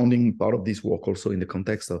also founding part of this work also in the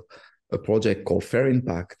context of a project called Fair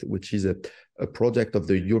Impact, which is a project of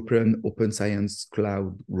the European Open Science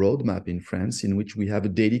Cloud Roadmap in France, in which we have a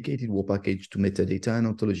dedicated work package to metadata and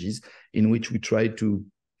ontologies, in which we try to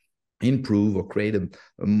improve or create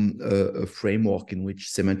a framework in which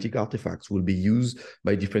semantic artifacts will be used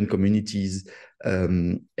by different communities,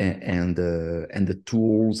 and the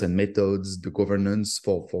tools and methods, the governance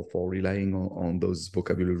for relying on those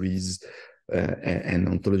vocabularies and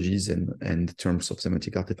ontologies and the terms of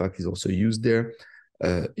semantic artifact is also used there,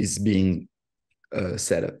 is being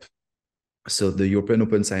set up. So the European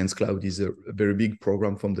Open Science Cloud is a very big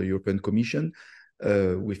program from the European Commission,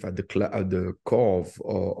 with at the core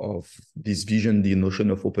of this vision, the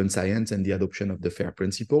notion of open science and the adoption of the FAIR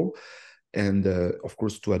principle. And of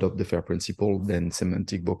course, to adopt the FAIR principle, then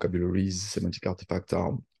semantic vocabularies, semantic artifacts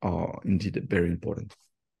are indeed very important.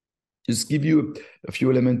 Just give you a few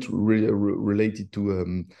elements related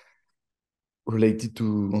to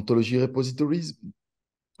ontology repositories.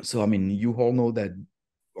 So, I mean, you all know that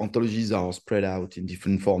ontologies are spread out in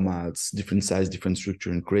different formats, different size, different structure,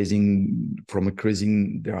 there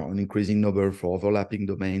are an increasing number for overlapping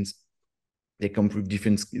domains. They come with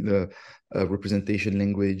different representation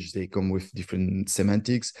language. They come with different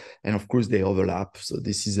semantics, and of course they overlap. So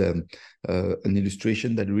this is an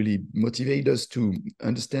illustration that really motivates us to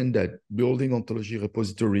understand that building ontology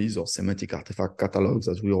repositories or semantic artifact catalogs,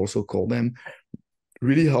 as we also call them,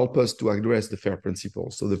 really help us to address the FAIR principle.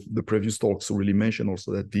 So the previous talks really mentioned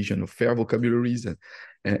also that vision of FAIR vocabularies,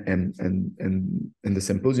 and the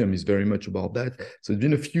symposium is very much about that. So it's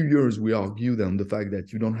been a few years we argued on the fact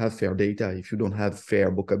that you don't have FAIR data if you don't have FAIR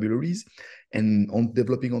vocabularies, and on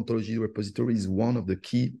developing ontology repositories is one of the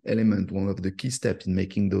key elements, one of the key steps in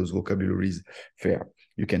making those vocabularies FAIR.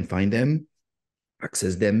 You can find them,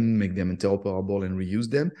 access them, make them interoperable, and reuse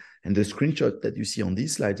them. And the screenshots that you see on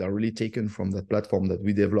these slides are really taken from that platform that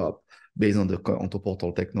we developed based on the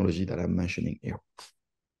OntoPortal technology that I'm mentioning here.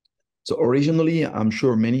 So originally, I'm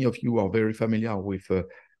sure many of you are very familiar with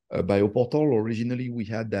BioPortal. Originally, we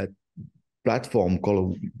had that platform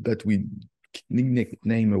that we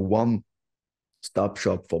nicknamed a one-stop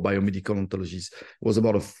shop for biomedical ontologies. It was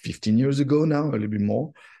about 15 years ago now, a little bit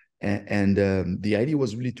more. And the idea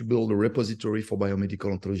was really to build a repository for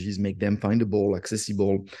biomedical ontologies, make them findable,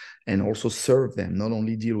 accessible, and also serve them, not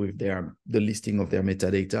only deal with the listing of their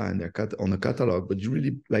metadata and on the catalog, but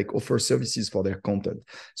really like offer services for their content.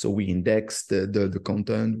 So we index the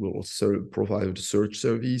content, we'll also provide a search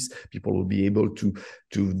service. People will be able to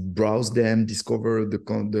browse them, discover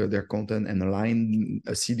their content, and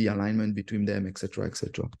see the alignment between them, etc.,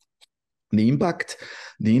 etc. The impact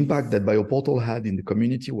that BioPortal had in the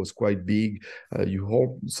community was quite big.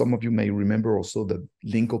 Some of you may remember also the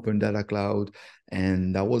Link Open Data Cloud,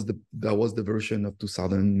 and that was the version of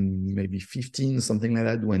 2015, something like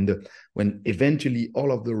that, when eventually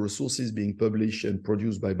all of the resources being published and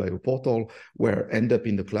produced by BioPortal end up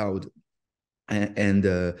in the cloud. And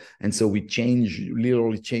so we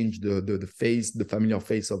literally changed the familiar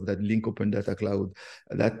face of that Link Open Data Cloud.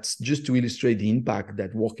 That's just to illustrate the impact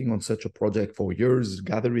that working on such a project for years,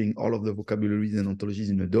 gathering all of the vocabularies and ontologies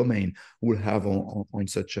in a domain, will have on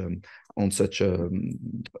such a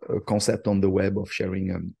concept on the web of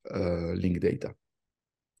sharing link data.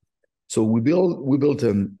 So we built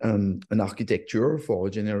an architecture for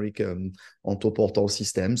a generic OntoPortal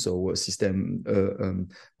system. So a system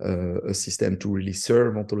to really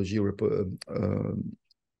serve ontologies.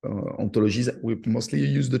 We mostly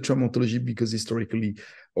use the term ontology because historically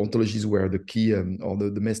ontologies were the key or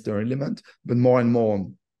the master element, but more and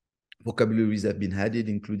more vocabularies have been added,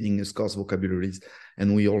 including scarce vocabularies,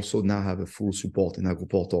 and we also now have a full support in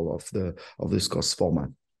AgroPortal of the scarce format.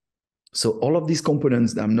 So all of these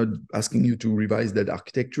components, I'm not asking you to revise that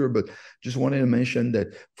architecture, but just wanted to mention that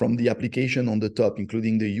from the application on the top,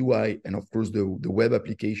 including the UI and of course the web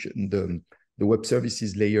application, the web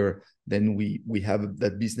services layer, then we have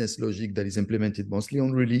that business logic that is implemented mostly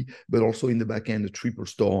on Really, but also in the backend, the triple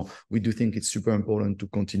store. We do think it's super important to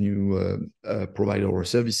continue provide our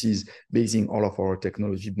services, basing all of our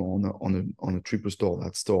technology on a triple store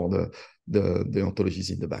that store the ontologies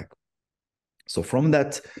in the back. So from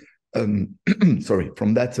that,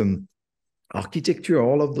 architecture,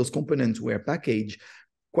 all of those components were packaged,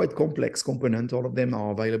 quite complex components. All of them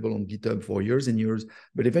are available on GitHub for years and years,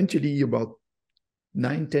 but eventually about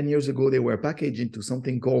 9-10 years ago, they were packaged into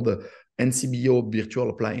something called the NCBO Virtual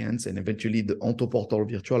Appliance, and eventually the OntoPortal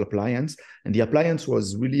Virtual Appliance. And the appliance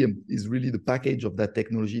is really the package of that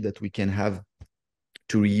technology that we can have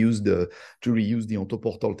to reuse the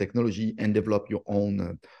OntoPortal technology and develop your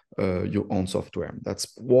own software.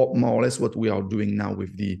 That's more or less what we are doing now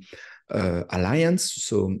with the alliance.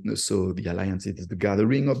 So the alliance is the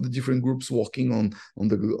gathering of the different groups working on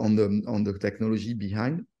the technology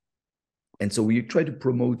behind, and so we try to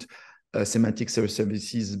promote semantic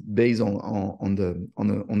services based on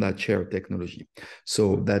that shared technology.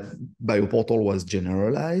 So that BioPortal was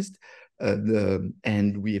generalized.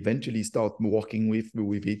 And we eventually start working with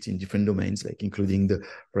it in different domains, like including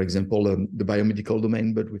for example, the biomedical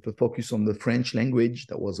domain, but with a focus on the French language.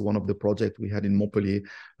 That was one of the projects we had in Montpellier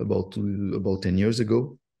about 10 years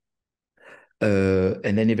ago.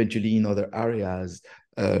 And then eventually in other areas,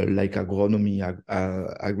 like agronomy,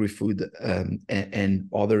 agri-food, and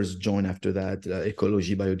others join after that,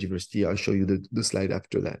 ecology, biodiversity. I'll show you the slide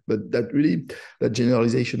after that. But that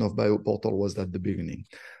generalization of BioPortal was at the beginning.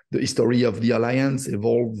 The history of the Alliance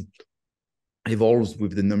evolves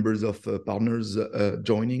with the numbers of partners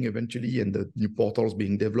joining eventually and the new portals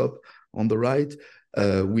being developed on the right.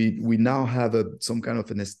 We now have some kind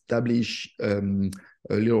of an established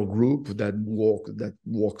a little group that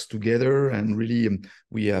works together, and really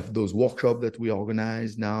we have those workshops that we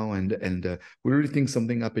organize now, and we really think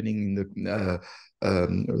something happening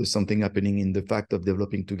in the fact of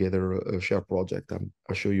developing together a shared project.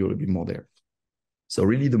 I'll show you a little bit more there. So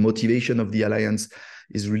really the motivation of the Alliance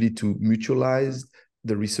is really to mutualize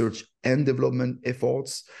the research and development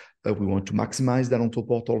efforts. We want to maximize that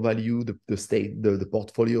onto-portal value, the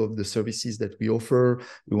portfolio of the services that we offer.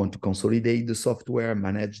 We want to consolidate the software,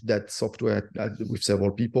 manage that software with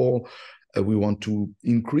several people. We want to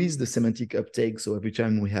increase the semantic uptake. So every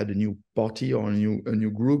time we had a new party or a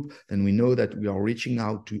new group, then we know that we are reaching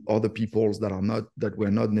out to other peoples that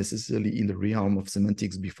were not necessarily in the realm of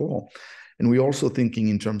semantics before. And we're also thinking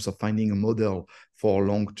in terms of finding a model for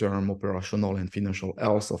long-term operational and financial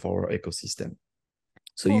health of our ecosystem.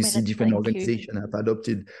 So you see different organizations have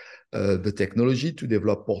adopted the technology to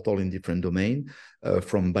develop portal in different domains,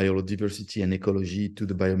 from biodiversity and ecology to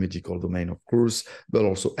the biomedical domain, of course, but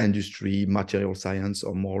also industry, material science,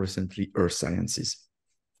 or more recently, earth sciences.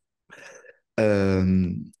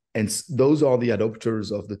 And those are the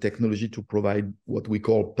adopters of the technology to provide what we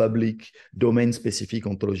call public domain-specific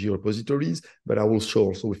ontology repositories. But I will show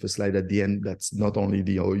also with a slide at the end that's not only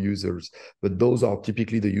the users, but those are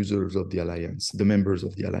typically the users of the Alliance, the members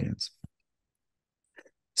of the Alliance.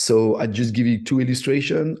 So I just give you two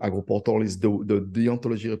illustrations. AgroPortal is the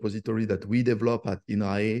ontology repository that we develop at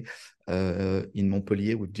INRAE in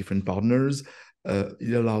Montpellier with different partners.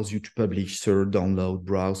 It allows you to publish, search, download,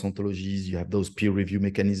 browse ontologies. You have those peer review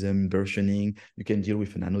mechanism, versioning. You can deal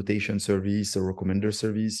with an annotation service, a recommender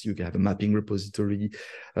service. You can have a mapping repository,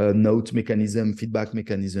 note mechanism, feedback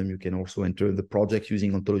mechanism. You can also enter the project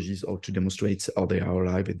using ontologies or to demonstrate how they are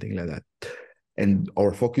alive and things like that. And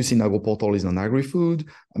our focus in AgroPortal is on agri-food.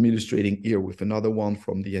 I'm illustrating here with another one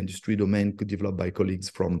from the industry domain developed by colleagues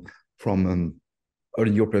from a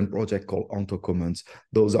European project called OntoCommons.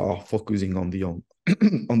 Those are focusing on the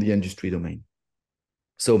industry domain.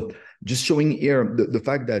 So just showing here the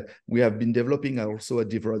fact that we have been developing also at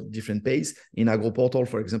different pace. In AgroPortal,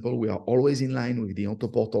 for example, we are always in line with the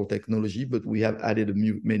OntoPortal technology, but we have added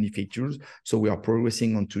many features. So we are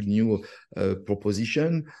progressing onto new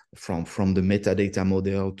proposition from the metadata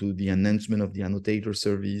model to the enhancement of the annotator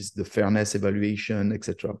service, the fairness evaluation,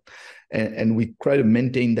 etc. And we try to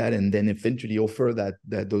maintain that and then eventually offer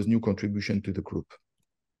those new contributions to the group.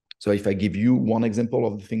 So if I give you one example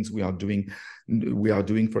of the things we are doing,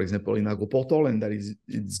 for example, in AgroPortal, and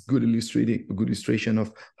it's good illustration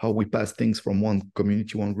of how we pass things from one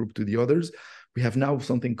community, one group to the others. We have now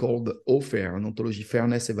something called the OFAIR, an ontology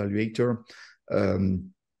fairness evaluator,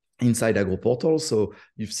 inside AgroPortal. So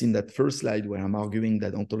you've seen that first slide where I'm arguing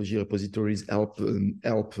that ontology repositories help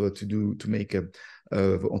to make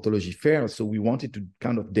ontology fair. So we wanted to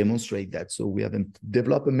kind of demonstrate that. So we have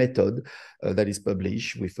developed a method that is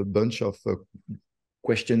published with a bunch of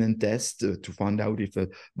question and tests to find out if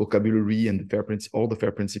vocabulary and all the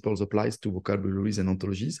FAIR principles applies to vocabularies and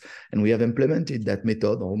ontologies. And we have implemented that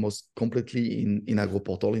method almost completely in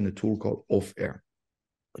AgroPortal in a tool called OFAIR.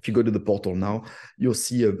 If you go to the portal now, you'll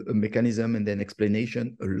see a mechanism and then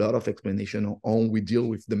explanation, a lot of explanation on how we deal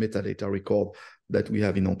with the metadata record that we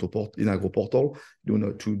have in AgroPortal,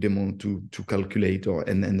 to calculate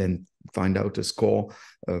and then find out a score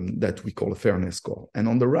that we call a fairness score. And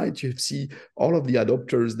on the right, you see all of the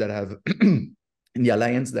adopters that have in the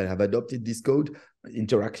Alliance that have adopted this code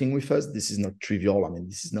interacting with us. This is not trivial. I mean,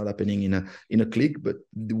 this is not happening in a click, but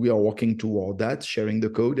we are working toward that, sharing the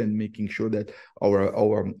code and making sure that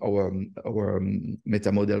our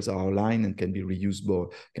meta models are aligned and can be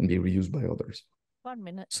reused by others. 1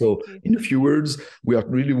 minute. So in a few words, we are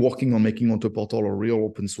really working on making OntoPortal a real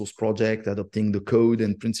open source project, adopting the code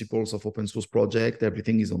and principles of open source project.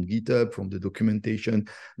 Everything is on GitHub, from the documentation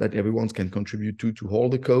that everyone can contribute to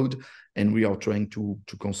hold the code. And we are trying to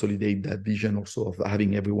consolidate that vision also of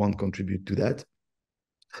having everyone contribute to that.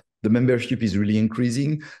 The membership is really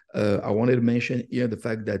increasing. I wanted to mention here the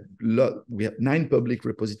fact that we have 9 public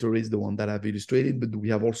repositories, the one that I've illustrated, but we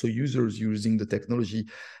have also users using the technology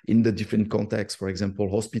in the different contexts. For example,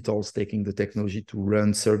 hospitals taking the technology to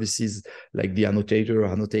run services like the annotator,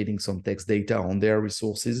 annotating some text data on their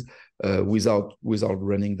resources. without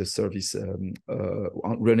running the service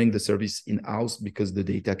in-house because the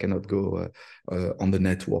data cannot go on the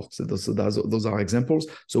network. So those are examples.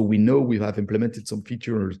 So we know we have implemented some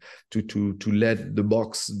features to let the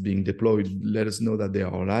box being deployed let us know that they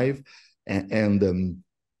are live,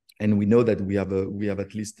 and we know that we have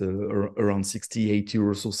at least around 80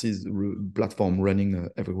 resources platform running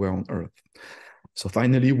everywhere on Earth. So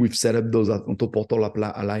finally, we've set up those Ontoportal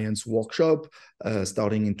Alliance workshop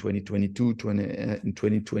starting in 2022, in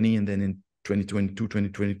 2020, and then in 2022,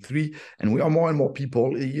 2023. And we are more and more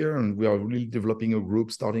people here, and we are really developing a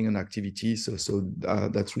group, starting an activity. So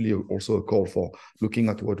that's really also a call for looking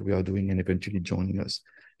at what we are doing and eventually joining us.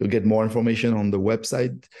 You'll get more information on the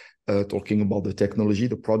website, talking about the technology,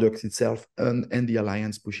 the product itself, and the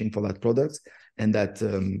alliance pushing for that product, and that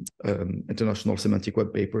international semantic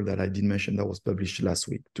web paper that I did mention that was published last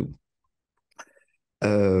week too.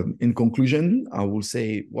 In conclusion, I will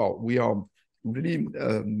say, well, we are really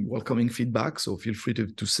welcoming feedback, so feel free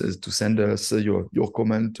to send us your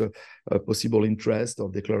comment, possible interest or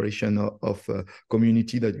declaration of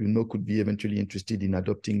community that you know could be eventually interested in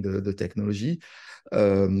adopting the technology.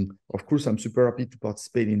 Of course, I'm super happy to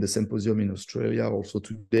participate in the Symposium in Australia also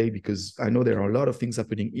today, because I know there are a lot of things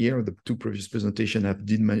happening here. The two previous presentations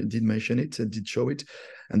did mention it and did show it,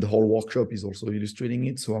 and the whole workshop is also illustrating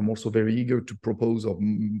it. So I'm also very eager to propose or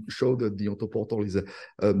show that the Ontoportal is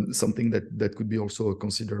something that could be also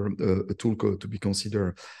a tool to be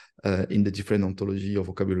considered in the different ontology or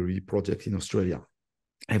vocabulary projects in Australia.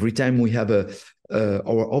 Every time we have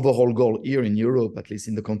our overall goal here in Europe, at least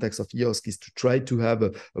in the context of IOSC, is to try to have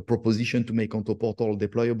a proposition to make Ontoportal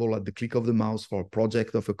deployable at the click of the mouse for a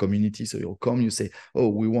project of a community. So you'll come, you say, oh,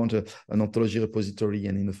 we want an ontology repository,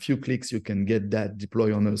 and in a few clicks, you can get that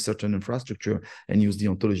deployed on a certain infrastructure and use the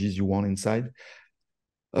ontologies you want inside.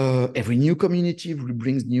 Every new community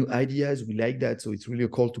brings new ideas. We like that. So it's really a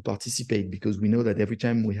call to participate, because we know that every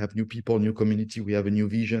time we have new people, new community, we have a new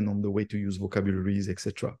vision on the way to use vocabularies,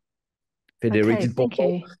 etc. Federated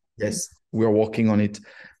portal, you. yes, we are working on it,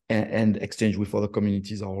 and exchange with other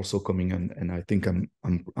communities are also coming on. And I think I'm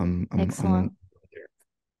Excellent.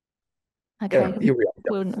 Okay, here we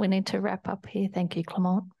are. We need to wrap up here. Thank you,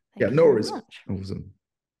 Clement. Thank you no worries. Awesome.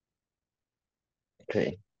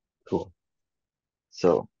 Okay, cool.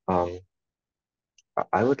 So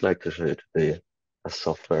I would like to show you today a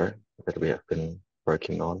software that we have been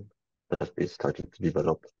working on, that we started to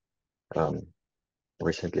develop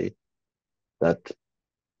recently, that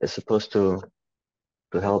is supposed to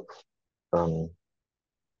help the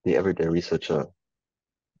everyday researcher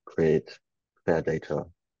create fair data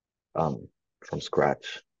from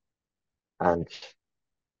scratch. And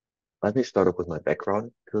let me start off with my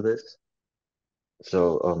background to this.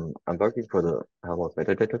 So I'm working for the Helmholtz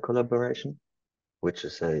Metadata Collaboration, which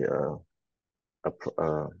is a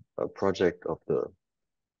project of the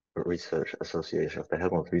Research Association, of the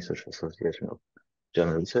Helmholtz Research Association of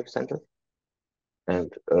German Research Centers.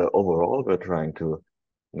 And overall, we're trying to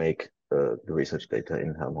make the research data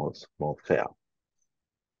in Helmholtz more fair.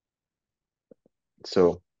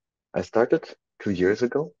 So I started 2 years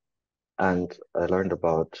ago, and I learned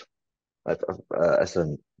about, as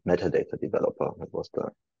a metadata developer, that was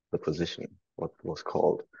the position, what was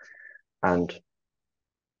called. And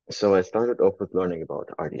so I started off with learning about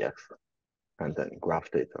RDF and then graph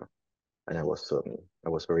data. And I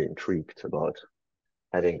was very intrigued about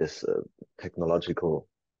having this technological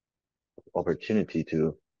opportunity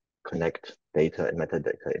to connect data and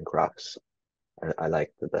metadata in graphs. I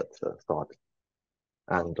liked that thought.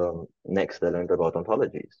 And next I learned about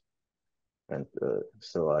ontologies. And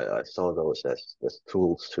so I saw those as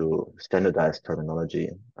tools to standardize terminology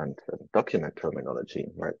and document terminology,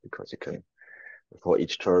 right? Because you can, for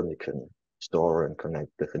each term, you can store and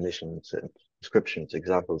connect definitions and descriptions,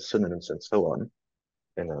 examples, synonyms, and so on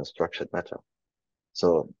in a structured matter.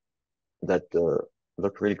 So that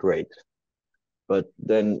looked really great. But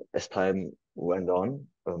then as time went on,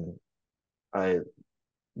 I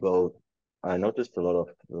noticed a lot of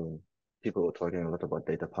people were talking a lot about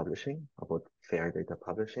data publishing, about fair data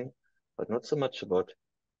publishing, but not so much about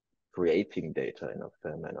creating data in a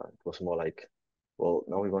fair manner. It was more like, well,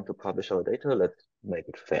 now we want to publish our data, let's make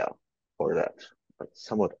it fair for that, but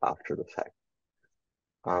somewhat after the fact.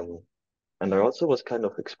 And I also was kind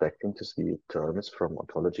of expecting to see terms from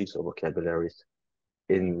ontologies or vocabularies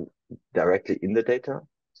directly in the data.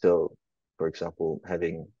 So, for example,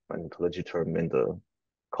 having an ontology term in the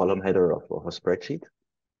column header of a spreadsheet.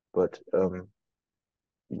 But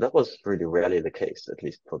that was really rarely the case, at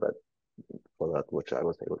least for that which I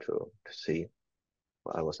was able to see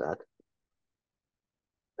where I was at.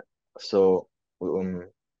 So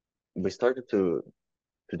we started to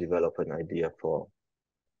develop an idea for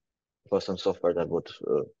some software that would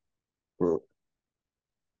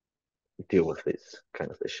deal with these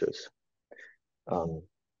kind of issues.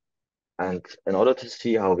 And in order to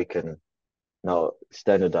see how we can now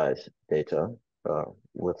standardize data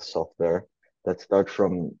with software, let's start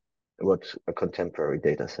from what a contemporary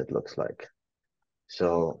data set looks like.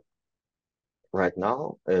 So right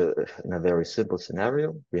now, in a very simple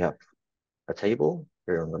scenario, we have a table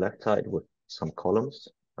here on the left side with some columns,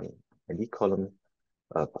 an ID column,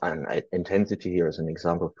 and intensity here is an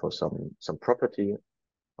example for some property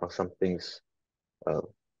or some things,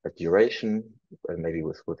 a duration, maybe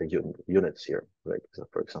with the units here, like so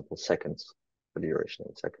for example, seconds, the duration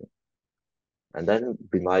in seconds. And then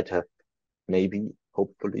we might have maybe,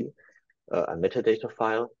 hopefully, a metadata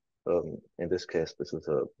file. In this case, this is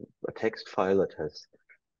a text file that has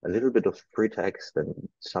a little bit of free text and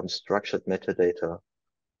some structured metadata.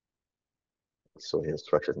 So here's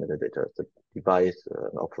structured metadata as the device,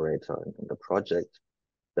 an operator, and the project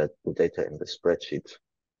that the data in the spreadsheet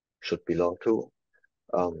should belong to.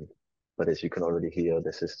 But as you can already hear,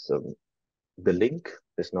 this is the link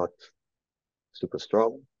is not super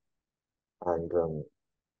strong, and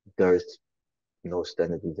there is no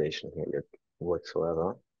standardization here yet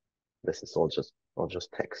whatsoever. This is all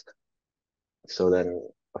just text. So then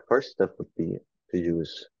a first step would be to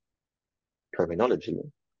use terminology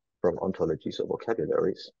from ontologies or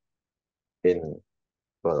vocabularies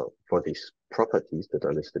for these properties that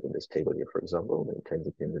are listed in this table here, for example, the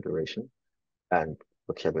intensity and the duration, and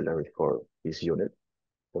vocabulary for these units.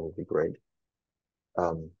 That would be great.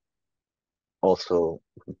 Also,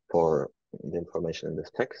 for the information in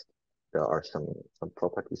this text, there are some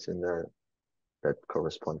properties in there that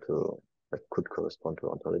could correspond to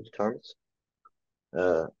ontology terms,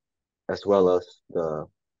 as well as the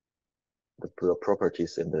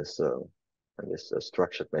properties in this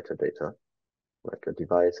structured metadata, like a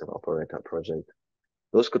device, an operator, project.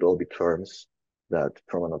 Those could all be terms that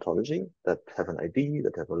from an ontology that have an ID,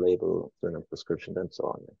 that have a label, synonym, description, and so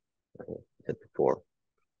on. I said before.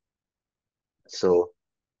 So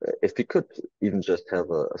if we could even just have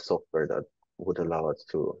a software that would allow us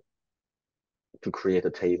to create a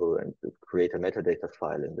table and to create a metadata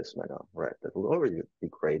file in this manner, right? That would already be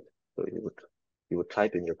great. So you would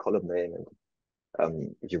type in your column name,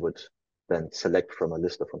 and you would then select from a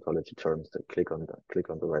list of ontology terms and click on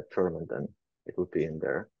the right term, and then it would be in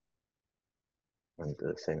there. And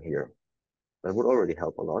same here. That would already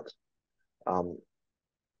help a lot.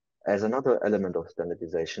 As another element of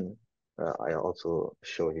standardization, I also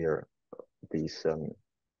show here these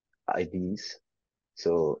IDs.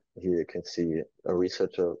 So here you can see a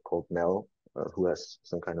researcher called Mel who has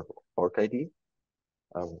some kind of org ID.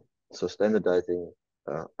 So standardizing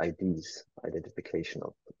IDs, identification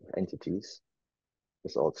of entities,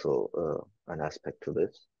 is also an aspect to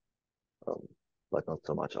this, but not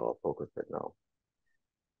so much our focus right now.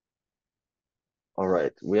 All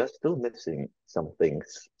right, we are still missing some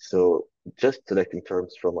things. So just selecting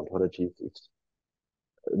terms from ontologies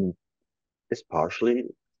is partially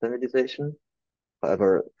standardization.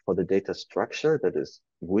 However, for the data structure, that is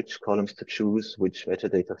which columns to choose, which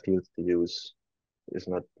metadata fields to use, is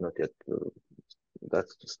not yet.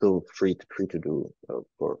 That's still free to do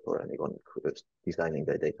for anyone designing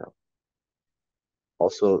their data.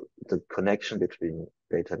 Also, the connection between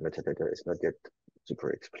data and metadata is not yet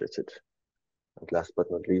super explicit. And last but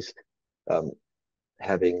not least,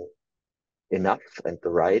 having enough and the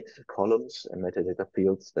right columns and metadata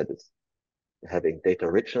fields, that is having data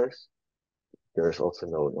richness, there is also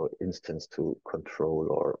no instance to control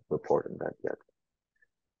or report in that yet.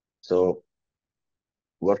 So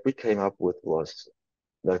what we came up with was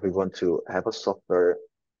that we want to have a software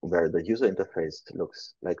where the user interface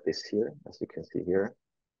looks like this here, as you can see here.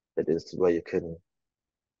 That is where you can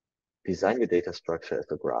design your data structure as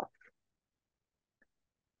a graph.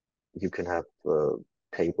 You can have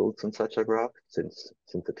tables in such a graph, since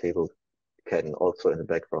the table can also in the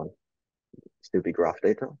background still be graph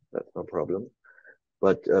data. That's no problem.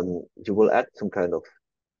 But you will add some kind of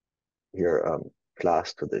here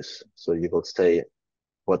class to this. So you will say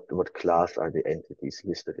what class are the entities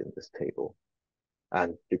listed in this table.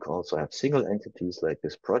 And you can also have single entities like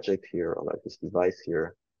this project here or like this device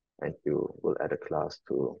here, and you will add a class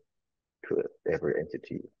to every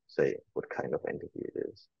entity, say what kind of entity it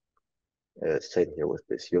is. Same here with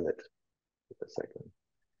this unit. Just a second.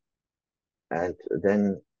 And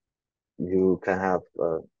then you can have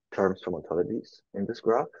terms from ontologies in this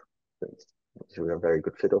graph. Since we are a very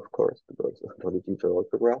good fit, of course, because ontologies are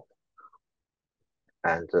also graph.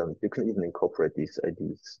 And you can even incorporate these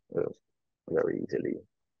IDs very easily.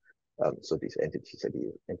 So these entity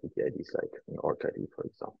IDs like an org ID, for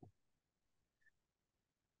example.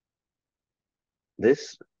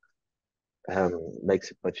 This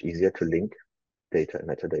makes it much easier to link data and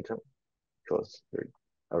metadata because they're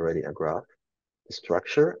already a graph. The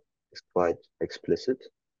structure is quite explicit.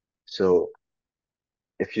 So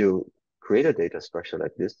if you create a data structure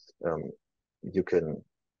like this, you can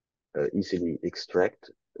easily extract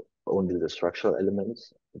only the structural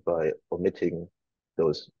elements by omitting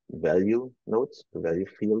those value nodes, the value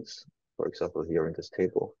fields. For example, here in this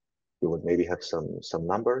table, you would maybe have some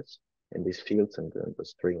numbers in these fields and the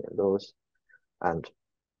string in those, and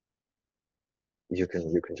you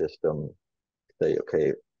can just say,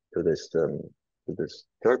 okay, to this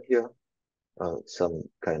term here, some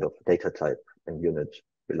kind of data type and unit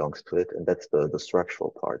belongs to it, and that's the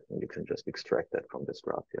structural part, and you can just extract that from this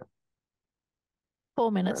graph here.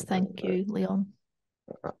 4 minutes, thank you, Leon.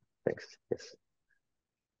 Thanks. Yes.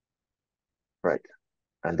 Right,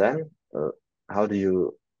 and then how do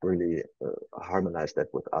you really harmonize that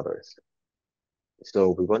with others? So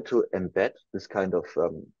we want to embed this kind of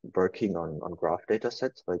working on graph data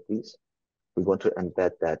sets like these. We want to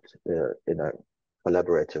embed that in a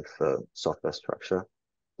collaborative software structure.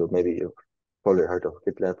 So maybe you've probably heard of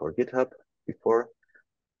GitLab or GitHub before.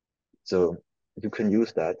 So you can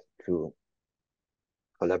use that to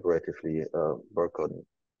collaboratively work on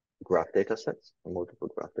graph data sets, multiple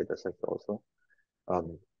graph data sets also.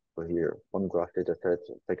 So here, one graph data set,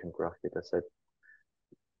 second graph data set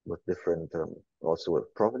with different, also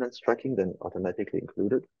with provenance tracking then automatically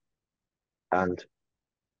included. And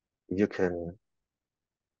you can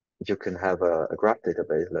have a graph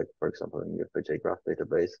database, like for example, a Neo4j graph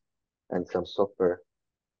database, and some software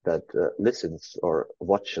that listens or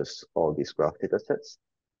watches all these graph data sets,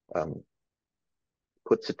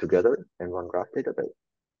 puts it together in one graph database.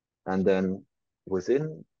 And then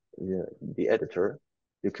within the editor,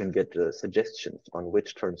 you can get suggestions on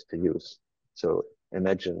which terms to use. So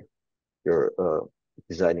imagine you're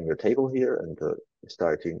designing your table here and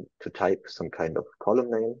starting to type some kind of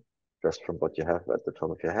column name just from what you have at the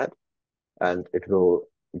top of your head. And it will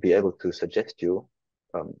be able to suggest you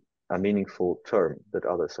a meaningful term that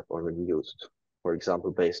others have already used. For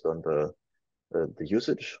example, based on the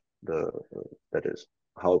usage, that is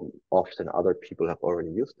how often other people have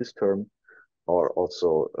already used this term, or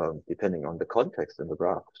also depending on the context in the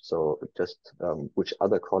graph. So just which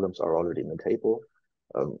other columns are already in the table.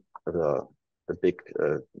 The big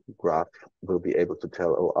graph will be able to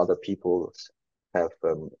tell, oh, other people have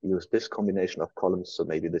used this combination of columns, so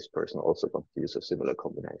maybe this person also wants to use a similar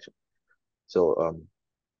combination. So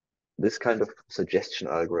this kind of suggestion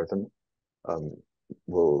algorithm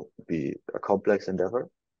will be a complex endeavor,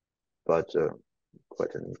 but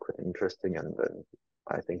quite an interesting and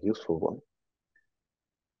I think useful one.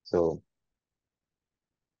 So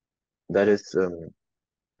that is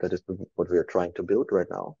what we are trying to build right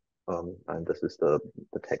now, and this is the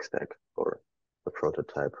tech stack for the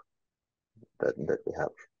prototype that we have.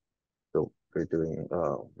 So we're doing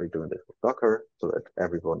this with Docker so that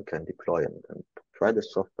everyone can deploy and try the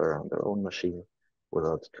software on their own machine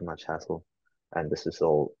without too much hassle. And this is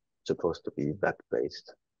all supposed to be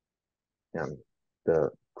web-based. The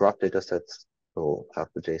graph data sets will have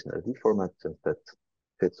the JSON LD format, since that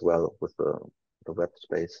fits well with the web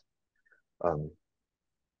space.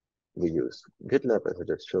 We use GitLab, as I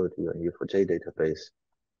just showed you, a Neo4j database,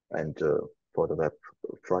 and for the web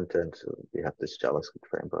front end, we have this JavaScript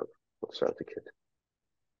framework for StrataKit.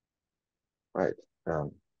 Right.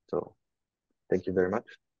 So thank you very much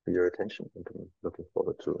for your attention, and I'm looking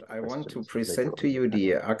forward to. I want to present to you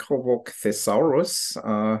the Acrovoc Thesaurus,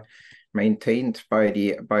 maintained by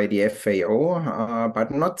the FAO,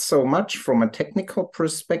 but not so much from a technical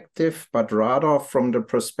perspective, but rather from the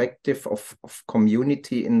perspective of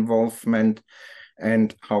community involvement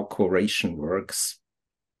and how curation works.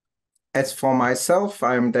 As for myself,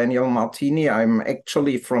 I'm Daniel Martini. I'm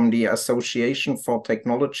actually from the Association for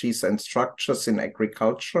Technologies and Structures in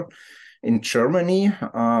Agriculture in Germany.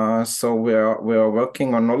 So we're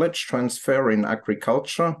working on knowledge transfer in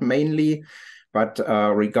agriculture mainly. But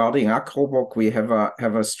regarding Acrovoc, we have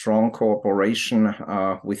a strong cooperation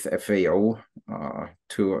with FAO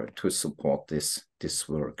to support this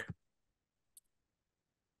work.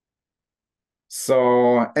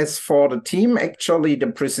 So as for the team, actually the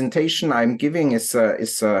presentation I'm giving is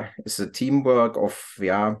a teamwork of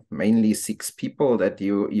mainly 6 people that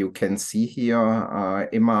you can see here.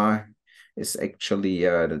 Emma is actually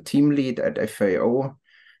the team lead at FAO.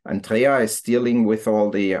 Andrea is dealing with all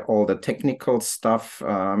the technical stuff,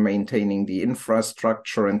 maintaining the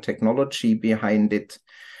infrastructure and technology behind it.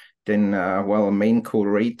 Well, main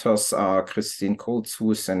curators are Christine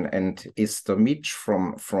Kohlshus and Esther Mitch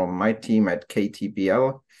from my team at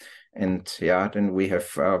KTBL. And yeah, then we have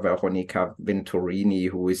Veronica Venturini,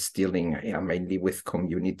 who is dealing mainly with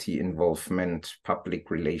community involvement, public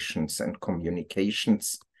relations, and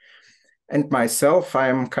communications. And myself,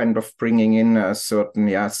 I'm kind of bringing in a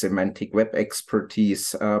certain semantic web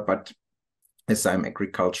expertise, but as I'm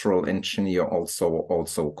agricultural engineer,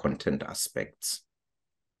 also content aspects.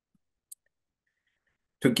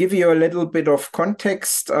 To give you a little bit of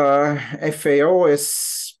context, FAO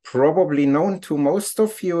is probably known to most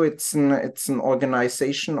of you. It's an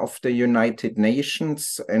organization of the United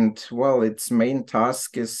Nations, and well, its main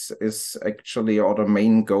task is actually, or the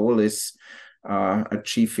main goal is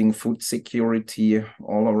achieving food security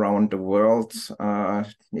all around the world.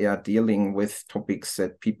 Dealing with topics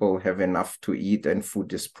that people have enough to eat and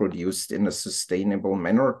food is produced in a sustainable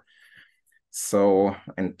manner. So,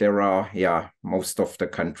 and there are, most of the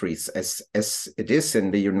countries, as it is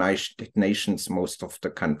in the United Nations, most of the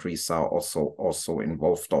countries are also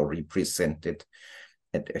involved or represented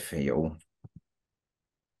at FAO.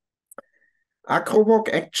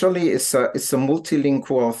 ACROVOC actually is a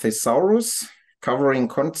multilingual thesaurus covering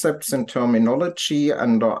concepts and terminology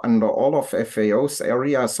under all of FAO's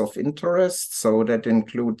areas of interest. So that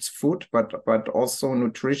includes food, but also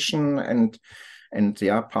nutrition and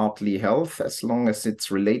partly health, as long as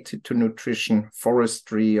it's related to nutrition,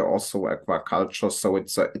 forestry, also aquaculture. So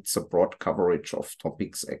it's a broad coverage of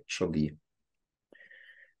topics actually.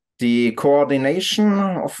 The coordination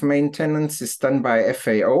of maintenance is done by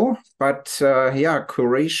FAO, but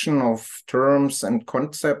curation of terms and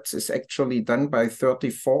concepts is actually done by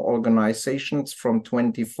 34 organizations from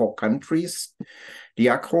 24 countries. The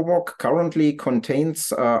ACROVOC currently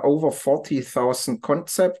contains over 40,000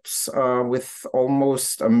 concepts with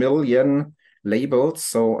almost 1 million labels,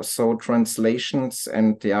 so translations,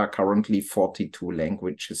 and currently 42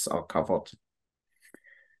 languages are covered.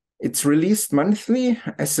 It's released monthly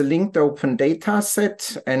as a linked open data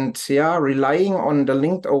set, and relying on the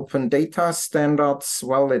linked open data standards,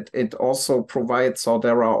 well, it also provides, or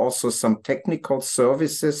there are also some technical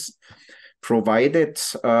services provided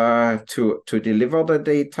to deliver the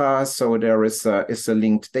data. So there is a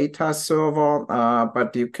linked data server,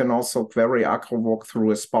 but you can also query ACROVOC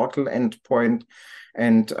through a Sparkle endpoint,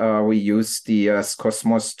 and we use the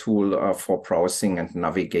Cosmos tool for browsing and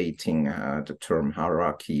navigating the term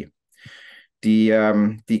hierarchy.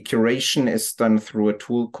 The curation is done through a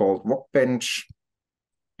tool called Workbench,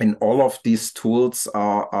 and all of these tools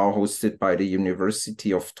are hosted by the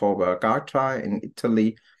University of Tor Vergata in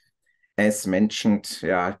Italy. As mentioned,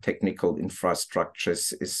 technical infrastructure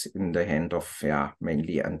is in the hand of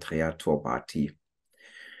mainly Andrea Torbati.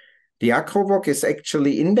 The ACROVOC is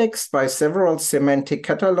actually indexed by several semantic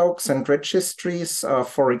catalogs and registries,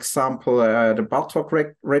 for example, the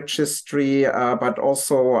Bartok registry, but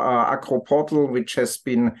also ACROPortal, which has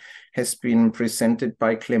been presented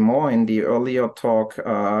by Clément in the earlier talk,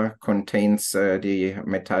 contains the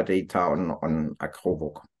metadata on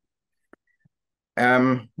ACROVOC.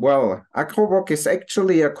 Well, ACROVOC is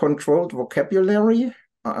actually a controlled vocabulary.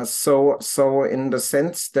 So in the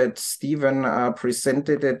sense that Stephen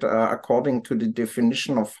presented it according to the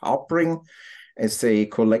definition of harboring as a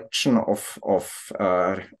collection of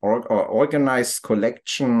organized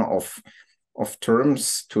collection of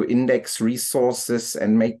terms to index resources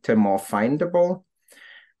and make them more findable.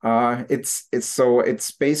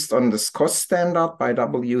 It's based on the SCOS standard by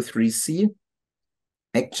W3C.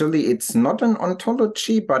 Actually, it's not an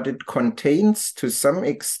ontology, but it contains to some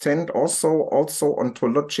extent also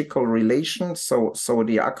ontological relations. So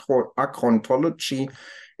the acrontology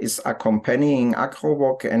is accompanying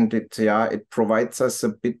ACROVOC, and it provides us a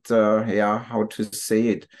bit how to say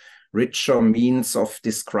it, richer means of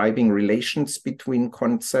describing relations between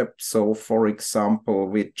concepts. So, for example,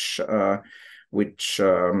 which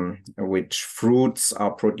fruits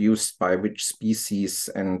are produced by which species,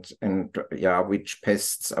 and which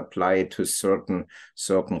pests apply to certain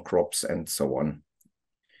crops, and so on.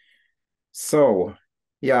 So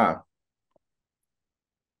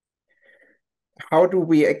how do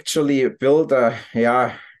we actually build a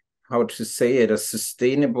how to say it, a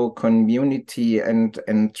sustainable community and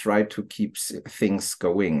try to keep things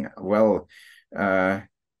going? Well,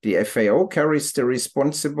 the FAO carries the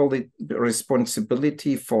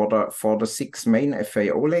responsibility for the 6 main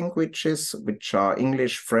FAO languages, which are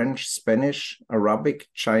English, French, Spanish, Arabic,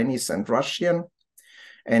 Chinese, and Russian,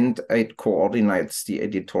 and it coordinates the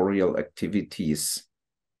editorial activities.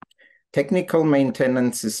 Technical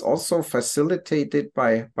maintenance is also facilitated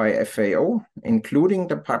by FAO, including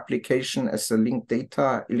the publication as a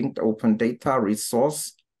linked open data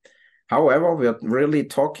resource. However, we're really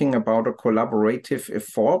talking about a collaborative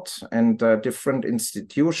effort, and different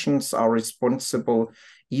institutions are responsible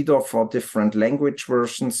either for different language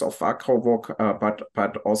versions of AcroVoc,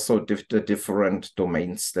 but also the different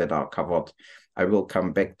domains that are covered. I will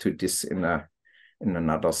come back to this in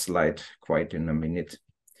another slide quite in a minute.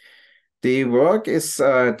 The work is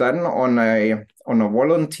done on a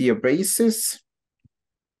volunteer basis,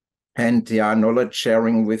 and knowledge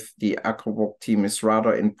sharing with the AcroVoc team is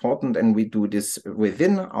rather important, and we do this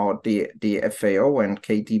within the FAO and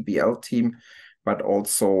KDBL team, but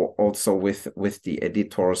also with the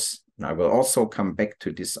editors. And I will also come back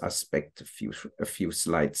to this aspect a few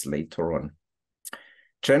slides later on.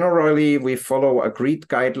 Generally, we follow agreed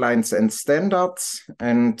guidelines and standards,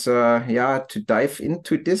 and to dive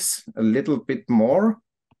into this a little bit more,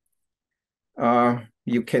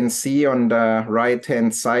 you can see on the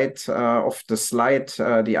right-hand side of the slide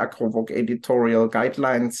the AcroVoc editorial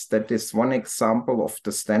guidelines. That is one example of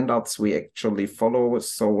the standards we actually follow.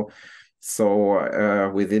 So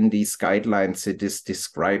within these guidelines, it is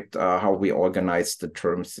described how we organize the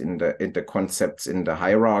terms in the concepts in the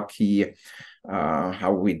hierarchy,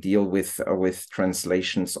 how we deal with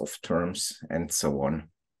translations of terms, and so on.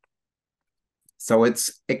 So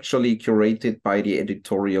it's actually curated by the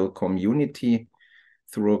editorial community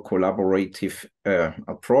through a collaborative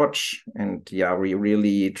approach. And we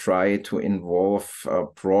really try to involve a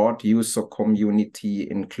broad user community,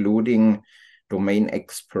 including domain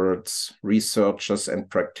experts, researchers, and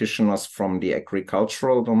practitioners from the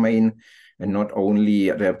agricultural domain, and not only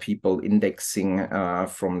the people indexing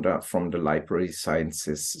from the library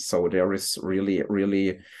sciences. So there is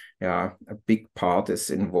really a big part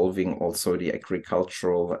is involving also the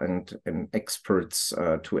agricultural and experts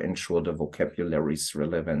to ensure the vocabulary's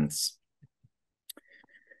relevance.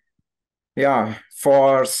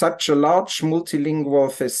 For such a large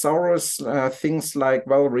multilingual thesaurus, things like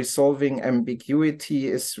resolving ambiguity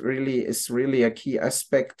is really a key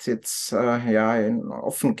aspect. It's in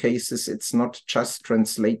often cases it's not just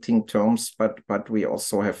translating terms, but we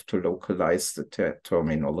also have to localize the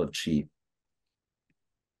terminology.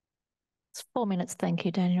 It's 4 minutes. Thank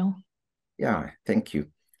you, Daniel. Yeah, thank you.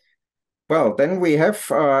 Well, then we have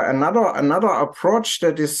another approach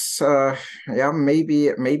that is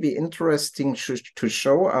maybe interesting to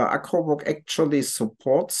show. AcroVoc actually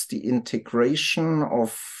supports the integration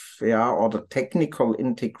of or the technical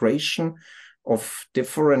integration of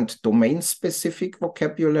different domain-specific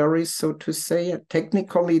vocabularies, so to say.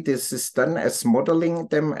 Technically, this is done as modeling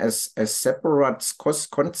them as separate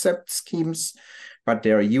concept schemes, but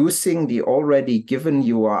they're using the already given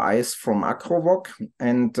URIs from AcroVoc.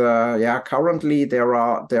 And currently there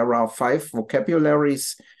are 5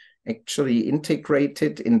 vocabularies actually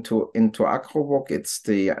integrated into AcroVoc. It's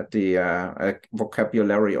the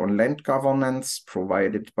vocabulary on land governance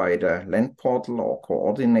provided by the Land Portal or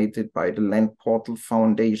coordinated by the Land Portal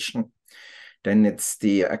Foundation. Then it's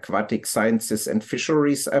the aquatic sciences and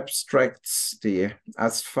fisheries abstracts, the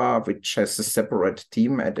ASFA, which has a separate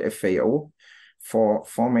team at FAO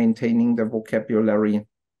for maintaining the vocabulary.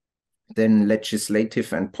 Then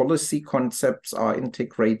legislative and policy concepts are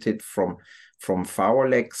integrated from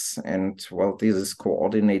FAOLEX, and this is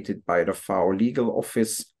coordinated by the FAO Legal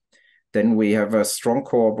Office. Then we have a strong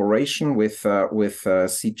cooperation with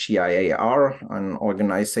CGIAR, an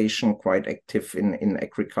organization quite active in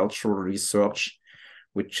agricultural research,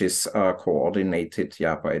 which is coordinated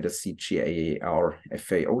by the CGIAR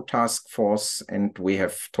FAO task force. And we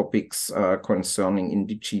have topics concerning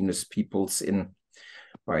indigenous peoples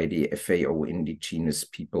by the FAO Indigenous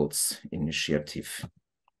Peoples Initiative.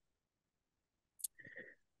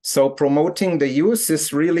 So promoting the use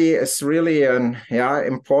is really an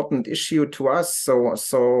important issue to us. So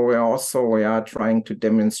we're also trying to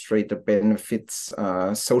demonstrate the benefits,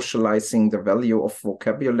 socializing the value of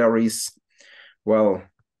vocabularies. Well,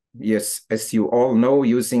 yes, as you all know,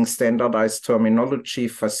 using standardized terminology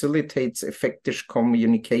facilitates effective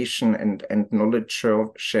communication and knowledge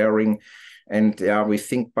sharing. And we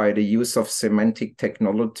think by the use of semantic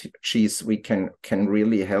technologies, we can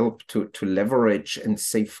really help to leverage and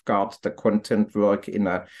safeguard the content work in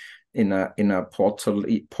a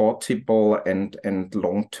portable and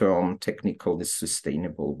long-term technically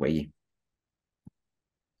sustainable way.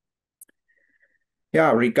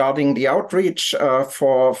 Yeah, regarding the outreach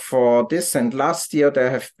for this and last year, there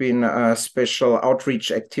have been special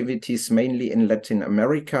outreach activities mainly in Latin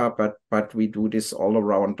America, but we do this all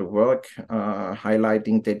around the world,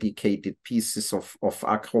 highlighting dedicated pieces of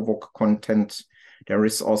AcroVoc content. There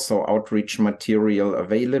is also outreach material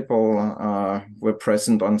available. We're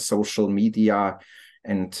present on social media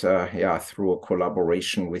and yeah, through a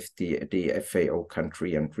collaboration with the FAO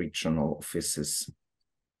country and regional offices.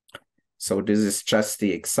 So this is just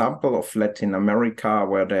the example of Latin America,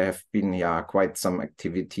 where there have been quite some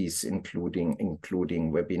activities, including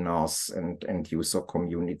webinars and user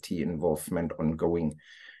community involvement ongoing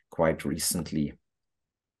quite recently.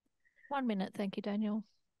 1 minute, thank you, Daniel.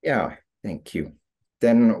 Yeah, thank you.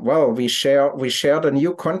 Then, well, we share the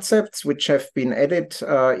new concepts which have been added.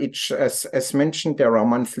 Each, as mentioned, there are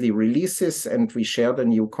monthly releases, and we share the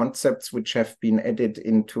new concepts which have been added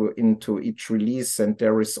into each release. And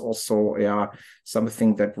there is also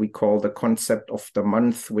something that we call the concept of the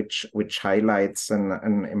month, which highlights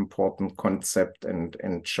an important concept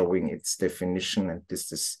and showing its definition. And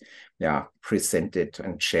this is presented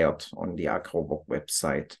and shared on the AcroVoc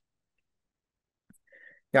website.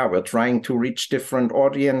 Yeah, we're trying to reach different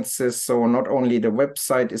audiences. So not only the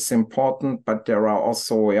website is important, but there are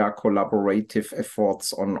also collaborative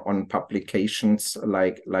efforts on publications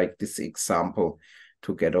like this example,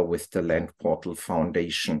 together with the Land Portal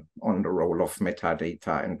Foundation on the role of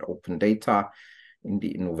metadata and open data in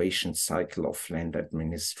the innovation cycle of land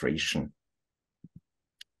administration.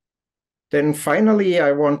 Then finally,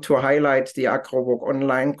 I want to highlight the AcroVoc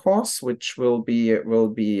online course, which will be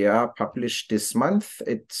published this month.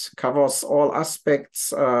 It covers all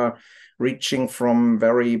aspects, reaching from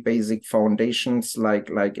very basic foundations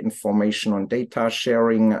like information on data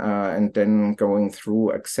sharing, and then going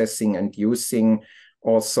through accessing and using,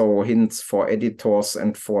 also hints for editors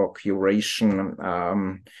and for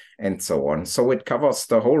curation, and so on. So it covers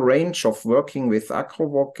the whole range of working with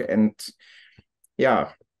AcroVoc, and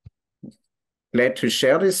glad to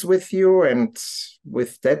share this with you. And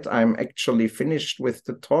with that, I'm actually finished with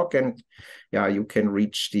the talk. And you can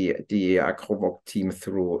reach the AcroVoc team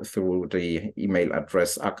through the email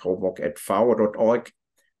address acrovoc@fao.org.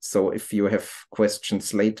 So if you have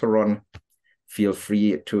questions later on, feel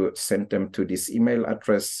free to send them to this email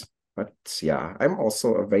address. But I'm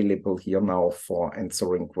also available here now for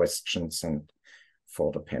answering questions and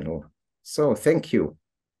for the panel. So thank you.